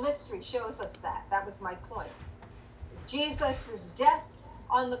Paschal Mystery shows us that. That was my point. Jesus' death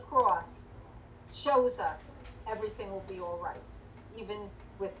on the cross shows us everything will be all right, even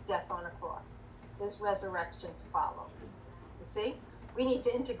with death on a cross. There's resurrection to follow. You see? We need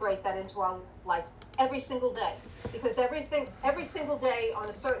to integrate that into our life every single day, because every single day on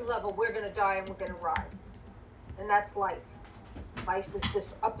a certain level, we're going to die and we're going to rise. And that's life. Life is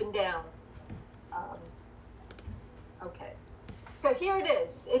this up and down. Okay. So here it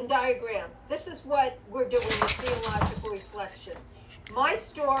is in diagram. This is what we're doing with theological reflection. My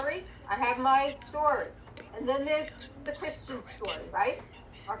story, I have my story. And then there's the Christian story, right?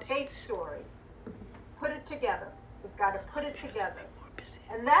 Our faith story. Put it together. We've got to put it together.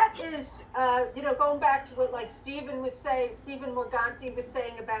 And that is, going back to what like Stephen Morganti was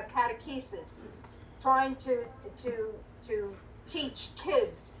saying about catechesis, trying to teach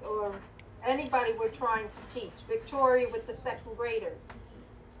kids or anybody we're trying to teach, Victoria with the second graders.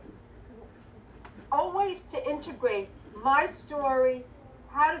 Always to integrate my story,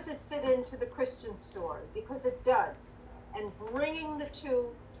 how does it fit into the Christian story? Because it does. And bringing the two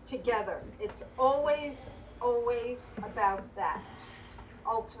together. It's always about that,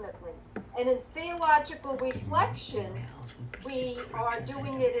 ultimately. And in theological reflection, we are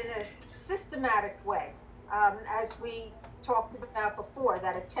doing it in a systematic way, as we talked about before,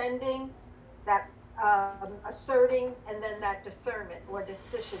 that attending, that asserting, and then that discernment or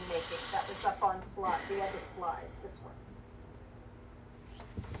decision making. That was up on the other slide, this one.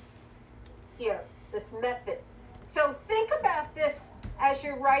 Here, this method. So think about this as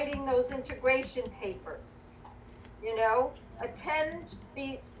you're writing those integration papers.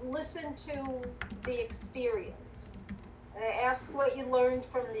 Listen to the experience. Ask what you learned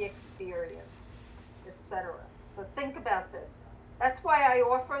from the experience, etc. So think about this. That's why I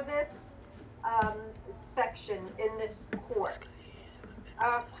offer this section in this course.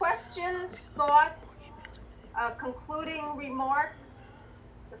 Questions, thoughts, concluding remarks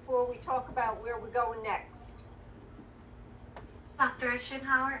before we talk about where we're going next. Dr.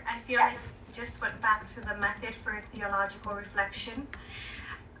 Schinhauer, I feel like you just went back to the method for theological reflection.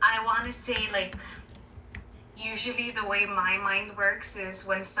 I want to say, usually the way my mind works is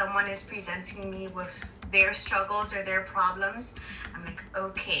when someone is presenting me with their struggles or their problems, I'm like,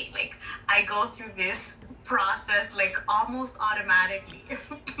 okay, I go through this process almost automatically.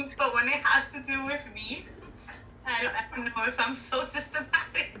 But when it has to do with me, I don't know if I'm so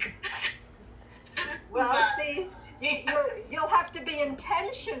systematic. Well, see, you'll have to be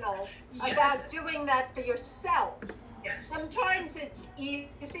intentional about doing that for yourself. Yes. Sometimes it's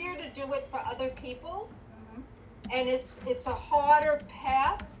easier to do it for other people, and it's a harder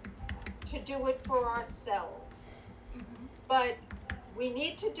path to do it for ourselves. But we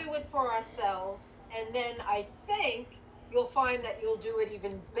need to do it for ourselves, and then I think you'll find that you'll do it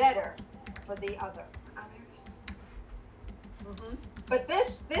even better for the others. But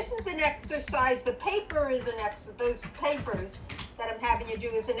this is an exercise. The paper is an exercise. Those papers that I'm having you do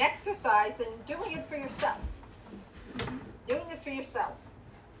is an exercise in doing it for yourself. Doing it for yourself.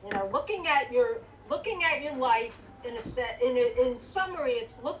 Looking at your life in summary,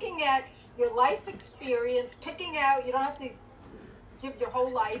 it's looking at your life experience, picking out. You don't have to give your whole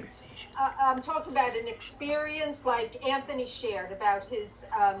life. I'm talking about an experience like Anthony shared about his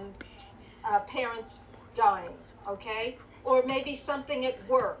parents dying, okay? Or maybe something at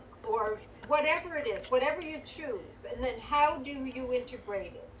work, or whatever it is, whatever you choose. And then how do you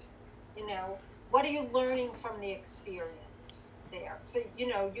integrate it? What are you learning from the experience there? So,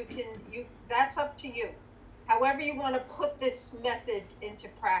 that's up to you. However you want to put this method into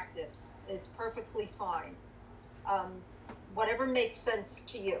practice is perfectly fine. Whatever makes sense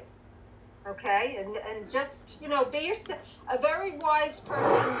to you. Okay, and just be yourself. A very wise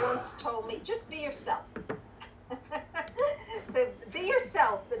person once told me, just be yourself. So be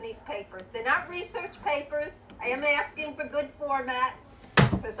yourself in these papers. They're not research papers. I am asking for good format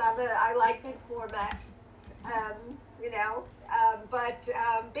because I like good format. But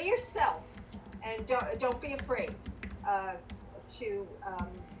be yourself, and don't be afraid to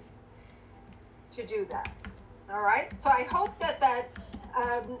do that. All right. So I hope that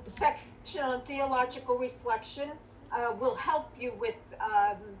section on theological reflection will help you with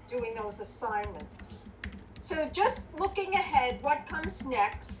doing those assignments. So just looking ahead, what comes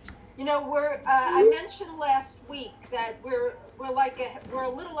next? I mentioned last week that we're a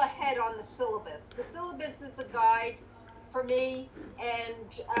little ahead on the syllabus. The syllabus is a guide for me,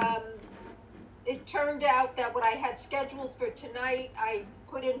 and it turned out that what I had scheduled for tonight, I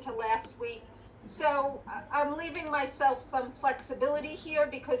put into last week. So I'm leaving myself some flexibility here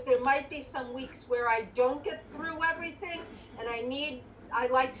because there might be some weeks where I don't get through everything, and I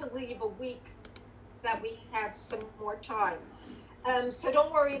like to leave a week that we have some more time. So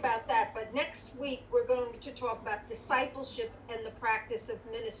don't worry about that. But next week, we're going to talk about discipleship and the practice of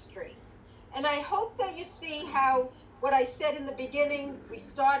ministry. And I hope that you see how what I said in the beginning, we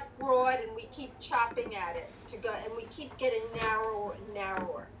start broad and we keep chopping at it and we keep getting narrower and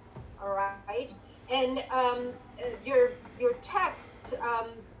narrower. All right. And your text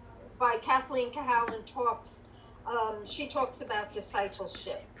by Kathleen Cahalan she talks about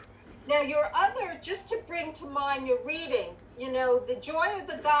discipleship. Now, just to bring to mind your reading, the joy of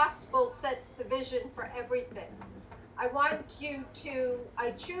the gospel sets the vision for everything. I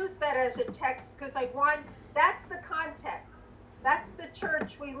choose that as a text because that's the context. That's the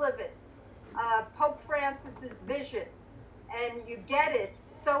church we live in. Pope Francis's vision. And you get it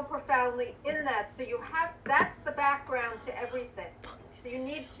so profoundly in that. So that's the background to everything. So you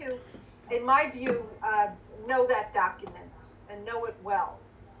need to, in my view, know that document and know it well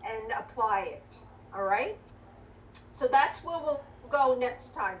and apply it. All right? So that's where we'll go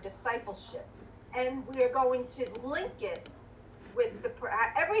next time, discipleship. And we are going to link it with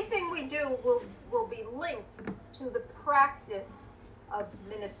everything we do will be linked to the practice of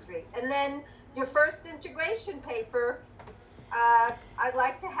ministry. And then your first integration paper, I'd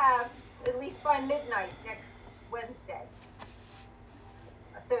like to have at least by midnight next Wednesday.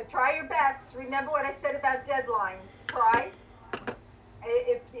 So try your best. Remember what I said about deadlines. Try.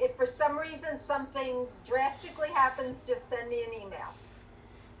 If for some reason something drastically happens, just send me an email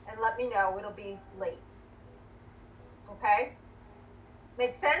and let me know. It'll be late. Okay?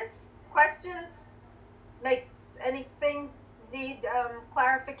 Make sense? Questions? Makes anything need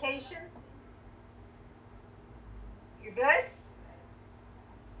clarification? You good?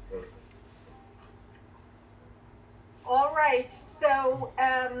 All right. So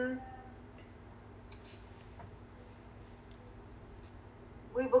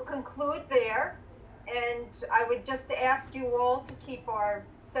we will conclude there. And I would just ask you all to keep our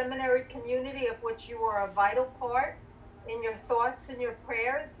seminary community, of which you are a vital part, in your thoughts and your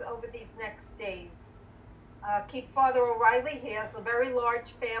prayers over these next days. Keep Father O'Reilly. He has a very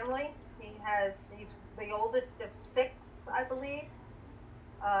large family. He's the oldest of 6, I believe.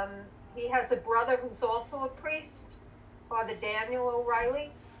 He has a brother who's also a priest, Father Daniel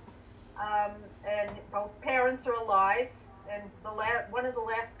O'Reilly. And both parents are alive. And one of the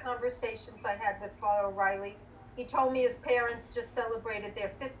last conversations I had with Father O'Reilly, he told me his parents just celebrated their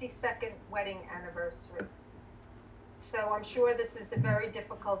 52nd wedding anniversary. So I'm sure this is a very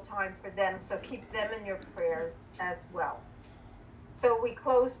difficult time for them, so keep them in your prayers as well. So we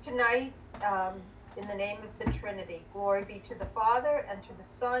close tonight in the name of the Trinity. Glory be to the Father, and to the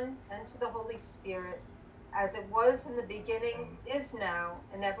Son, and to the Holy Spirit, as it was in the beginning, is now,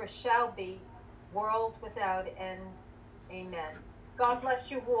 and ever shall be, world without end. Amen. God bless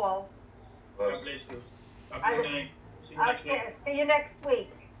you all. God bless you. Have a good night. See you next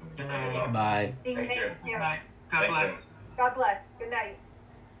week. Bye. Thank you. God bless. God bless. Good night.